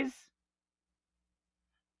 days,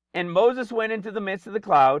 and Moses went into the midst of the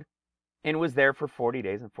cloud and was there for 40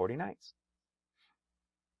 days and 40 nights.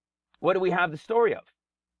 What do we have the story of?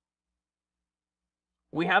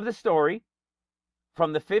 We have the story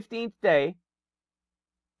from the 15th day,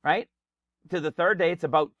 right, to the 3rd day. It's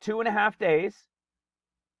about 2.5 days.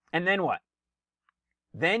 And then what?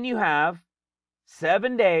 Then you have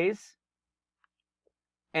 7 days,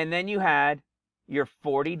 and then you had your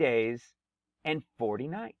 40 days and 40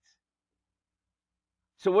 nights.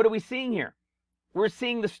 So what are we seeing here? We're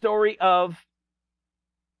seeing the story of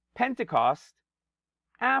Pentecost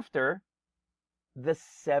after the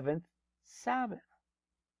 7th Sabbath.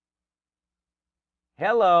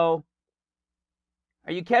 Hello.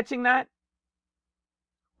 Are you catching that?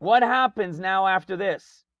 What happens now after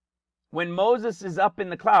this? When Moses is up in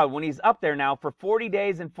the cloud, when he's up there now for 40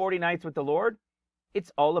 days and 40 nights with the Lord,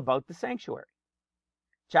 it's all about the sanctuary.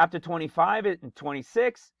 Chapter 25 and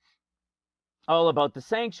 26, all about the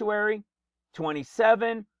sanctuary.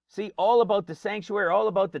 27, see, all about the sanctuary, all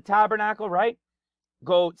about the tabernacle, right?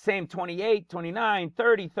 Go same 28, 29,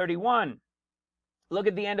 30, 31. Look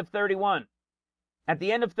at the end of 31. At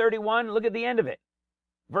the end of 31, look at the end of it.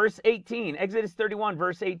 Verse 18, Exodus 31,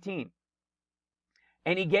 verse 18.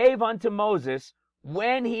 And he gave unto Moses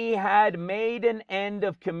when he had made an end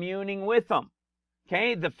of communing with him.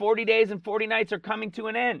 Okay, the 40 days and 40 nights are coming to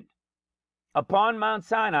an end. Upon Mount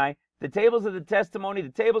Sinai, the tables of the testimony, the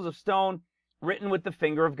tables of stone, written with the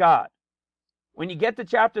finger of God. When you get to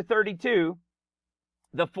chapter 32,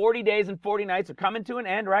 the 40 days and 40 nights are coming to an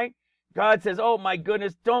end, right? God says, oh my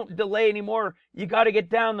goodness, don't delay anymore. You got to get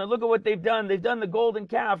down there. Look at what they've done. They've done the golden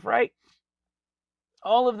calf, right?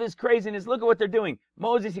 All of this craziness. Look at what they're doing.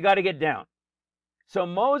 Moses, you got to get down. So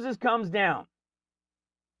Moses comes down.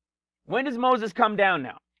 When does Moses come down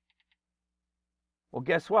now? Well,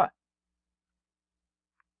 guess what?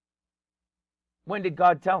 When did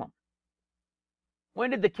God tell him? When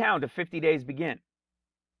did the count of 50 days begin?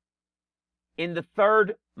 In the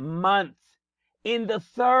 3rd month. In the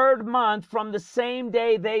 3rd month from the same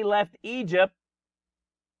day they left Egypt.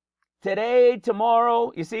 Today,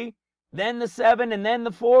 tomorrow, you see? Then the 7 and then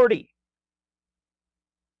the 40.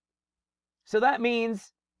 So that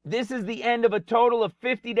means this is the end of a total of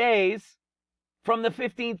 50 days from the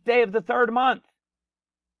 15th day of the 3rd month.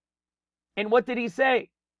 And what did he say?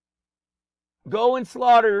 Go and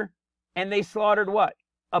slaughter. And they slaughtered what?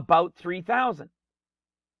 About 3,000.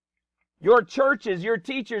 Your churches, your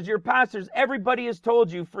teachers, your pastors, everybody has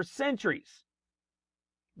told you for centuries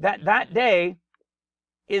that that day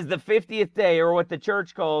is the 50th day, or what the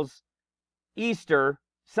church calls Easter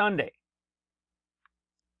Sunday.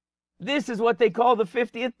 This is what they call the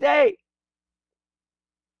 50th day.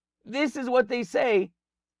 This is what they say.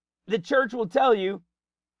 The church will tell you,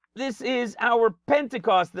 this is our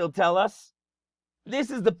Pentecost, they'll tell us.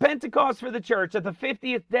 This is the Pentecost for the church at the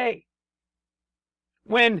 50th day.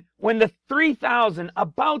 When the 3,000,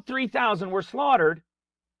 about 3,000 were slaughtered,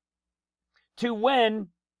 to when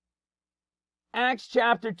Acts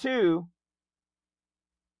chapter 2,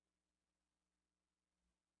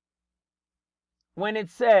 when it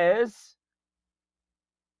says,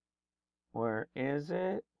 where is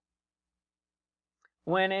it?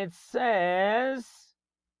 When it says,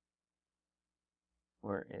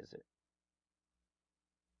 Where is it?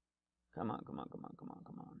 Come on.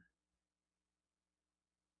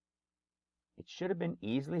 It should have been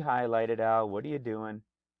easily highlighted, Al. What are you doing?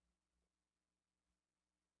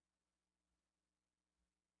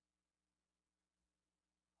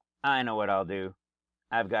 I know what I'll do.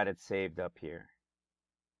 I've got it saved up here.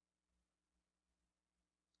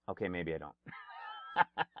 Okay, maybe I don't.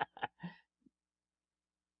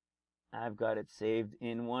 I've got it saved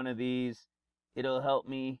in one of these. It'll help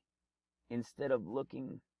me instead of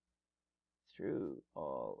looking through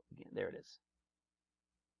all again. There it is.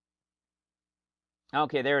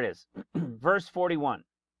 Okay, there it is. Verse 41.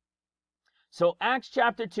 So Acts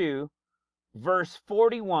chapter 2, verse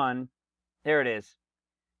 41, there it is.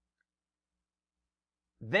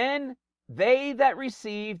 Then they that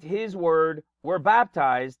received his word were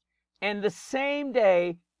baptized, and the same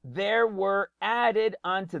day there were added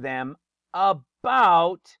unto them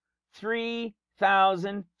about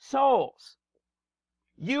 3,000 souls.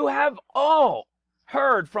 You have all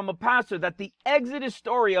heard from a pastor that the Exodus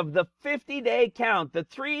story of the 50-day count, the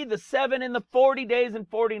 3, the 7, and the 40 days and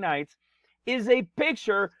 40 nights, is a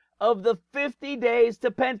picture of the 50 days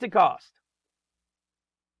to Pentecost.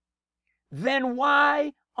 Then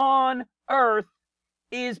why on earth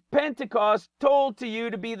is Pentecost told to you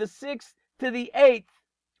to be the 6th to the 8th,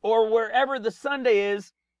 or wherever the Sunday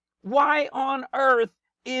is? Why on earth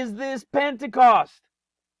is this Pentecost?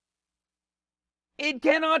 It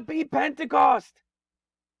cannot be Pentecost.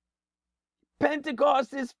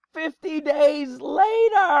 Pentecost is 50 days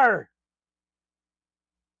later.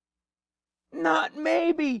 Not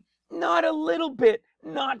maybe, not a little bit,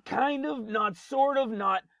 not kind of, not sort of,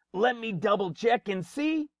 not let me double check and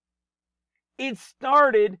see. It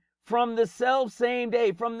started from the same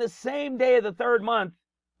day, from the same day of the 3rd month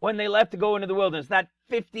when they left to go into the wilderness, that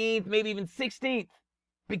 15th, maybe even 16th,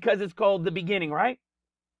 because it's called the beginning, right?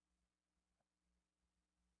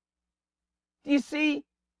 Do you see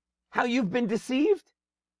how you've been deceived?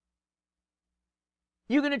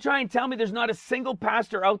 You're going to try and tell me there's not a single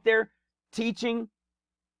pastor out there teaching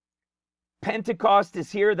Pentecost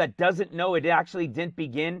is here that doesn't know it actually didn't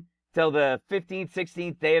begin till the 15th,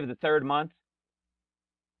 16th day of the 3rd month?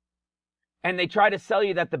 And they try to sell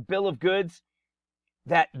you that the bill of goods,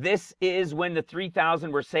 that this is when the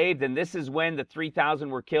 3,000 were saved and this is when the 3,000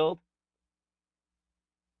 were killed.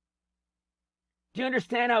 Do you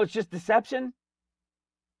understand how it's just deception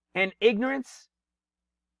and ignorance?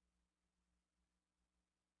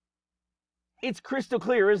 It's crystal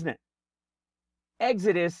clear, isn't it?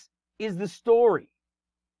 Exodus is the story.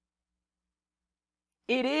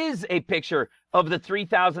 It is a picture of the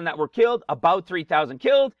 3,000 that were killed, about 3,000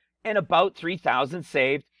 killed, and about 3,000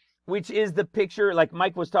 saved, which is the picture, like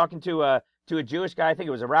Mike was talking to a Jewish guy, I think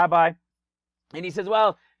it was a rabbi, and he says,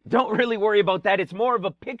 well, don't really worry about that. It's more of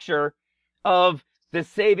a picture of the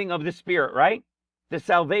saving of the Spirit, right? The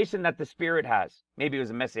salvation that the Spirit has. Maybe it was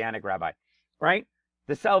a Messianic rabbi, right?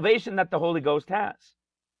 The salvation that the Holy Ghost has,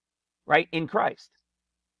 right, in Christ.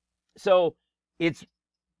 So it's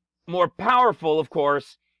more powerful, of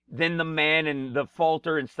course, than the man and the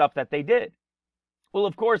falter and stuff that they did. Well,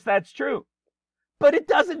 of course, that's true. But it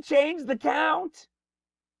doesn't change the count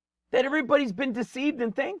that everybody's been deceived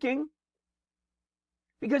in thinking.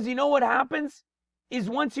 Because you know what happens is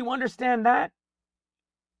once you understand that,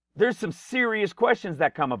 there's some serious questions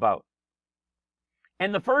that come about.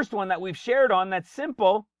 And the first one that we've shared on that's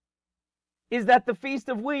simple is that the Feast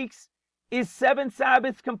of Weeks is 7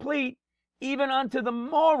 Sabbaths complete, even unto the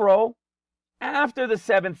morrow after the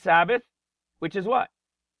 7th Sabbath, which is what?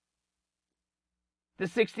 The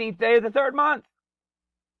 16th day of the 3rd month.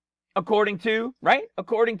 According to, right?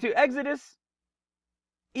 According to Exodus,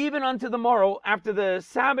 even unto the morrow after the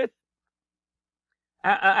Sabbath,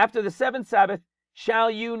 after the 7th Sabbath, shall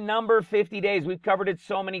you number 50 days. We've covered it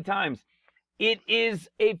so many times. It is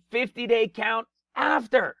a 50-day count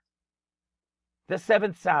after the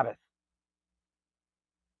 7th Sabbath.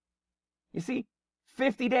 You see,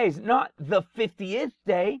 50 days, not the 50th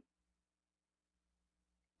day,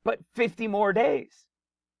 but 50 more days,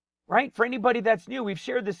 right? For anybody that's new, we've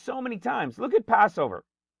shared this so many times. Look at Passover.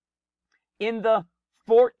 In the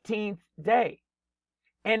 14th day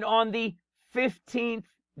and on the 15th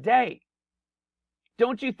day.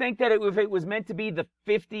 Don't you think that if it was meant to be the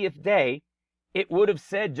 50th day, it would have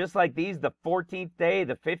said just like these, the 14th day,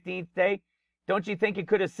 the 15th day? Don't you think it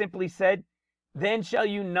could have simply said, then shall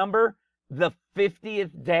you number the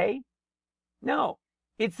 50th day? No,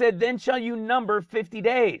 it said, then shall you number 50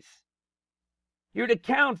 days. You're to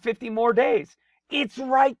count 50 more days. It's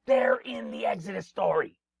right there in the Exodus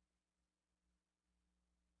story.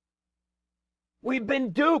 We've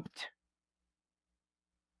been duped.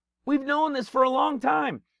 We've known this for a long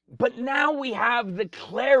time, but now we have the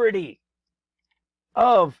clarity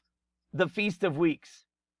of the Feast of Weeks.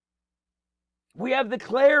 We have the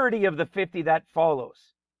clarity of the 50 that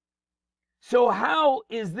follows. So how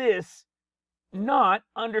is this not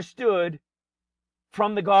understood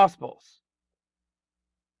from the Gospels?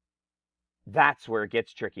 That's where it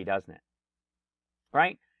gets tricky, doesn't it?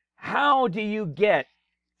 Right? How do you get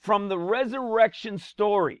from the resurrection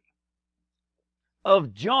story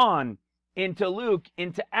of John into Luke,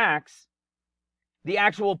 into Acts, the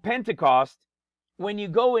actual Pentecost, when you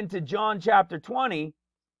go into John chapter 20,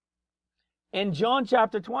 and John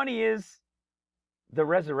chapter 20 is the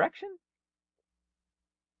resurrection?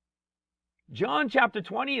 John chapter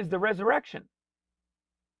 20 is the resurrection.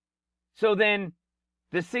 So then,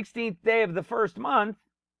 the 16th day of the first month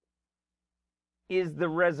is the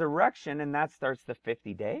resurrection, and that starts the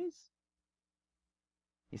 50 days.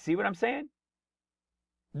 You see what I'm saying?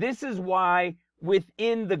 This is why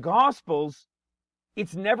within the Gospels,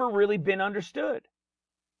 it's never really been understood.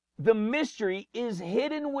 The mystery is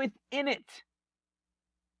hidden within it.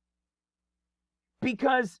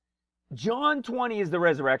 Because John 20 is the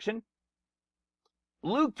resurrection,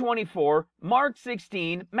 Luke 24, Mark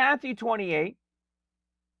 16, Matthew 28,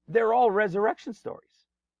 they're all resurrection stories.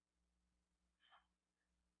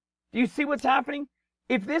 Do you see what's happening?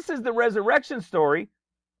 If this is the resurrection story,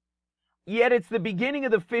 yet it's the beginning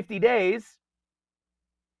of the 50 days,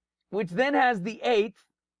 which then has the 8th,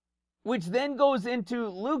 which then goes into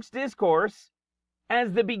Luke's discourse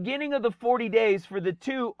as the beginning of the 40 days for the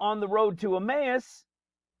two on the road to Emmaus,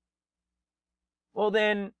 well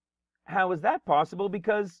then, how is that possible?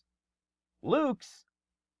 Because Luke's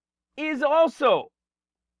is also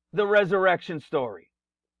the resurrection story.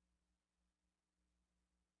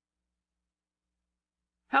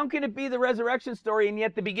 How can it be the resurrection story and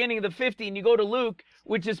yet the beginning of the 50, and you go to Luke,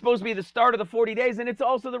 which is supposed to be the start of the 40 days, and it's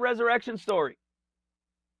also the resurrection story?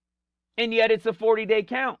 And yet it's a 40-day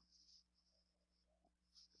count.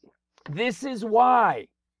 This is why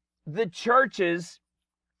the churches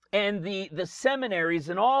and the seminaries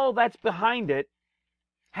and all that's behind it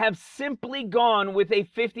have simply gone with a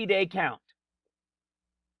 50-day count.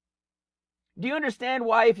 Do you understand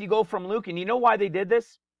why if you go from Luke, and you know why they did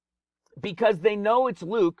this? Because they know it's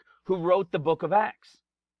Luke who wrote the book of Acts.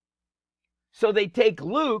 So they take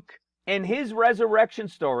Luke and his resurrection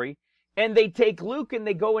story, and they take Luke and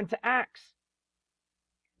they go into Acts.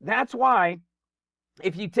 That's why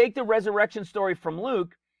if you take the resurrection story from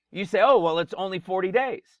Luke, you say, oh, well, it's only 40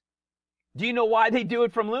 days. Do you know why they do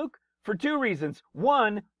it from Luke? For two reasons.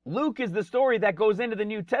 One, Luke is the story that goes into the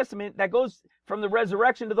New Testament, that goes from the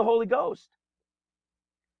resurrection to the Holy Ghost.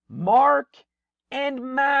 Mark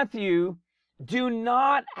and Matthew do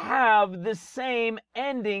not have the same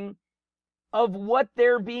ending of what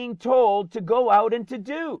they're being told to go out and to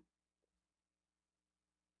do.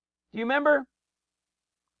 Do you remember?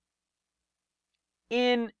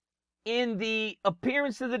 In the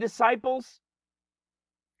appearance of the disciples,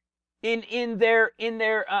 in their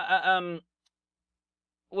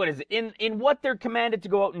what is it? In what they're commanded to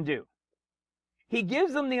go out and do. He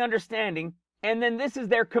gives them the understanding, and then this is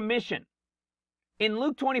their commission. In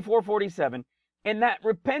Luke 24:47, and that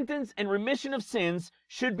repentance and remission of sins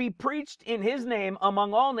should be preached in his name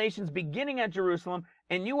among all nations, beginning at Jerusalem,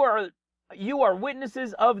 and you are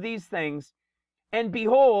witnesses of these things. And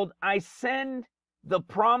behold, I send the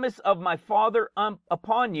promise of my Father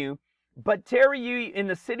upon you, but tarry you in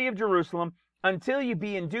the city of Jerusalem until you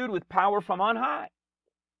be endued with power from on high.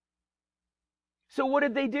 So what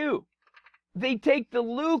did they do? They take the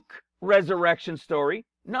Luke resurrection story,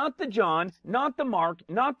 not the John, not the Mark,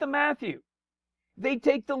 not the Matthew. They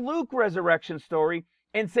take the Luke resurrection story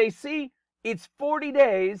and say, see, it's 40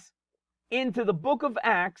 days into the book of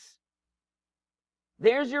Acts.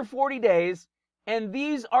 There's your 40 days, and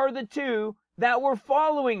these are the two that were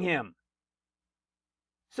following him.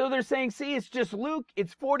 So they're saying, see, it's just Luke,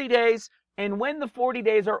 it's 40 days, and when the 40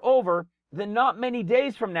 days are over, then not many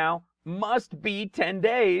days from now must be 10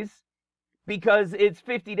 days, because it's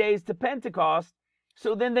 50 days to Pentecost.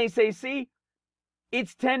 So then they say, see,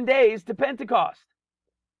 it's 10 days to Pentecost.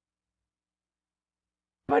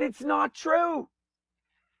 But it's not true.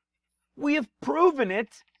 We have proven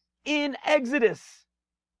it in Exodus.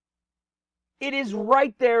 It is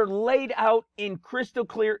right there laid out in crystal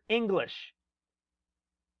clear English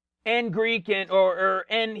and Greek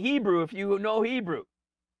and Hebrew, if you know Hebrew.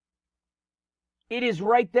 It is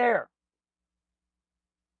right there.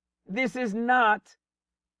 This is not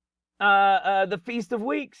the Feast of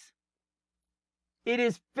Weeks. It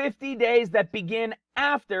is 50 days that begin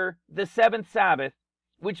after the seventh Sabbath,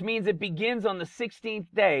 which means it begins on the 16th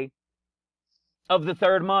day of the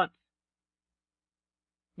 3rd month.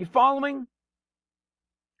 You following?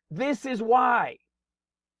 This is why.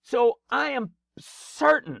 So I am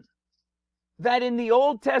certain that in the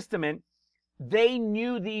Old Testament, they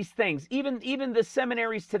knew these things. Even the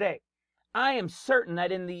seminaries today. I am certain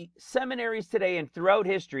that in the seminaries today and throughout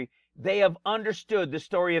history, they have understood the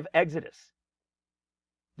story of Exodus.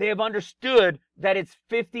 They have understood that it's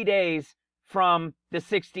 50 days from the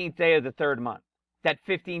 16th day of the 3rd month. That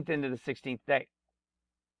 15th into the 16th day.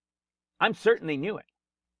 I'm certain they knew it.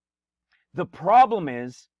 The problem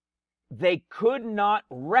is they could not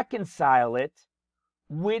reconcile it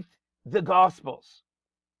with the Gospels.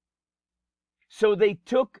 So they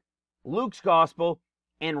took Luke's Gospel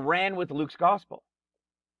and ran with Luke's Gospel.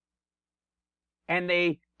 And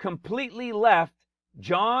they completely left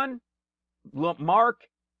John, Mark,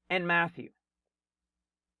 and Matthew.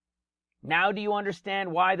 Now do you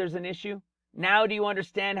understand why there's an issue? Now do you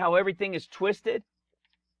understand how everything is twisted?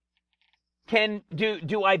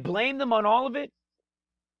 Do I blame them on all of it?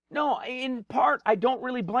 No, in part, I don't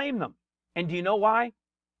really blame them. And do you know why?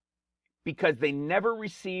 Because they never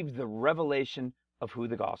received the revelation of who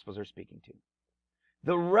the Gospels are speaking to.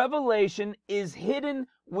 The revelation is hidden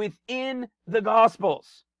within the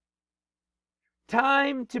Gospels.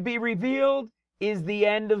 Time to be revealed is the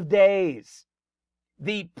end of days.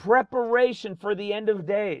 The preparation for the end of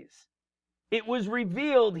days. It was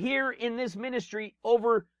revealed here in this ministry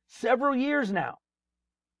over several years now.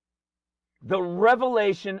 The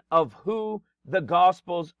revelation of who the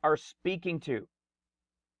Gospels are speaking to.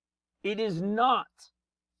 It is not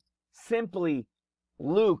simply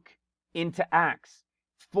Luke into Acts,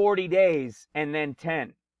 40 days and then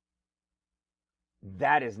 10.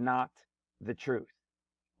 That is not the truth.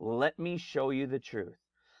 Let me show you the truth.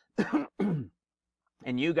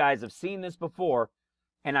 And you guys have seen this before,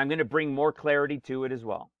 and I'm going to bring more clarity to it as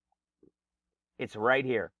well. It's right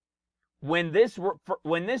here. When this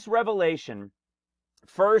revelation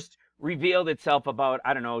first revealed itself about,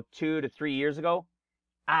 2 to 3 years ago,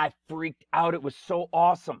 I freaked out. It was so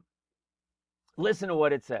awesome. Listen to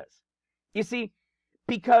what it says. You see,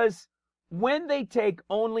 because when they take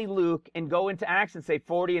only Luke and go into Acts and say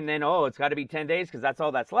 40 and then, it's got to be 10 days because that's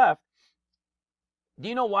all that's left. Do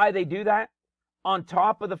you know why they do that? On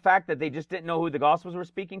top of the fact that they just didn't know who the Gospels were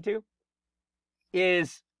speaking to,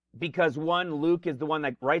 is because one, Luke is the one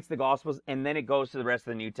that writes the Gospels and then it goes to the rest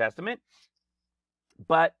of the New Testament.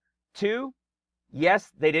 But 2,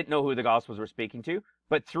 yes, they didn't know who the Gospels were speaking to.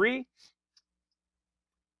 But 3,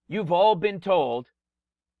 you've all been told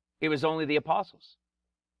it was only the apostles.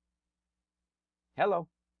 Hello.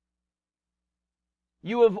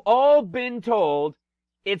 You have all been told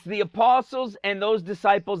it's the apostles and those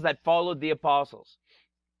disciples that followed the apostles.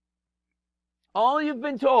 All you've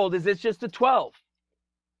been told is it's just the 12.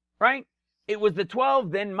 Right? It was the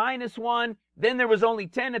 12, then -1, then there was only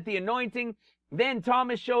 10 at the anointing, then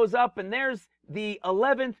Thomas shows up and there's the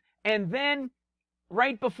 11th, and then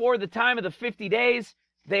right before the time of the 50 days,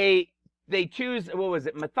 they choose,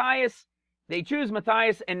 Matthias? They choose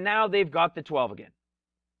Matthias, and now they've got the 12 again.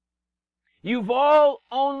 You've all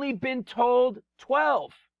only been told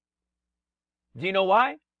 12. Do you know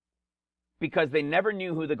why? Because they never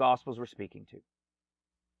knew who the Gospels were speaking to.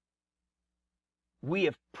 We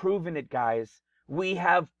have proven it, guys. We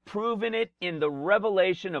have proven it in the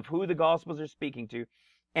revelation of who the Gospels are speaking to.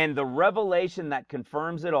 And the revelation that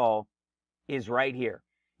confirms it all is right here.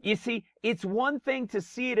 You see, it's one thing to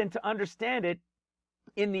see it and to understand it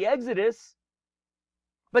in the Exodus,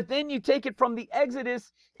 but then you take it from the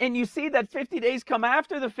Exodus and you see that 50 days come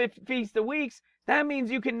after the Feast of Weeks. That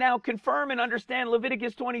means you can now confirm and understand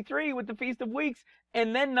Leviticus 23 with the Feast of Weeks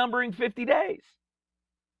and then numbering 50 days.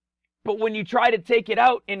 But when you try to take it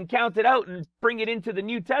out and count it out and bring it into the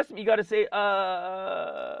New Testament, you got to say,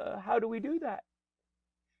 how do we do that?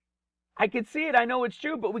 I can see it. I know it's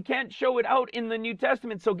true, but we can't show it out in the New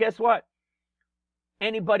Testament. So guess what?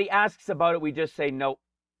 Anybody asks about it, we just say, no.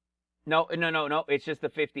 No, it's just the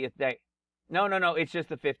 50th day. No, it's just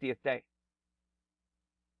the 50th day.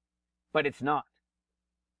 But it's not.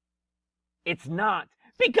 It's not.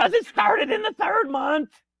 Because it started in the 3rd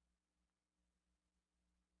month.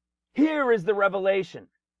 Here is the revelation.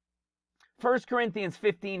 1 Corinthians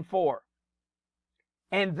 15:4.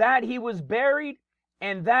 And that he was buried,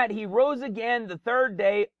 and that he rose again the 3rd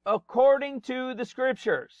day, according to the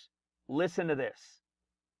Scriptures. Listen to this.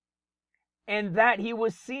 And that he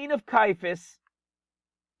was seen of Cephas,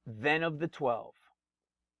 then of the 12.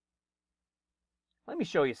 Let me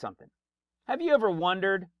show you something. Have you ever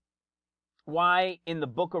wondered why in the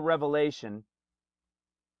book of Revelation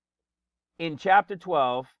in chapter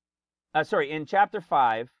 5,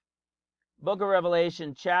 book of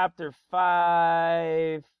Revelation, chapter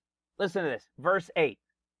 5, listen to this, verse 8.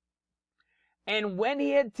 And when he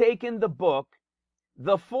had taken the book,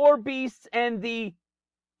 the 4 beasts and the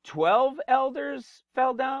 12 elders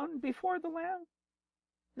fell down before the Lamb?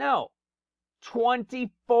 No,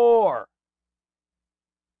 24.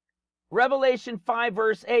 Revelation 5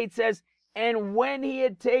 verse 8 says, and when he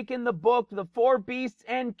had taken the book, the 4 beasts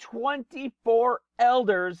and 24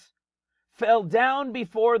 elders fell down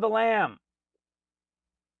before the Lamb.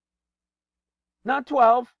 Not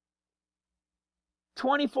 12,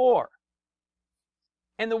 24.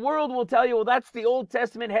 And the world will tell you, well, that's the Old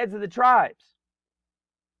Testament heads of the tribes.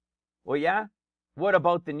 Well, yeah. What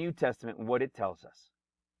about the New Testament and what it tells us?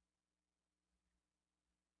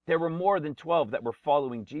 There were more than 12 that were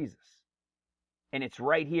following Jesus. And it's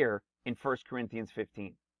right here in 1 Corinthians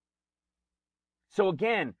 15. So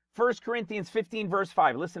again, 1 Corinthians 15 verse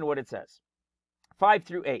 5, listen to what it says. 5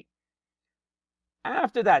 through 8.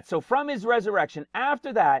 After that, so from his resurrection,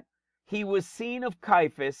 after that, he was seen of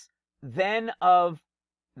Caiaphas, then of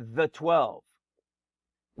the 12.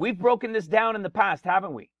 We've broken this down in the past,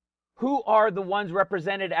 haven't we? Who are the ones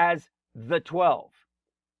represented as the 12?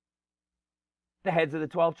 The heads of the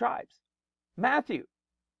 12 tribes. Matthew.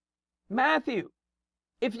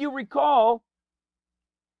 If you recall,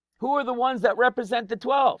 who are the ones that represent the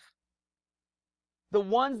 12? The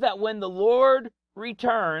ones that when the Lord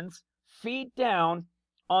returns, feet down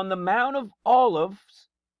on the Mount of Olives,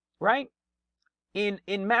 right? In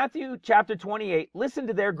Matthew chapter 28, listen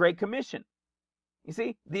to their Great Commission. You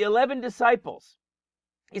see, the 11 disciples.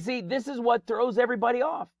 You see, this is what throws everybody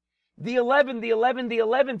off. The 11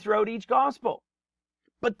 throughout each gospel.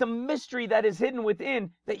 But the mystery that is hidden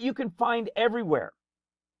within that you can find everywhere.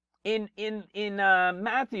 In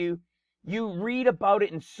Matthew, you read about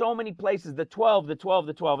it in so many places. The 12.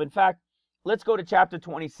 In fact, let's go to chapter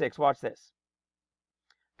 26. Watch this.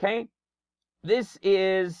 Okay? This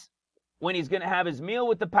is when he's going to have his meal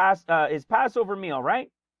with his Passover meal,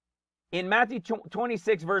 right? In Matthew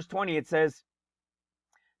 26, verse 20, it says,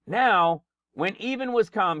 now, when even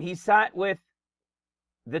was come, he sat with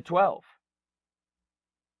the 12.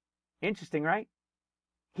 Interesting, right?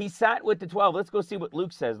 He sat with the 12. Let's go see what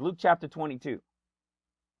Luke says. Luke chapter 22.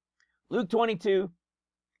 Luke 22,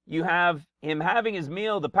 you have him having his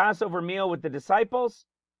meal, the Passover meal with the disciples.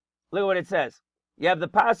 Look at what it says. You have the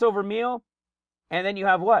Passover meal, and then you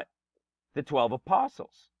have what? The 12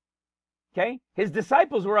 apostles. Okay? His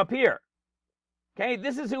disciples were up here. Okay?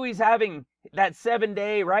 This is who he's having that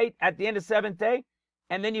 7-day, right? At the end of 7th day.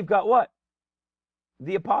 And then you've got what?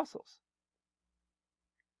 The apostles.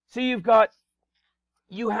 So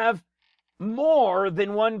you have more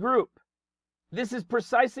than one group. This is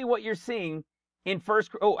precisely what you're seeing in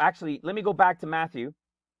actually, let me go back to Matthew.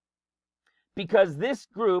 Because this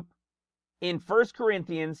group in 1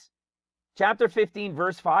 Corinthians chapter 15,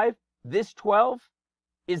 verse 5, this 12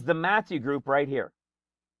 is the Matthew group right here.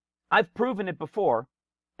 I've proven it before,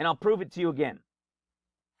 and I'll prove it to you again.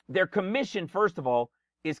 Their commission, first of all,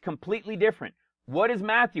 is completely different. What is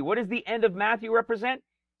Matthew? What does the end of Matthew represent?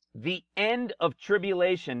 The end of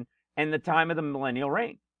tribulation and the time of the millennial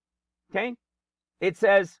reign. Okay? It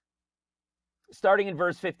says, starting in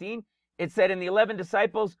verse 15, it said, and the 11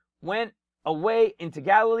 disciples went away into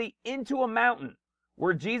Galilee, into a mountain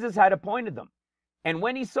where Jesus had appointed them. And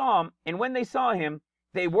when they saw him,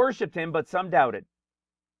 they worshipped him, but some doubted.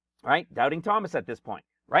 Right? Doubting Thomas at this point.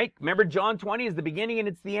 Right? Remember John 20 is the beginning and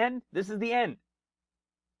it's the end? This is the end.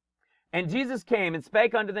 And Jesus came and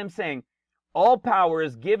spake unto them, saying, all power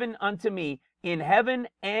is given unto me in heaven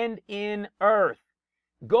and in earth.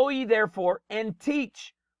 Go ye therefore and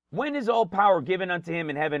teach. When is all power given unto him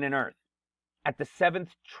in heaven and earth? At the 7th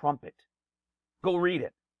trumpet. Go read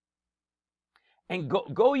it. And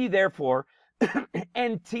go ye therefore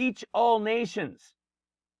and teach all nations.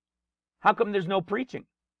 How come there's no preaching?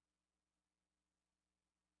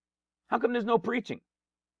 How come there's no preaching?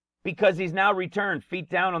 Because he's now returned, feet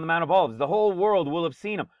down on the Mount of Olives. The whole world will have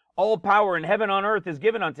seen him. All power in heaven and on earth is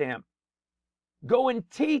given unto him. Go and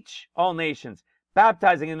teach all nations,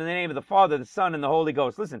 baptizing them in the name of the Father, the Son, and the Holy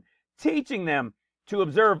Ghost. Listen, teaching them to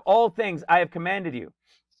observe all things I have commanded you.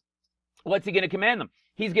 What's he going to command them?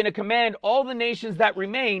 He's going to command all the nations that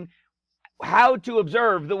remain how to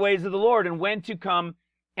observe the ways of the Lord and when to come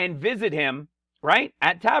and visit him, right,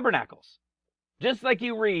 at tabernacles. Just like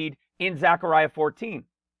you read in Zechariah 14.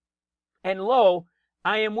 And lo,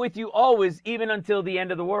 I am with you always, even until the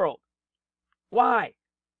end of the world. Why?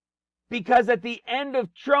 Because at the end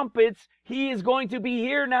of trumpets, he is going to be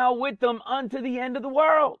here now with them unto the end of the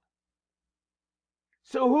world.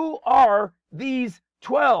 So who are these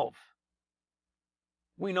 12?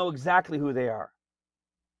 We know exactly who they are.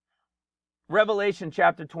 Revelation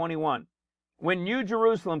chapter 21. When New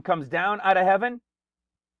Jerusalem comes down out of heaven,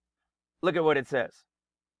 look at what it says.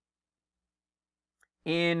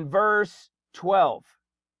 In verse 12.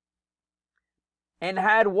 And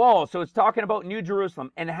had walls, so it's talking about New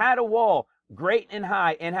Jerusalem, and had a wall great and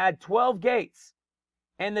high, and had 12 gates.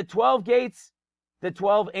 And the 12 gates, the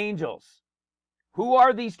 12 angels. Who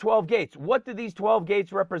are these 12 gates? What do these 12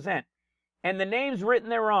 gates represent? And the names written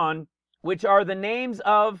thereon, which are the names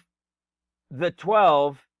of the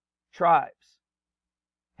 12 tribes.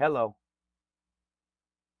 Hello.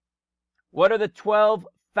 What are the 12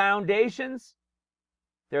 foundations?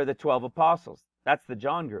 They're the 12 apostles. That's the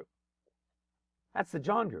John group. That's the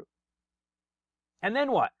John group. And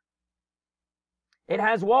then what? It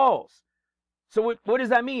has walls. So what does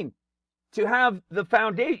that mean? To have the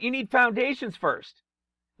foundation, you need foundations first.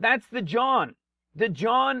 That's the John. The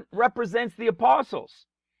John represents the apostles.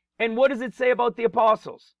 And what does it say about the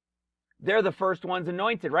apostles? They're the first ones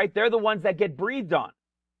anointed, right? They're the ones that get breathed on.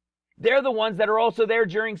 They're the ones that are also there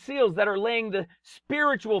during seals, that are laying the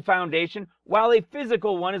spiritual foundation, while a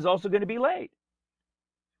physical one is also going to be laid.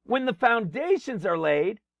 When the foundations are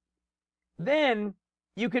laid, then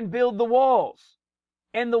you can build the walls.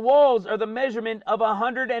 And the walls are the measurement of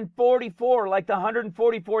 144, like the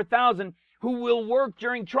 144,000 who will work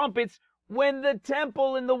during trumpets when the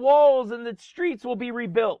temple and the walls and the streets will be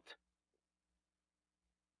rebuilt.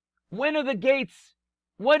 When are the gates?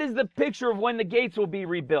 What is the picture of when the gates will be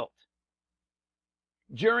rebuilt?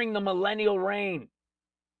 During the millennial reign.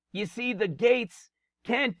 You see, the gates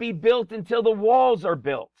can't be built until the walls are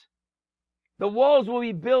built. The walls will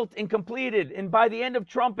be built and completed, and by the end of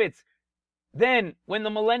trumpets, then when the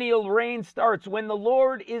millennial reign starts, when the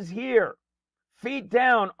Lord is here, feet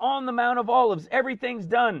down on the Mount of Olives, everything's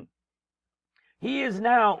done. He is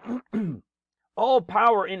now all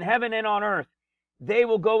power in heaven and on earth. They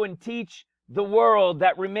will go and teach the world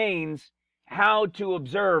that remains how to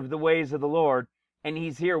observe the ways of the Lord, and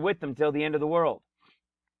he's here with them till the end of the world.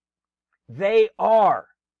 They are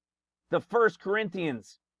the 1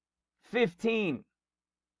 Corinthians 15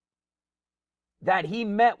 that he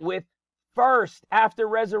met with first after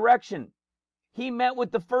resurrection. He met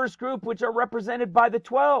with the first group, which are represented by the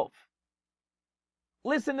 12.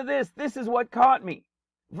 Listen to this. This is what caught me.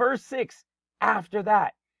 Verse 6, after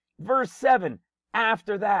that. Verse 7,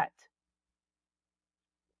 after that.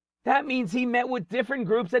 That means he met with different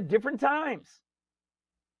groups at different times.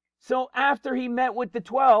 So after he met with the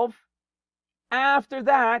 12, after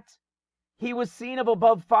that, he was seen of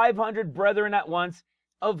above 500 brethren at once,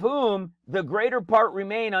 of whom the greater part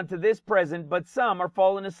remain unto this present, but some are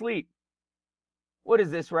fallen asleep. What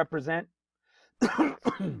does this represent?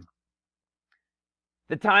 The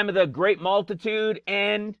time of the great multitude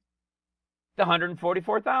and the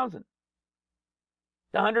 144,000.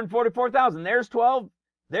 The 144,000. There's 12.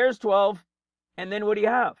 There's 12. And then what do you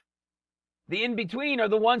have? The in-between are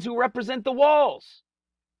the ones who represent the walls.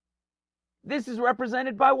 This is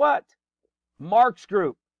represented by what? Mark's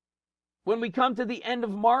group. When we come to the end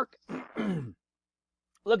of Mark,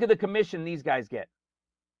 look at the commission these guys get.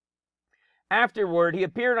 Afterward, he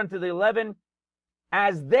appeared unto the 11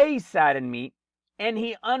 as they sat in meat, and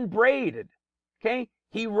he upbraided. Okay?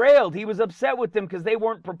 He railed. He was upset with them because they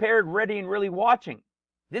weren't prepared, ready, and really watching.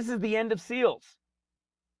 This is the end of seals.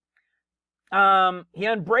 He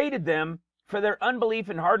upbraided them for their unbelief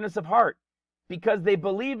and hardness of heart, because they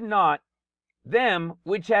believed not them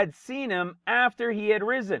which had seen him after he had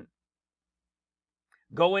risen.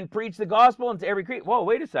 Go and preach the gospel unto every creature. Whoa,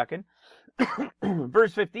 wait a second.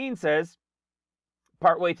 Verse 15 says,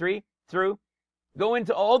 partway through, go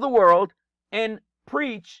into all the world and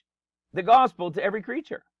preach the gospel to every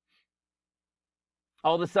creature.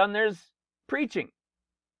 All of a sudden there's preaching.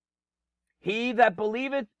 He that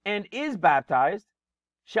believeth and is baptized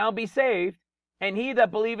shall be saved, and he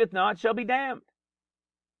that believeth not shall be damned.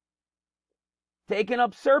 Taking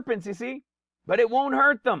up serpents, you see, but it won't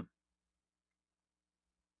hurt them.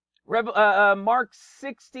 Mark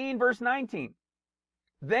 16, verse 19.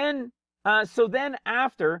 So then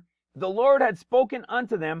after the Lord had spoken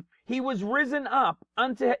unto them, he was risen up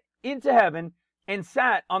into heaven and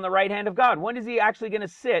sat on the right hand of God. When is he actually going to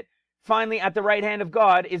sit finally at the right hand of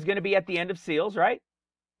God? Is going to be at the end of seals, right?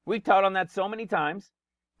 We've taught on that so many times.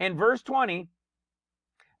 And verse 20,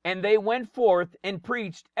 and they went forth and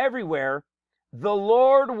preached everywhere, the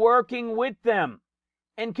Lord working with them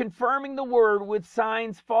and confirming the word with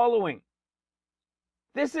signs following.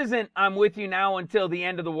 This isn't, I'm with you now until the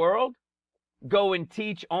end of the world. Go and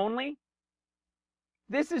teach only.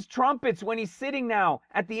 This is trumpets when he's sitting now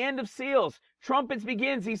at the end of seals. Trumpets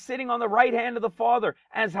begins. He's sitting on the right hand of the Father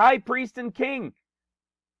as high priest and king.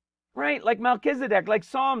 Right? Like Melchizedek, like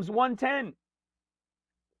Psalms 110.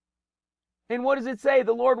 And what does it say?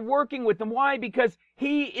 The Lord working with them. Why? Because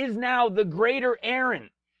he is now the greater Aaron.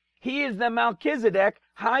 He is the Melchizedek,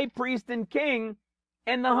 high priest and king.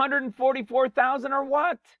 And the 144,000 are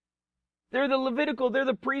what? They're the Levitical, they're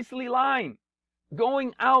the priestly line.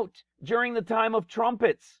 Going out during the time of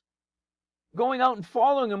trumpets. Going out and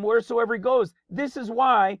following him wheresoever he goes. This is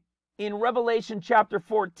why in Revelation chapter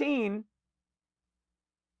 14,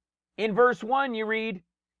 in verse 1 you read,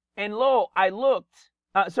 and lo, I looked,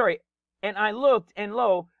 and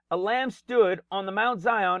lo, a lamb stood on the Mount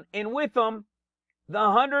Zion, and with him the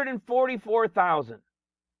 144,000.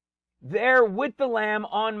 There with the Lamb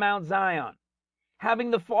on Mount Zion,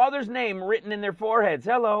 having the Father's name written in their foreheads.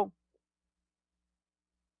 Hello.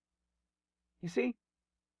 You see?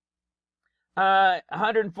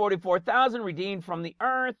 144,000 redeemed from the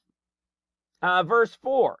earth. Verse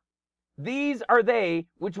 4. These are they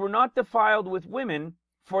which were not defiled with women,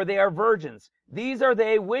 for they are virgins. These are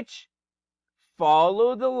they which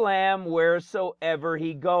follow the Lamb wheresoever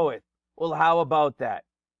he goeth. Well, how about that?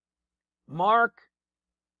 Mark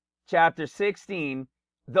chapter 16,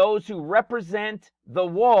 those who represent the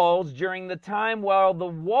walls during the time while the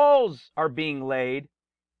walls are being laid,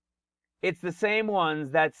 it's the same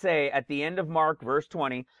ones that say at the end of Mark verse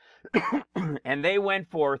 20, and they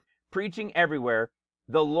went forth preaching everywhere,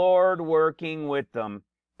 the Lord working with them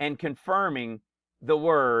and confirming the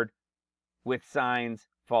word with signs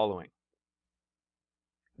following.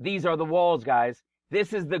 These are the walls, guys.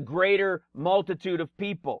 This is the greater multitude of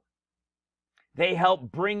people. They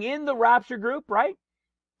help bring in the rapture group, right?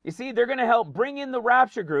 You see, they're going to help bring in the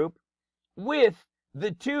rapture group with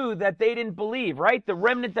the two that they didn't believe, right? The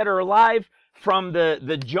remnant that are alive from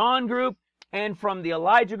the John group and from the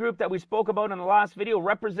Elijah group that we spoke about in the last video,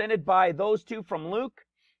 represented by those two from Luke.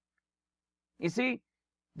 You see,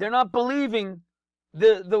 they're not believing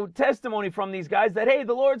the testimony from these guys that, hey,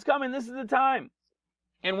 the Lord's coming, this is the time.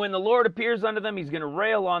 And when the Lord appears unto them, he's going to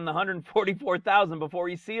rail on the 144,000 before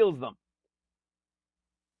he seals them.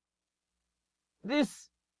 This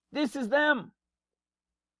is them.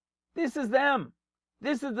 This is them.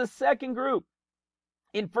 This is the second group.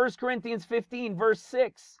 In 1 Corinthians 15, verse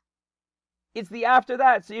 6, it's the after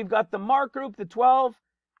that. So you've got the Mark group, the 12,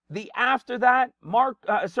 the after that,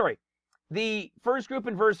 the first group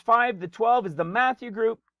in verse 5, the 12 is the Matthew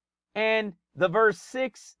group, and the verse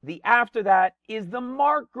 6, the after that, is the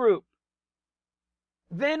Mark group.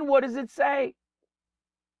 Then what does it say?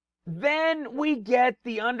 Then we get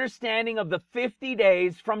the understanding of the 50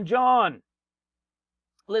 days from John.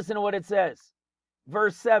 Listen to what it says.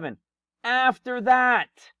 Verse 7. After that.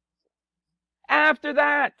 After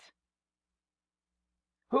that.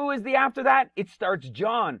 Who is the after that? It starts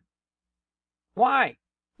John. Why?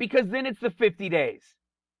 Because then it's the 50 days.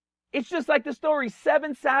 It's just like the story.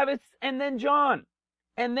 7 Sabbaths and then John.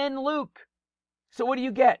 And then Luke. So what do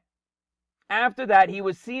you get? After that, he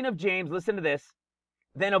was seen of James. Listen to this.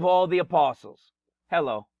 Then of all the apostles.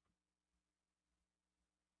 Hello.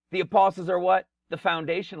 The apostles are what? The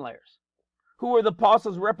foundation layers. Who are the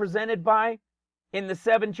apostles represented by in the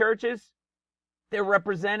 7 churches? They're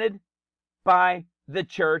represented by the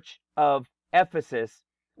church of Ephesus,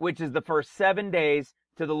 which is the first 7 days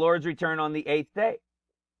to the Lord's return on the 8th day.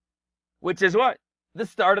 Which is what? The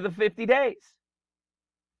start of the 50 days.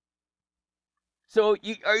 So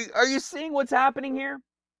are you seeing what's happening here?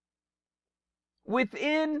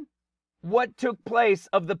 Within what took place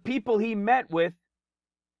of the people he met with,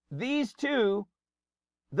 these two,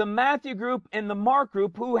 the Matthew group and the Mark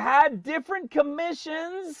group, who had different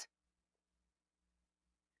commissions,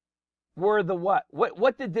 were the what? What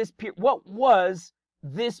was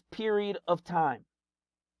this period of time?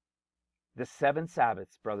 The 7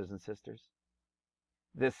 Sabbaths, brothers and sisters.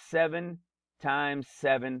 The 7 times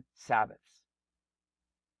 7 Sabbaths.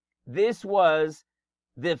 This was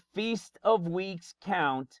the Feast of Weeks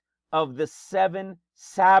count of the 7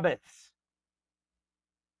 Sabbaths.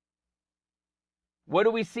 What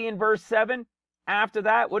do we see in verse 7? After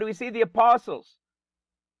that, what do we see? The apostles.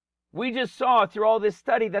 We just saw through all this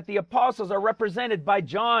study that the apostles are represented by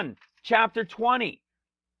John chapter 20.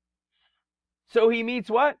 So he meets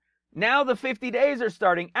what? Now the 50 days are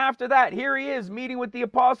starting. After that, here he is meeting with the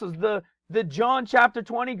apostles, the John chapter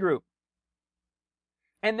 20 group.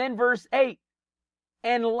 And then verse 8.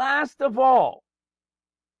 And last of all,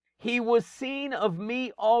 he was seen of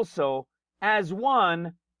me also as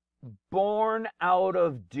one born out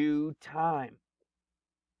of due time.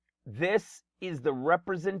 This is the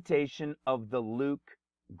representation of the Luke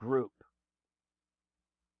group.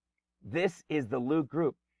 This is the Luke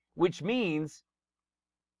group, which means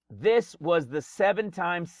this was the 7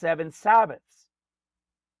 times 7 Sabbaths.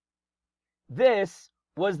 This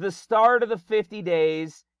was the start of the 50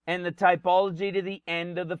 days and the typology to the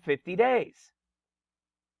end of the 50 days.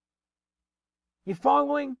 You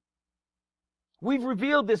following? We've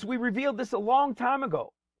revealed this. We revealed this a long time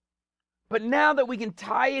ago. But now that we can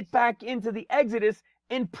tie it back into the Exodus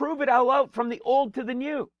and prove it all out from the old to the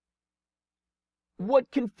new.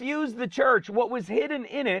 What confused the church, what was hidden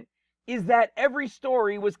in it, is that every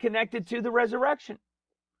story was connected to the resurrection.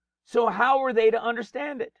 So how are they to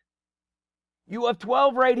understand it? You have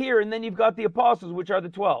 12 right here, and then you've got the apostles, which are the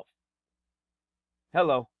 12.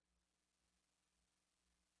 Hello.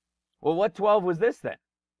 Well, what 12 was this then?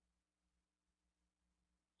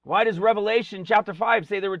 Why does Revelation chapter 5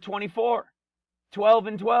 say there were 24? 12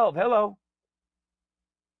 and 12. Hello.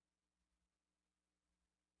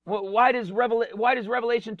 Well, why does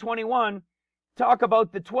Revelation 21 talk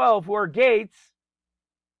about the 12 who are gates,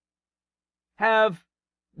 have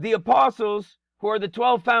the apostles who are the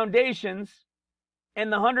 12 foundations,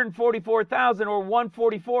 and the 144,000 or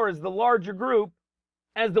 144 is the larger group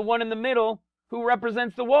as the one in the middle who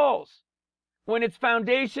represents the walls? When it's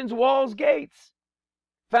foundations, walls, gates.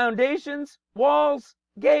 Foundations, walls,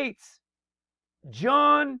 gates.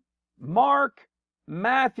 John, Mark,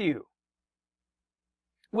 Matthew,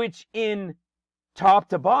 which in top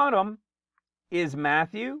to bottom is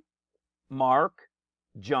Matthew, Mark,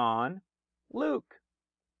 John, Luke.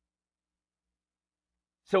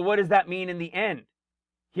 So what does that mean in the end?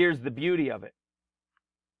 Here's the beauty of it.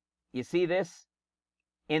 You see this?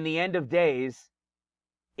 In the end of days,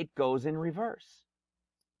 it goes in reverse.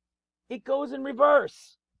 It goes in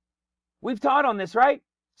reverse. We've taught on this, right?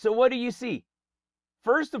 So what do you see?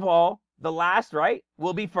 First of all, the last, right,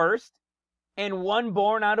 will be first, and one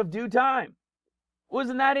born out of due time.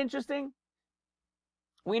 Wasn't that interesting?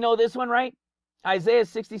 We know this one, right? Isaiah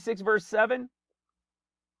 66 verse 7.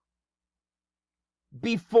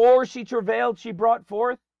 Before she travailed, she brought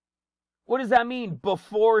forth. What does that mean?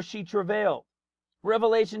 Before she travailed.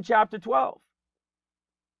 Revelation chapter 12.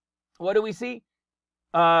 What do we see?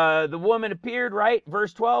 The woman appeared, right?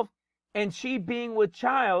 Verse 12. And she being with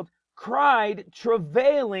child cried,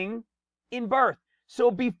 travailing in birth.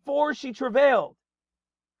 So before she travailed,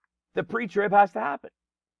 the pre-trib has to happen.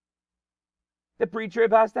 The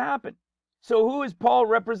pre-trib has to happen. So who is Paul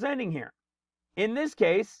representing here? In this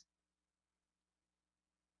case,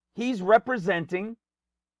 he's representing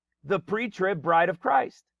the pre-trib bride of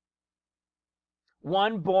Christ.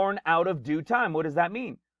 One born out of due time. What does that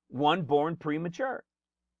mean? One born premature.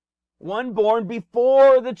 One born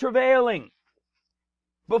before the travailing.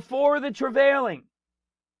 Before the travailing.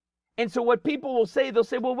 And so what people will say, they'll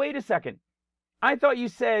say, well, wait a second. I thought you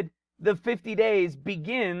said the 50 days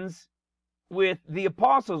begins with the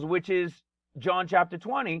apostles, which is John chapter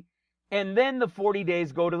 20, and then the 40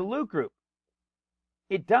 days go to the Luke group.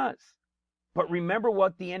 It does. But remember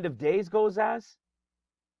what the end of days goes as?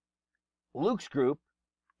 Luke's group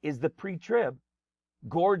is the pre-trib,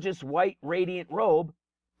 gorgeous white radiant robe,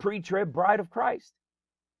 pre-trib bride of Christ.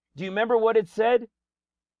 Do you remember what it said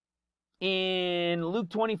in Luke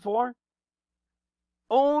 24?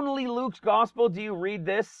 Only Luke's gospel do you read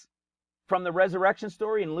this from the resurrection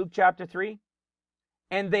story in Luke chapter 3.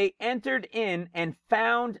 And they entered in and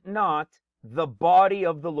found not the body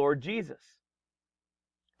of the Lord Jesus.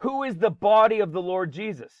 Who is the body of the Lord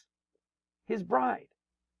Jesus? His bride.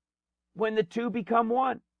 When the two become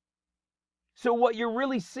one. So what you're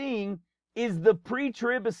really seeing is the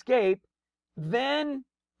pre-trib escape. Then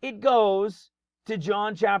it goes to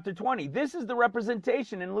John chapter 20. This is the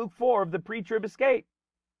representation in Luke 4 of the pre-trib escape.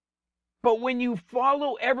 But when you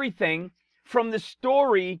follow everything from the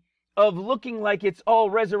story of looking like it's all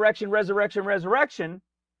resurrection, resurrection, resurrection,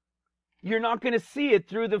 you're not going to see it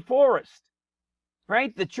through the forest,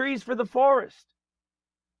 right? The trees for the forest.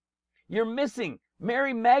 You're missing.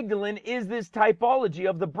 Mary Magdalene is this typology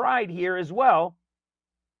of the bride here as well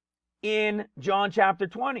in John chapter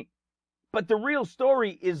 20. But the real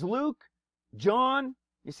story is Luke, John.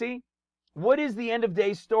 You see? What is the end of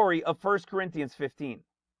days story of 1 Corinthians 15?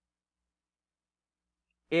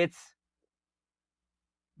 It's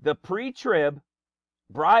the pre-trib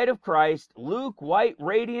bride of Christ, Luke, white,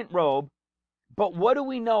 radiant robe. But what do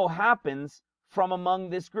we know happens from among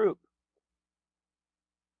this group?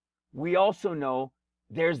 We also know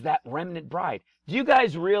there's that remnant bride. Do you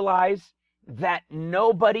guys realize that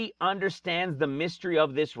nobody understands the mystery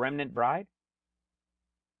of this remnant bride?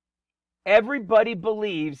 Everybody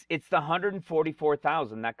believes it's the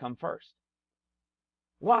 144,000 that come first.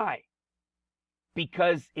 Why?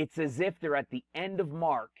 because it's as if they're at the end of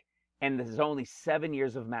Mark and there's only 7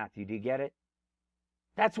 years of Matthew. Do you get it?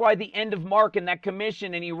 That's why the end of Mark and that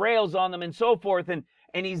commission, and he rails on them and so forth, and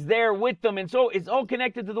he's there with them, and so it's all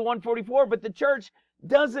connected to the 144, but the church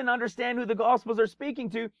doesn't understand who the Gospels are speaking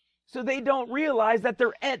to, so they don't realize that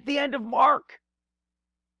they're at the end of Mark.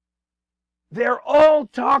 They're all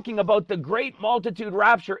talking about the great multitude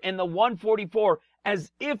rapture in the 144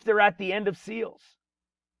 as if they're at the end of seals.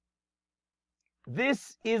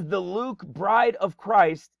 This is the Luke bride of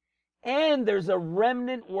Christ, and there's a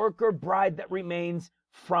remnant worker bride that remains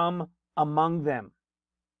from among them.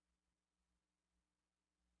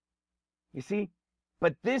 You see?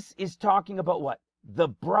 But this is talking about what? The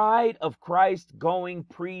bride of Christ going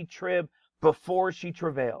pre-trib before she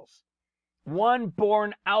travails. One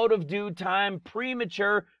born out of due time,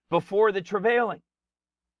 premature, before the travailing.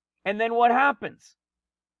 And then what happens?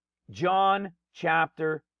 John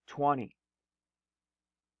chapter 20.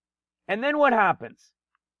 And then what happens?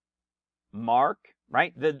 Mark,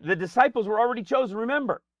 right? The disciples were already chosen.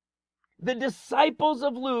 Remember, the disciples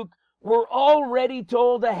of Luke were already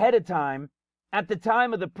told ahead of time at the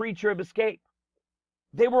time of the pre-trib escape.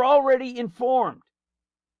 They were already informed.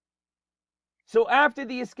 So after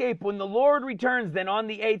the escape, when the Lord returns, then on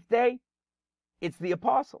the 8th day, it's the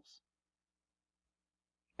apostles.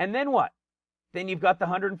 And then what? Then you've got the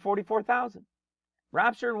 144,000.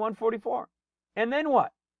 Rapture in 144. And then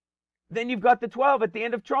what? Then you've got the 12 at the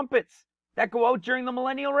end of trumpets that go out during the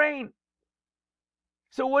millennial reign.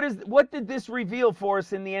 So what did this reveal for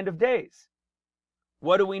us in the end of days?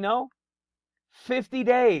 What do we know? 50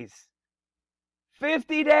 days.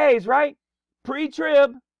 50 days, right?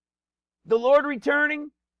 Pre-trib, the Lord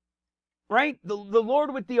returning, right? The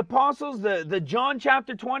Lord with the apostles, the John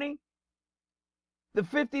chapter 20, the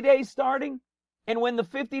 50 days starting. And when the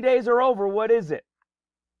 50 days are over, what is it?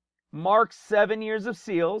 Mark's 7 years of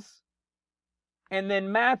seals, and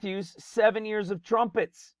then Matthew's 7 years of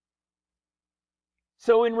trumpets.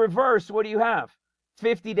 So in reverse, what do you have?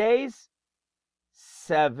 50 days,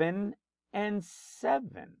 7 and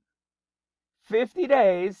 7. 50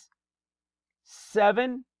 days,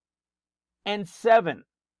 7 and 7.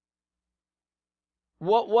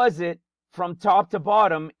 What was it from top to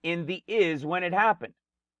bottom in the is when it happened?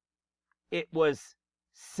 It was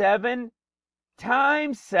 7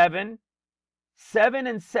 times 7, 7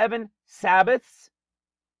 and 7 Sabbaths,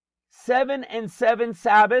 7 and 7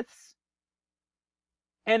 Sabbaths,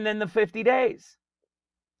 and then the 50 days.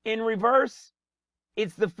 In reverse,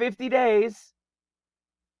 it's the 50 days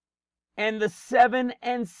and the 7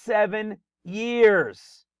 and 7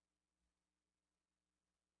 years.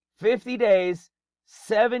 50 days,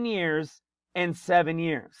 7 years, and 7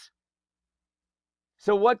 years.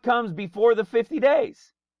 So what comes before the 50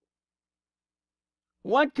 days?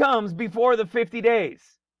 What comes before the 50 days?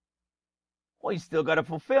 Well, you still got to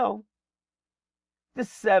fulfill the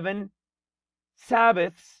 7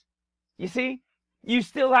 Sabbaths. You see? You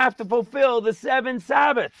still have to fulfill the 7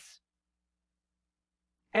 Sabbaths.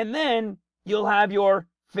 And then you'll have your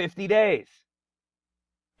 50 days.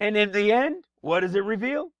 And in the end, what does it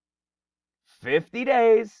reveal? 50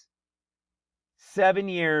 days, 7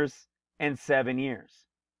 years, and 7 years.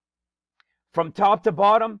 From top to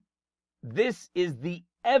bottom, this is the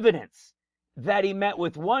evidence that he met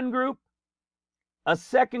with one group, a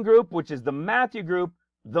second group, which is the Matthew group,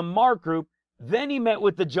 the Mark group, then he met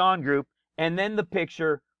with the John group, and then the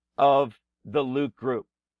picture of the Luke group.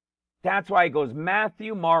 That's why it goes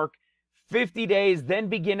Matthew, Mark, 50 days, then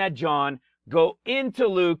begin at John, go into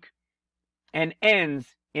Luke, and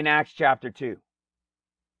ends in Acts chapter 2.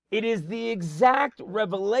 It is the exact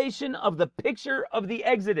revelation of the picture of the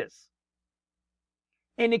Exodus.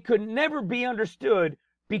 And it could never be understood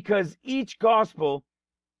because each gospel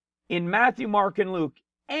in Matthew, Mark, and Luke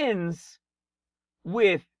ends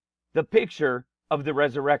with the picture of the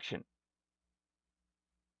resurrection.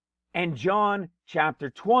 And John chapter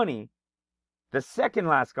 20, the second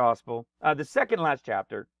last gospel, the second last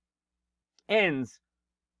chapter, ends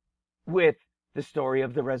with the story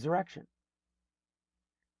of the resurrection.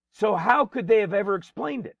 So how could they have ever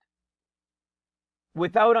explained it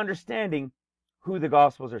without understanding who the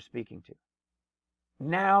Gospels are speaking to?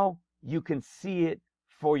 Now you can see it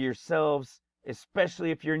for yourselves,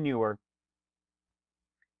 especially if you're newer.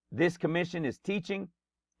 This commission is teaching,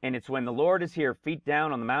 and it's when the Lord is here, feet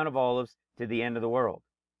down on the Mount of Olives to the end of the world.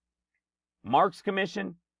 Mark's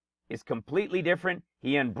commission is completely different.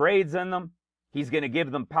 He unbraids on them. He's going to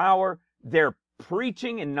give them power. They're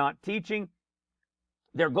preaching and not teaching.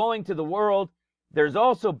 They're going to the world. There's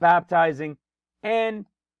also baptizing. And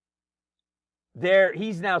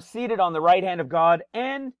he's now seated on the right hand of God,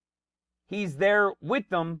 and he's there with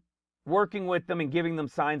them, working with them and giving them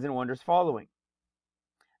signs and wonders following.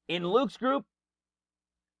 In Luke's group,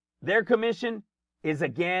 their commission is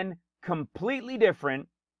again completely different.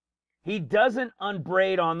 He doesn't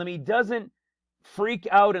unbraid on them. He doesn't freak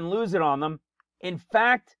out and lose it on them. In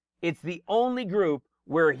fact, it's the only group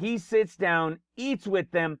where he sits down, eats with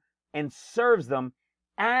them, and serves them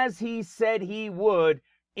as he said he would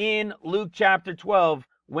in Luke chapter 12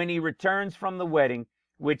 when he returns from the wedding,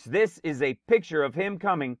 which this is a picture of him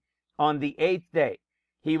coming on the 8th day.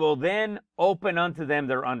 He will then open unto them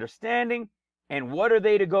their understanding. And what are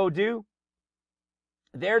they to go do?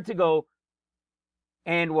 They're to go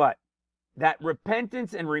and what? That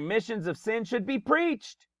repentance and remissions of sin should be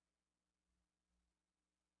preached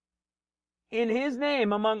in his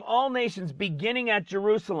name among all nations, beginning at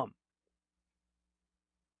Jerusalem.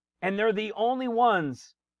 And they're the only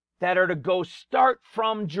ones that are to go start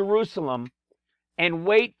from Jerusalem and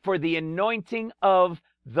wait for the anointing of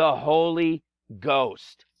the Holy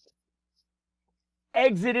Ghost.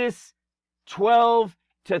 Exodus 12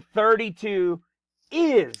 to 32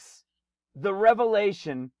 is the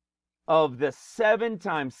revelation of the 7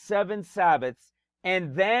 times 7 Sabbaths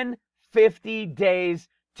and then 50 days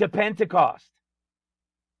to Pentecost.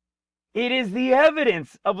 It is the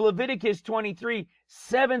evidence of Leviticus 23,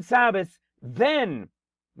 7 Sabbaths, then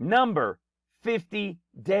number 50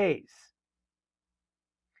 days.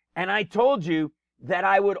 And I told you that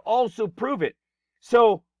I would also prove it.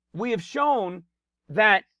 So we have shown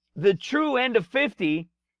that the true end of 50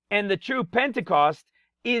 and the true Pentecost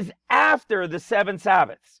is after the 7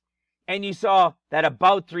 Sabbaths. And you saw that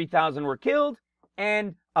about 3,000 were killed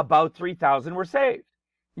and about 3,000 were saved.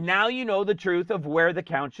 Now you know the truth of where the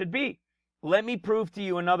count should be. Let me prove to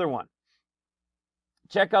you another one.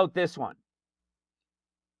 Check out this one.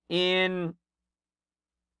 In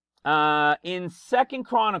 2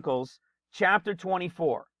 Chronicles chapter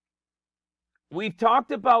 24, we've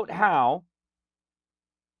talked about how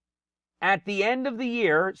at the end of the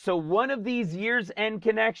year, so one of these year's end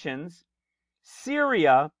connections,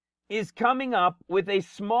 Syria is coming up with a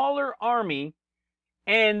smaller army,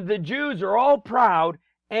 and the Jews are all proud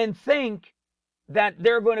and think that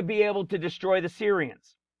they're going to be able to destroy the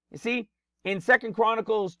Syrians. You see, in 2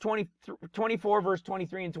 Chronicles 24, verse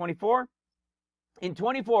 23 and 24, in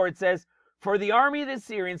 24 it says, "For the army of the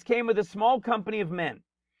Syrians came with a small company of men,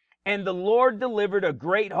 and the Lord delivered a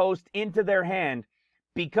great host into their hand,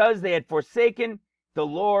 because they had forsaken the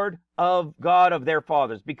Lord of God of their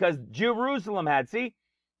fathers." Because Jerusalem had,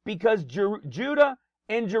 because Judah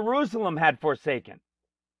and Jerusalem had forsaken.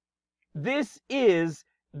 This is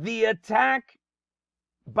the attack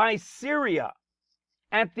by Syria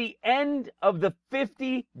at the end of the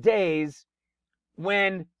 50 days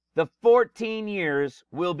when the 14 years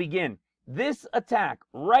will begin. This attack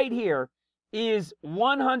right here is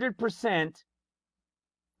 100%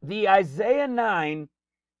 the Isaiah 9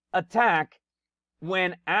 attack,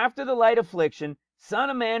 when after the light affliction, Son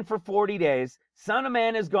of Man for 40 days, Son of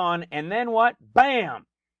Man is gone, and then what? Bam!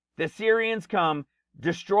 The Syrians come,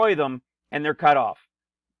 destroy them, and they're cut off.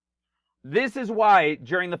 This is why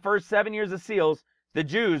during the first 7 years of seals, the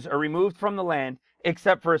Jews are removed from the land,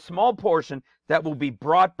 except for a small portion that will be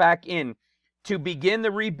brought back in to begin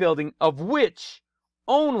the rebuilding, of which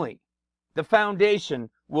only the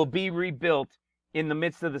foundation will be rebuilt in the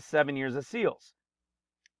midst of the 7 years of seals.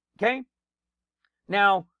 Okay?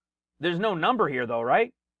 Now, there's no number here though,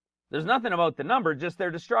 right? There's nothing about the number, just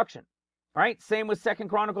their destruction. Right? Same with 2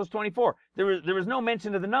 Chronicles 24. There was no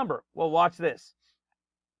mention of the number. Well, watch this.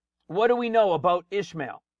 What do we know about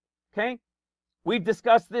Ishmael? Okay? We've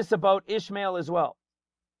discussed this about Ishmael as well.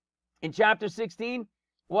 In chapter 16,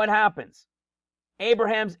 what happens?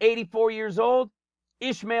 Abraham's 84 years old.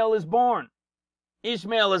 Ishmael is born.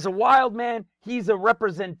 Ishmael is a wild man. He's a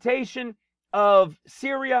representation of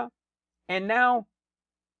Syria. And now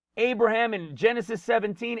Abraham, in Genesis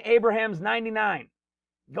 17, Abraham's 99.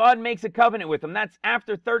 God makes a covenant with him. That's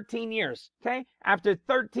after 13 years. Okay? After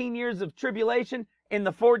 13 years of tribulation, in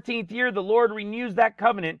the 14th year, the Lord renews that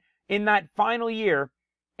covenant in that final year.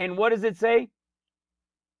 And what does it say?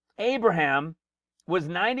 Abraham was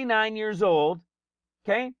 99 years old,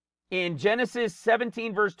 okay, in Genesis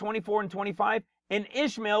 17, verse 24 and 25, and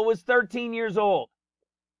Ishmael was 13 years old.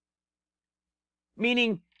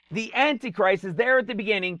 Meaning the Antichrist is there at the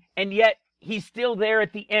beginning, and yet he's still there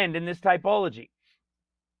at the end in this typology.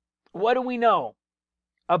 What do we know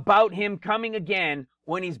about him coming again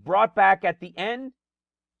when he's brought back at the end?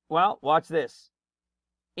 Well, watch this.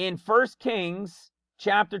 In 1 Kings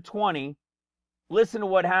chapter 20, listen to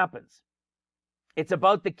what happens. It's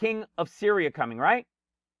about the king of Syria coming, right?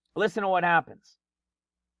 Listen to what happens.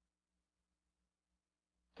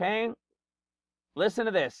 Okay? Listen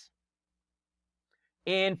to this.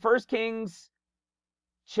 In 1 Kings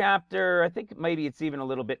chapter, I think maybe it's even a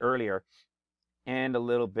little bit earlier and a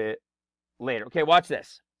little bit later. Okay, watch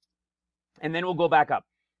this. And then we'll go back up.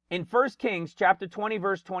 In 1 Kings chapter 20,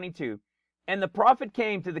 verse 22, and the prophet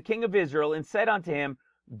came to the king of Israel and said unto him,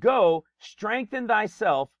 Go, strengthen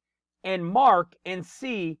thyself, and mark and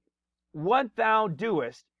see what thou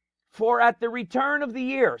doest. For at the return of the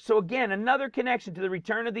year, so again, another connection to the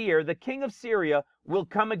return of the year, the king of Syria will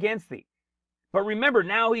come against thee. But remember,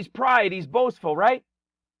 now he's pride, he's boastful, right?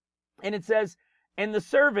 And it says, and the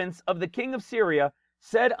servants of the king of Syria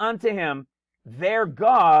said unto him, Their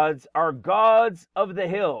gods are gods of the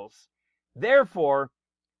hills. Therefore,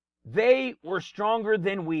 they were stronger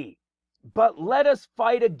than we. But let us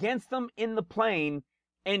fight against them in the plain,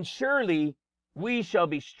 and surely we shall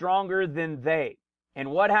be stronger than they.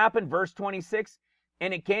 And what happened? Verse 26,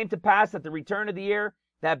 and it came to pass at the return of the year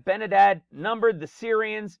that Ben-hadad numbered the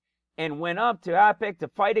Syrians and went up to Aphek to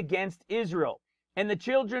fight against Israel. And the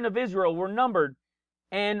children of Israel were numbered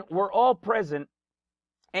and were all present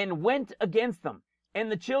and went against them. And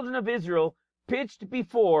the children of Israel pitched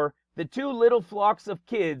before the two little flocks of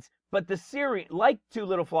kids, but the Syrians, like two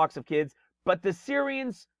little flocks of kids, but the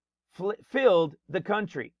Syrians filled the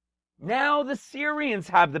country. Now the Syrians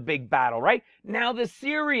have the big battle, right? Now the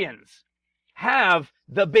Syrians have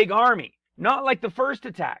the big army, not like the first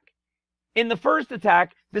attack. In the first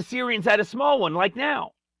attack, the Syrians had a small one, like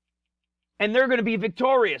now. And they're going to be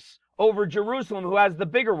victorious over Jerusalem, who has the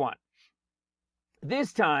bigger one.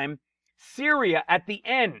 This time, Syria at the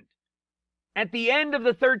end of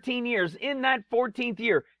the 13 years, in that 14th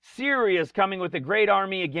year, Syria is coming with a great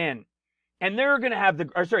army again. And they're going to have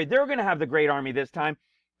the great army this time.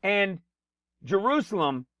 And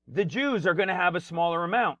Jerusalem, the Jews, are going to have a smaller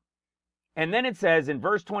amount. And then it says in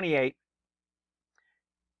verse 28,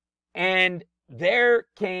 and there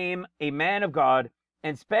came a man of God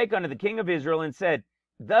and spake unto the king of Israel and said,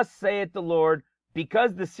 Thus saith the Lord,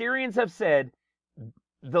 because the Syrians have said,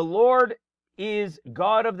 The Lord is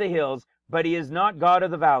God of the hills, but he is not God of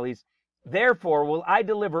the valleys. Therefore will I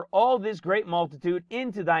deliver all this great multitude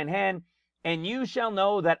into thine hand, and you shall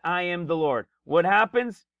know that I am the Lord. What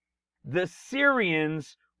happens? The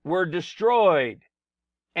Syrians were destroyed,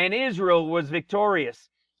 and Israel was victorious.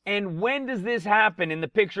 And when does this happen in the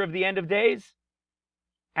picture of the end of days?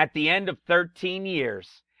 At the end of 13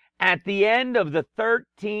 years. At the end of the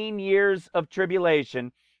 13 years of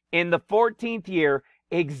tribulation, in the 14th year,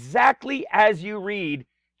 exactly as you read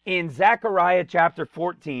in Zechariah chapter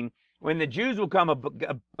 14, when the Jews will come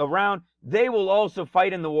around, they will also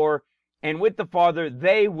fight in the war, and with the Father,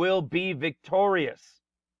 they will be victorious.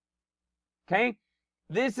 Okay?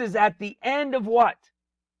 This is at the end of what?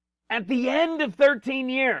 At the end of 13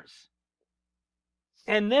 years.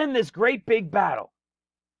 And then this great big battle.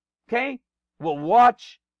 Okay? Well,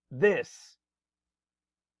 watch this.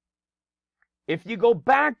 If you go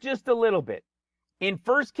back just a little bit, in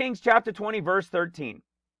 1 Kings chapter 20, verse 13,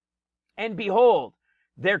 and behold,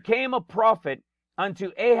 there came a prophet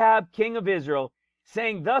unto Ahab, king of Israel,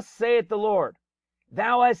 saying, Thus saith the Lord,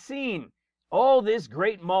 Thou hast seen all this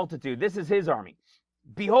great multitude. This is his army.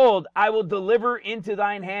 Behold, I will deliver into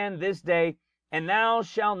thine hand this day, and thou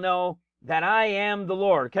shalt know that I am the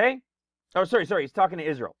Lord. Okay? Oh, sorry, he's talking to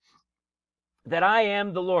Israel. That I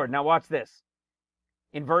am the Lord. Now watch this.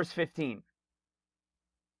 In verse 15.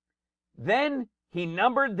 Then he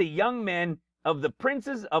numbered the young men of the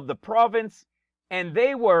princes of the province, and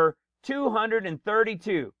they were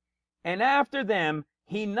 232. And after them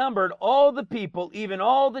he numbered all the people, even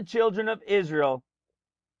all the children of Israel,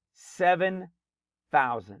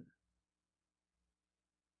 7,000.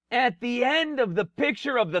 At the end of the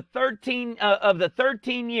picture of the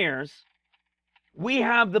 13 years, we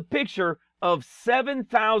have the picture of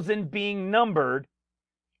 7,000 being numbered,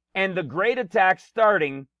 and the great attack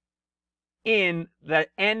starting in the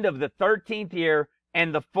end of the 13th year,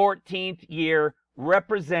 and the 14th year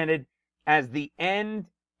represented as the end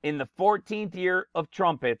in the 14th year of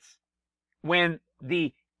trumpets, when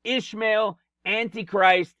the Ishmael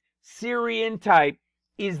Antichrist Syrian type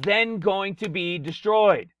is then going to be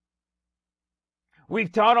destroyed.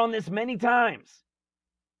 We've taught on this many times.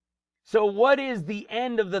 So what is the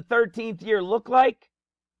end of the 13th year look like?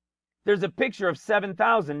 There's a picture of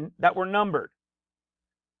 7,000 that were numbered.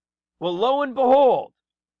 Well, lo and behold,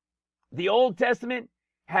 the Old Testament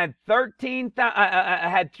had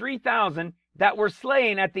 3,000 that were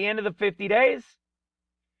slain at the end of the 50 days.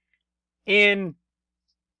 In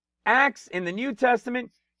Acts, in the New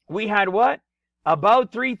Testament, we had what?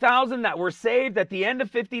 About 3,000 that were saved at the end of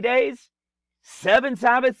 50 days. 7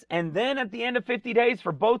 Sabbaths, and then at the end of 50 days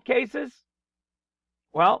for both cases?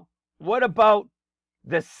 Well, what about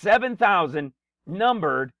the 7,000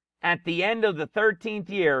 numbered at the end of the 13th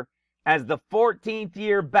year as the 14th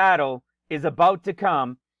year battle is about to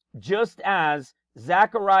come, just as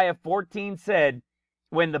Zechariah 14 said,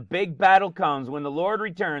 when the big battle comes, when the Lord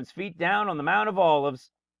returns, feet down on the Mount of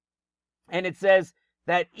Olives, and it says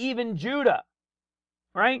that even Judah,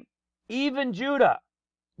 right? Even Judah,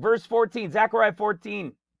 verse 14, Zechariah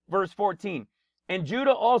 14, verse 14, and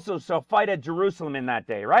Judah also shall fight at Jerusalem in that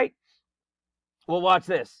day, right? Well, watch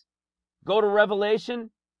this. Go to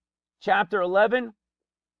Revelation chapter 11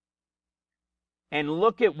 and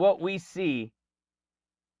look at what we see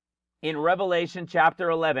in Revelation chapter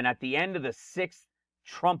 11 at the end of the 6th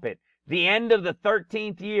trumpet, the end of the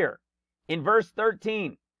 13th year. In verse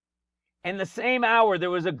 13, "In the same hour there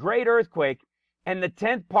was a great earthquake, and the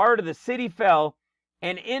 10th part of the city fell,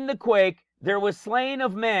 and in the quake there was slain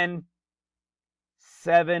of men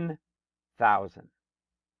 7,000.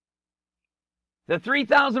 The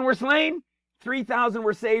 3,000 were slain, 3,000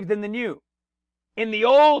 were saved in the new. In the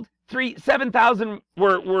old, 7,000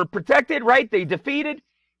 were protected, right? They defeated.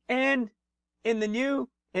 And in the new,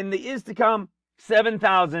 in the is to come,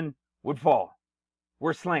 7,000 would fall,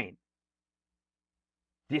 were slain.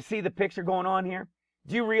 Do you see the picture going on here?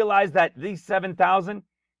 Do you realize that these 7,000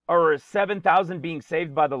 are 7,000 being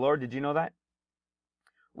saved by the Lord? Did you know that?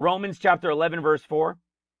 Romans chapter 11, verse 4.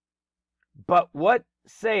 "But what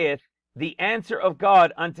saith the answer of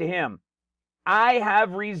God unto him? I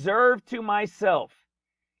have reserved to myself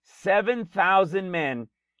 7,000 men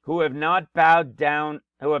who have not bowed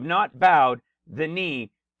the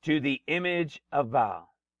knee to the image of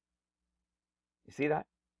Baal." You see that?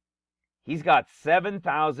 He's got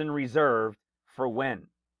 7,000 reserved for when?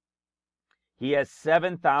 He has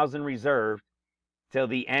 7,000 reserved till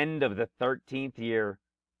the end of the 13th year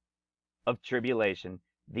of tribulation,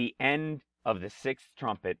 the end of the 6th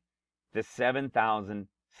trumpet, the 7,000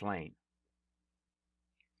 slain.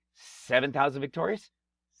 7,000 victorious,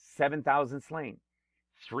 7,000 slain.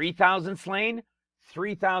 3,000 slain,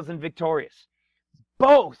 3,000 victorious.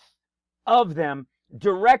 Both of them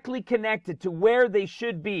directly connected to where they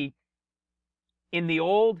should be in the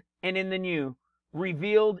old and in the new,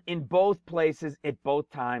 revealed in both places at both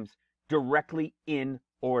times, directly in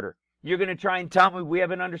order. You're going to try and tell me we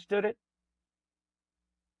haven't understood it?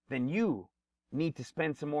 Then you need to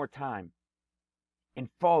spend some more time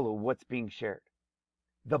and follow what's being shared.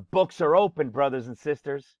 The books are open, brothers and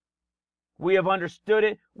sisters. We have understood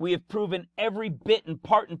it. We have proven every bit and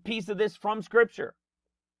part and piece of this from Scripture.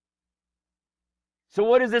 So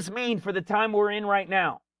what does this mean for the time we're in right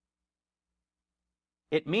now?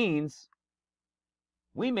 It means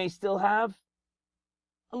we may still have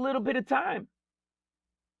a little bit of time.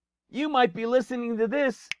 You might be listening to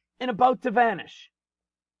this and about to vanish,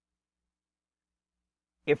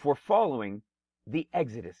 if we're following the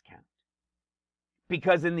Exodus count.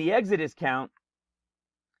 Because in the Exodus count,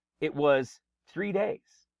 it was 3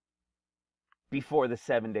 days before the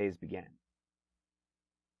 7 days began.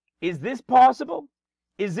 Is this possible?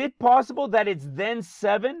 Is it possible that it's then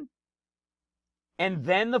 7 and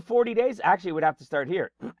then the 40 days? Actually, it would have to start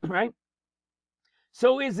here, right?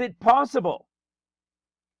 So is it possible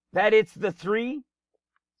that it's the 3,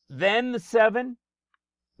 then the 7,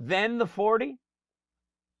 then the 40?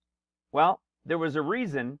 Well, there was a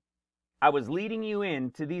reason I was leading you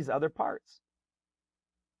into these other parts.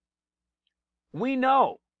 We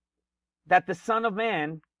know that the Son of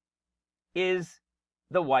Man is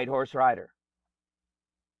the white horse rider.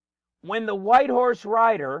 When the white horse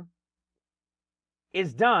rider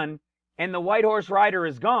is done and the white horse rider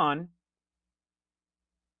is gone,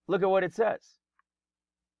 look at what it says.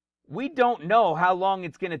 We don't know how long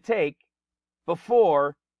it's going to take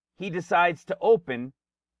before he decides to open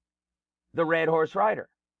the red horse rider,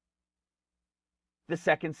 the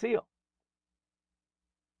second seal.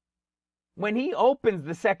 When he opens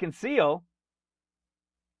the second seal,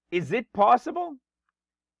 is it possible?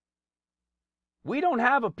 We don't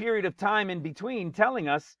have a period of time in between telling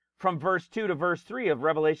us from verse 2 to verse 3 of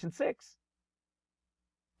Revelation 6.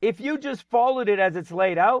 If you just followed it as it's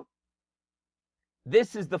laid out,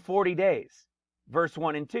 this is the 40 days, verse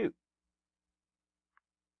 1 and 2.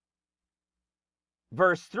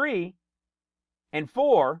 Verse 3 and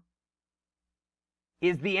 4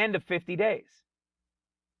 is the end of 50 days.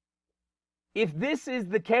 If this is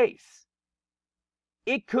the case,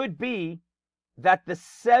 it could be that the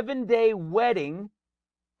 7-day wedding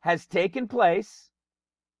has taken place,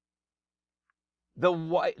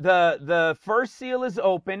 the first seal is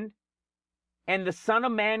opened, and the Son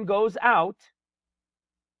of Man goes out,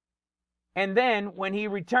 And then when he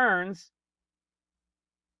returns,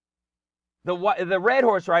 the red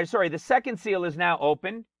horse rider, sorry, the second seal is now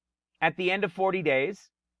opened at the end of 40 days.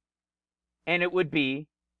 And it would be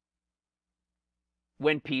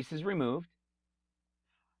when peace is removed,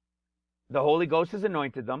 the Holy Ghost has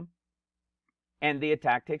anointed them, and the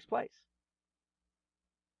attack takes place.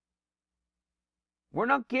 We're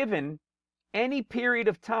not given any period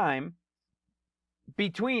of time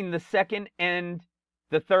between the second and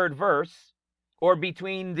the third verse, or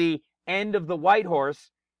between the end of the white horse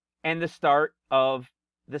and the start of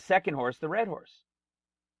the second horse, the red horse.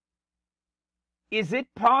 Is it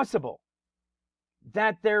possible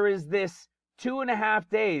that there is this 2.5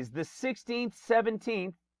 days, the 16th,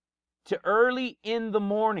 17th, to early in the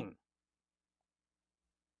morning,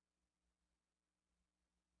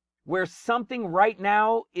 where something right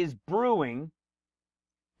now is brewing,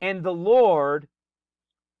 and the Lord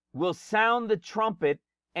will sound the trumpet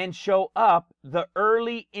and show up the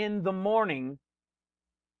early in the morning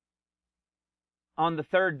on the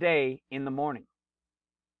third day in the morning?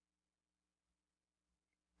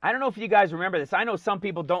 I don't know if you guys remember this. I know some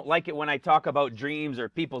people don't like it when I talk about dreams or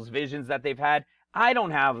people's visions that they've had. I don't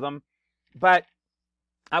have them, but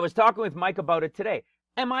I was talking with Mike about it today.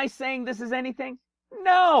 Am I saying this is anything?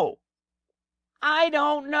 No, I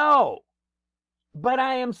don't know. But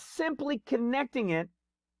I am simply connecting it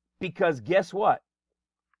because guess what?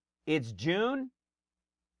 It's June,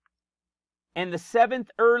 and the 7th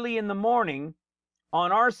early in the morning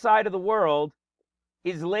on our side of the world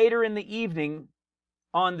is later in the evening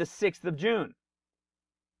on the 6th of June.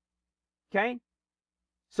 Okay?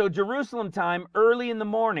 So Jerusalem time early in the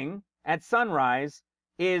morning at sunrise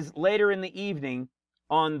is later in the evening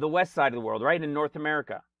on the west side of the world, right? In North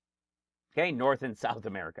America. Okay? North and South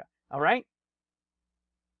America. All right?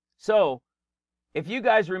 So, if you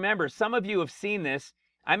guys remember, some of you have seen this.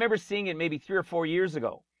 I remember seeing it maybe 3 or 4 years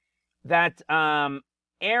ago. That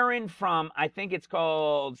Aaron from, I think it's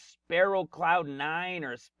called Sparrow Cloud 9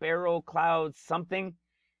 or Sparrow Cloud something.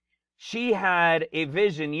 She had a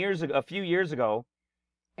vision a few years ago.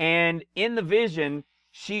 And in the vision,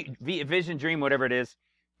 vision, dream, whatever it is.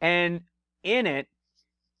 And in it,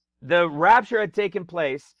 the rapture had taken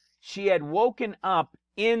place. She had woken up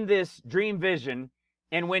in this dream vision.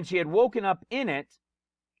 And when she had woken up in it,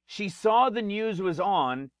 she saw the news was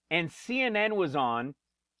on, and CNN was on,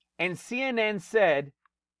 and CNN said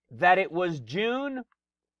that it was June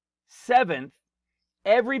 7th.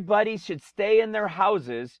 Everybody should stay in their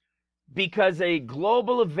houses because a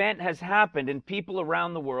global event has happened and people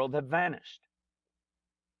around the world have vanished.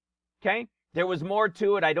 Okay? There was more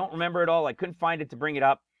to it. I don't remember it all. I couldn't find it to bring it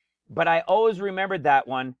up. But I always remembered that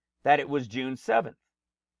one, that it was June 7th.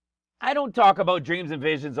 I don't talk about dreams and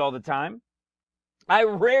visions all the time. I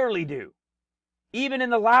rarely do. Even in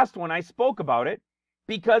the last one, I spoke about it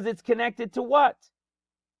because it's connected to what?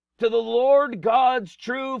 To the Lord God's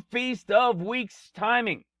true Feast of Weeks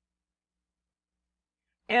timing.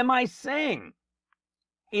 Am I saying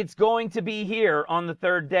it's going to be here on the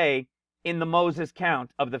third day in the Moses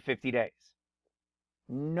count of the 50 days?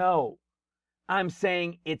 No. I'm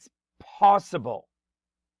saying it's possible.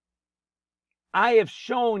 I have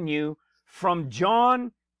shown you from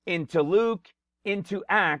John into Luke into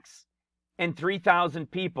Acts and 3,000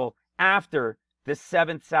 people after the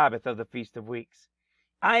 7th Sabbath of the Feast of Weeks.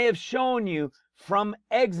 I have shown you from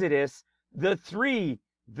Exodus the 3,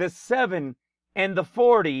 the 7, and the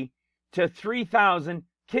 40 to 3,000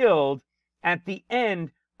 killed at the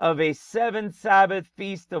end of a 7th Sabbath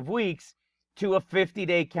Feast of Weeks to a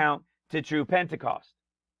 50-day count to true Pentecost.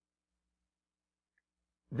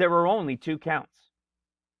 There were only 2 counts.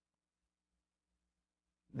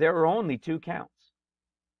 There were only 2 counts.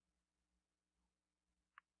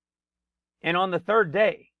 And on the third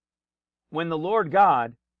day, when the Lord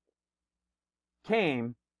God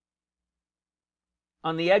came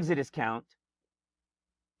on the Exodus count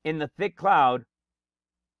in the thick cloud,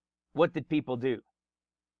 what did people do?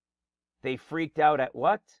 They freaked out at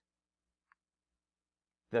what?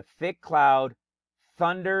 The thick cloud,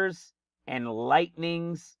 thunders and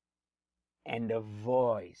lightnings, and a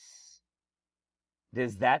voice.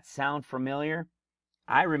 Does that sound familiar?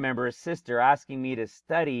 I remember a sister asking me to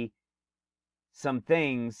study some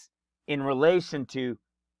things in relation to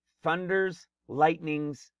thunders,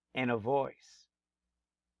 lightnings, and a voice.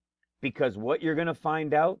 Because what you're going to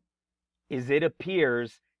find out is it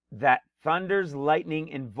appears that thunders,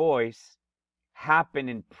 lightning, and voice happen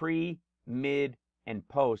in pre, mid, and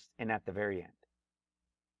post, and at the very end.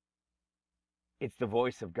 It's the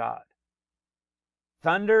voice of God.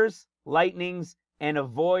 Thunders, lightnings, and a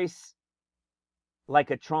voice like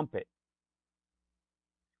a trumpet.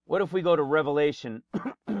 What if we go to Revelation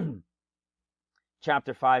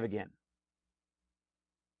chapter 5 again?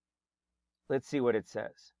 Let's see what it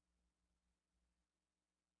says.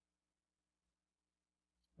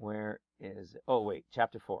 Where is it? Oh, wait,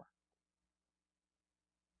 chapter 4.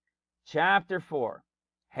 Chapter 4.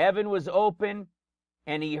 Heaven was open,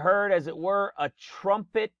 and he heard, as it were, a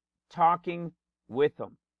trumpet talking with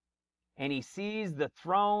him. And he sees the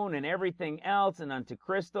throne and everything else, and unto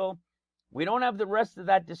crystal. We don't have the rest of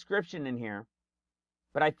that description in here,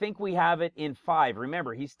 but I think we have it in 5.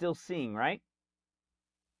 Remember, he's still seeing, right?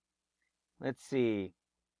 Let's see.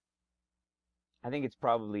 I think it's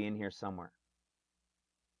probably in here somewhere.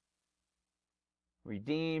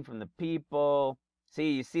 Redeemed from the people.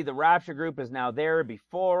 See, you see the rapture group is now there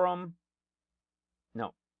before them.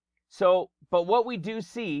 No. So, but what we do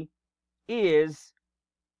see is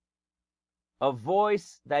a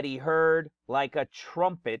voice that he heard like a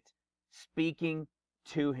trumpet speaking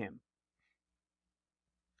to him.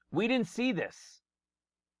 We didn't see this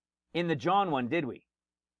in the John one, did we?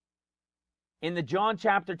 In the John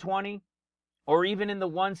chapter 20, or even in the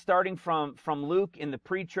one starting from Luke in the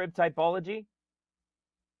pre-trib typology,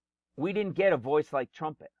 we didn't get a voice like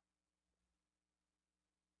trumpet.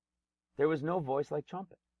 There was no voice like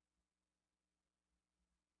trumpet.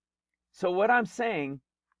 So what I'm saying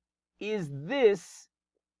is this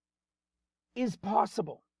is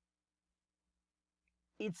possible.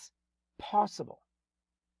 It's possible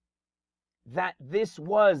that this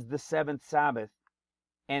was the 7th Sabbath,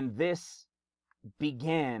 and this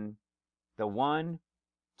began the 1,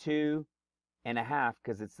 2, and a half,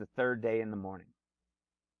 because it's the 3rd day in the morning.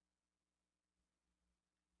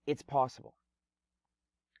 It's possible.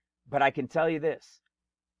 But I can tell you this,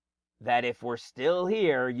 that if we're still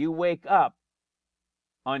here, you wake up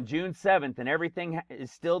on June 7th and everything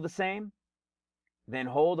is still the same, then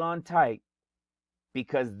hold on tight,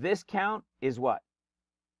 because this count is what?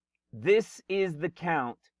 This is the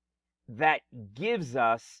count that gives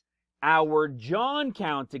us our John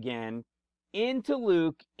count again into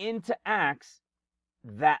Luke, into Acts,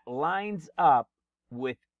 that lines up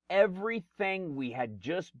with everything we had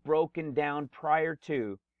just broken down prior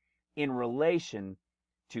to in relation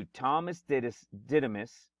to Thomas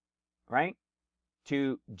Didymus, right?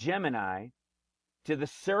 To Gemini, to the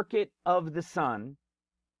circuit of the sun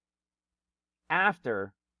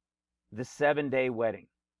after the 7-day wedding.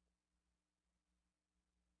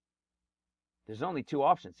 There's only 2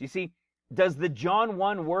 options. You see, does the John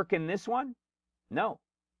 1 work in this one? No.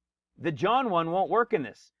 The John 1 won't work in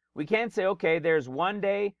this. We can't say, okay, there's 1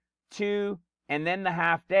 day, 2, and then the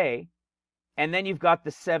half day, and then you've got the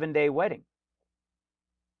 7-day wedding.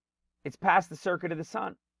 It's past the circuit of the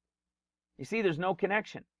sun. You see, there's no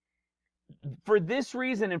connection. For this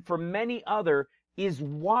reason and for many other is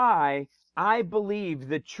why I believe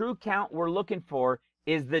the true count we're looking for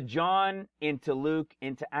is the John into Luke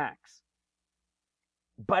into Acts.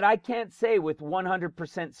 But I can't say with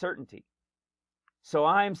 100% certainty. So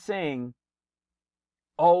I'm saying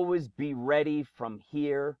always be ready from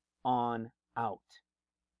here on out.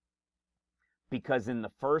 Because in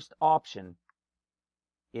the first option,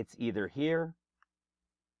 it's either here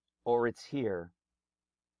or it's here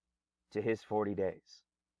to his 40 days.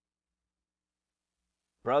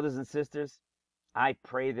 Brothers and sisters, I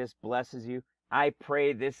pray this blesses you. I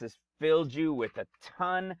pray this has filled you with a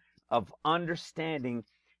ton of understanding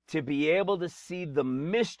to be able to see the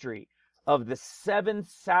mystery of the 7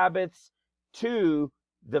 Sabbaths to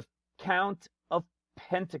the count of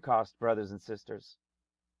Pentecost, brothers and sisters.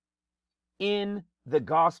 In the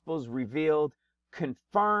Gospels revealed,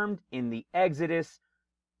 confirmed in the Exodus,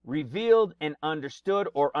 revealed and understood,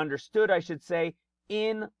 or understood, I should say,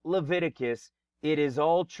 in Leviticus. It is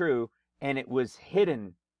all true, and it was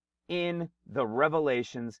hidden in the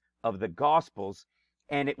revelations of the Gospels,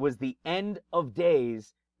 and it was the end of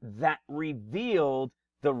days that revealed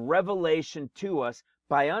the revelation to us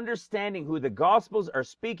by understanding who the Gospels are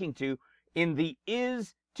speaking to in the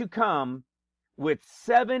is to come. With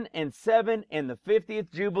 7 and 7 and the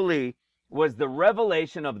 50th Jubilee was the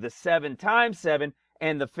revelation of the 7 times 7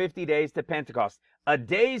 and the 50 days to Pentecost. A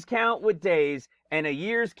day's count with days and a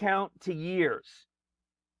year's count to years.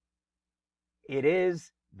 It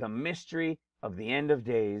is the mystery of the end of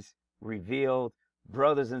days revealed.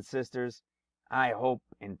 Brothers and sisters, I hope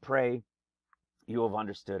and pray you have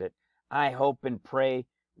understood it. I hope and pray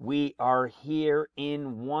we are here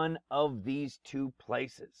in one of these 2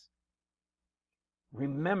 places.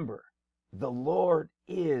 Remember, the Lord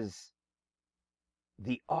is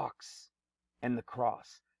the ox and the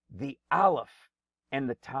cross, the Aleph and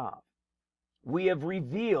the Tav. We have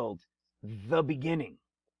revealed the beginning.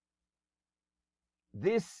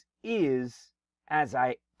 this is, as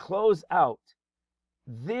I close out,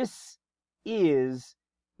 this is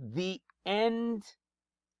the end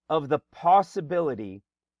of the possibility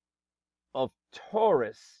of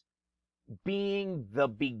Taurus being the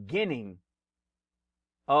beginning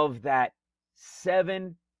of that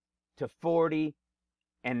 7 to 40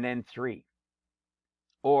 and then 3,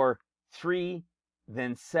 or 3,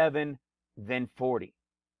 then 7, then 40.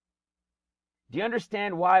 Do you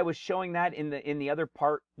understand why I was showing that in the other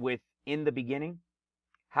part with in the beginning?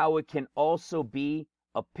 How it can also be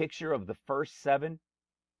a picture of the first 7,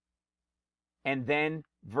 and then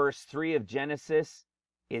verse 3 of Genesis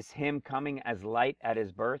is him coming as light at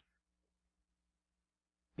his birth,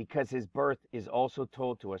 because his birth is also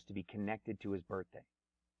told to us to be connected to his birthday.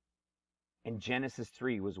 And Genesis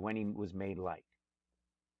 3 was when he was made light.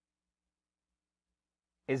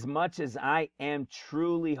 As much as I am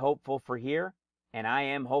truly hopeful for here, and I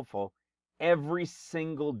am hopeful, every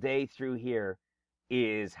single day through here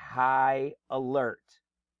is high alert.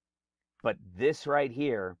 But this right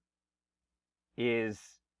here is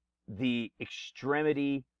the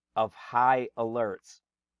extremity of high alerts,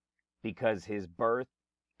 because his birth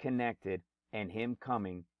connected and him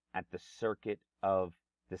coming at the circuit of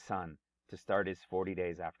the sun to start his 40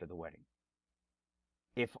 days after the wedding.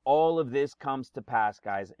 If all of this comes to pass,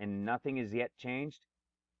 guys, and nothing is yet changed,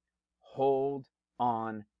 hold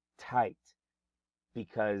on tight,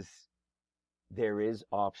 because there is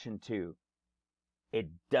option 2. It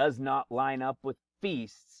does not line up with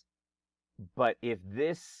feasts, but if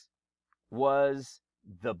this was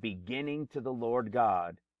the beginning to the Lord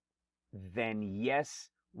God, then yes,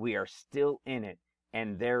 we are still in it,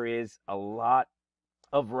 and there is a lot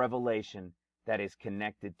of revelation that is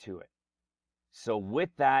connected to it. So with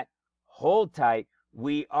that, hold tight.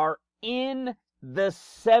 We are in the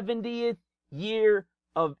 70th year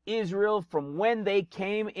of Israel from when they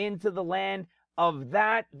came into the land. Of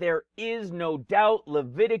that, there is no doubt.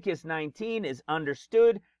 Leviticus 19 is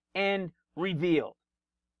understood and revealed.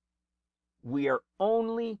 We are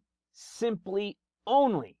simply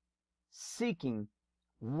only seeking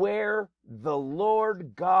where the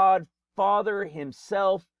Lord God Father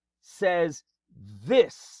himself says,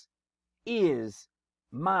 this is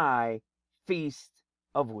my Feast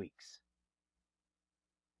of Weeks.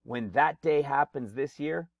 When that day happens this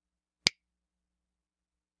year,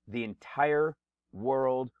 the entire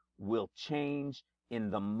world will change in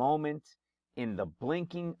the moment, in the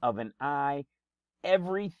blinking of an eye.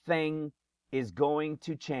 Everything is going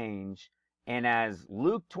to change. And as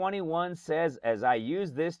Luke 21 says, as I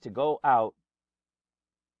use this to go out,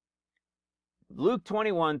 Luke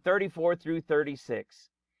 21, 34 through 36,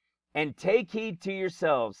 and take heed to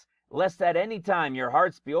yourselves, lest at any time your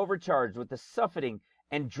hearts be overcharged with the suffering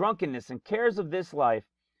and drunkenness and cares of this life,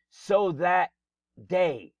 so that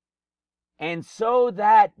day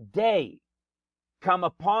come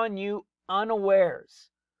upon you unawares.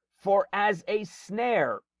 For as a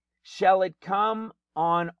snare shall it come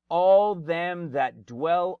on all them that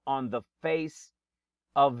dwell on the face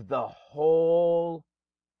of the whole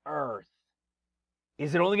earth.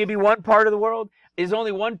 Is it only going to be one part of the world? Is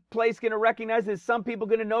only one place going to recognize it? Is some people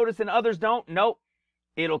going to notice and others don't? Nope.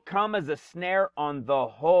 It'll come as a snare on the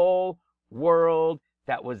whole world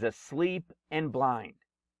that was asleep and blind.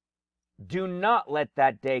 Do not let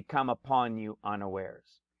that day come upon you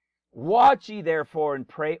unawares. Watch ye therefore and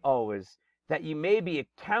pray always, that ye may be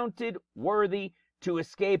accounted worthy to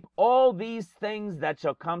escape all these things that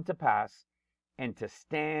shall come to pass, and to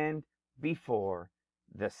stand before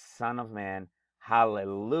the Son of Man.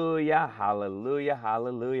 Hallelujah, hallelujah,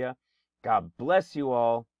 hallelujah. God bless you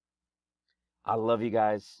all. I love you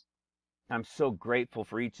guys. I'm so grateful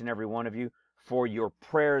for each and every one of you, for your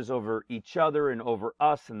prayers over each other and over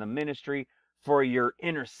us in the ministry, for your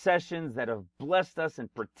intercessions that have blessed us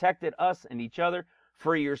and protected us and each other,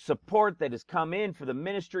 for your support that has come in for the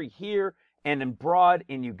ministry here and abroad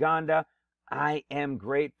in Uganda. I am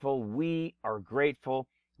grateful. We are grateful.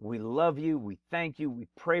 We love you. We thank you. We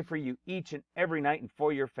pray for you each and every night and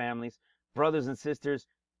for your families. Brothers and sisters,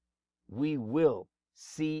 we will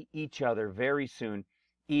see each other very soon,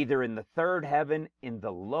 either in the third heaven in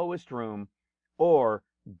the lowest room, or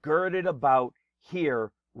girded about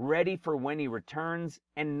here, ready for when he returns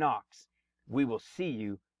and knocks. We will see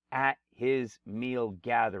you at his meal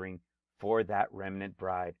gathering for that remnant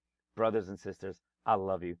bride. Brothers and sisters, I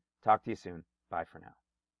love you. Talk to you soon. Bye for now.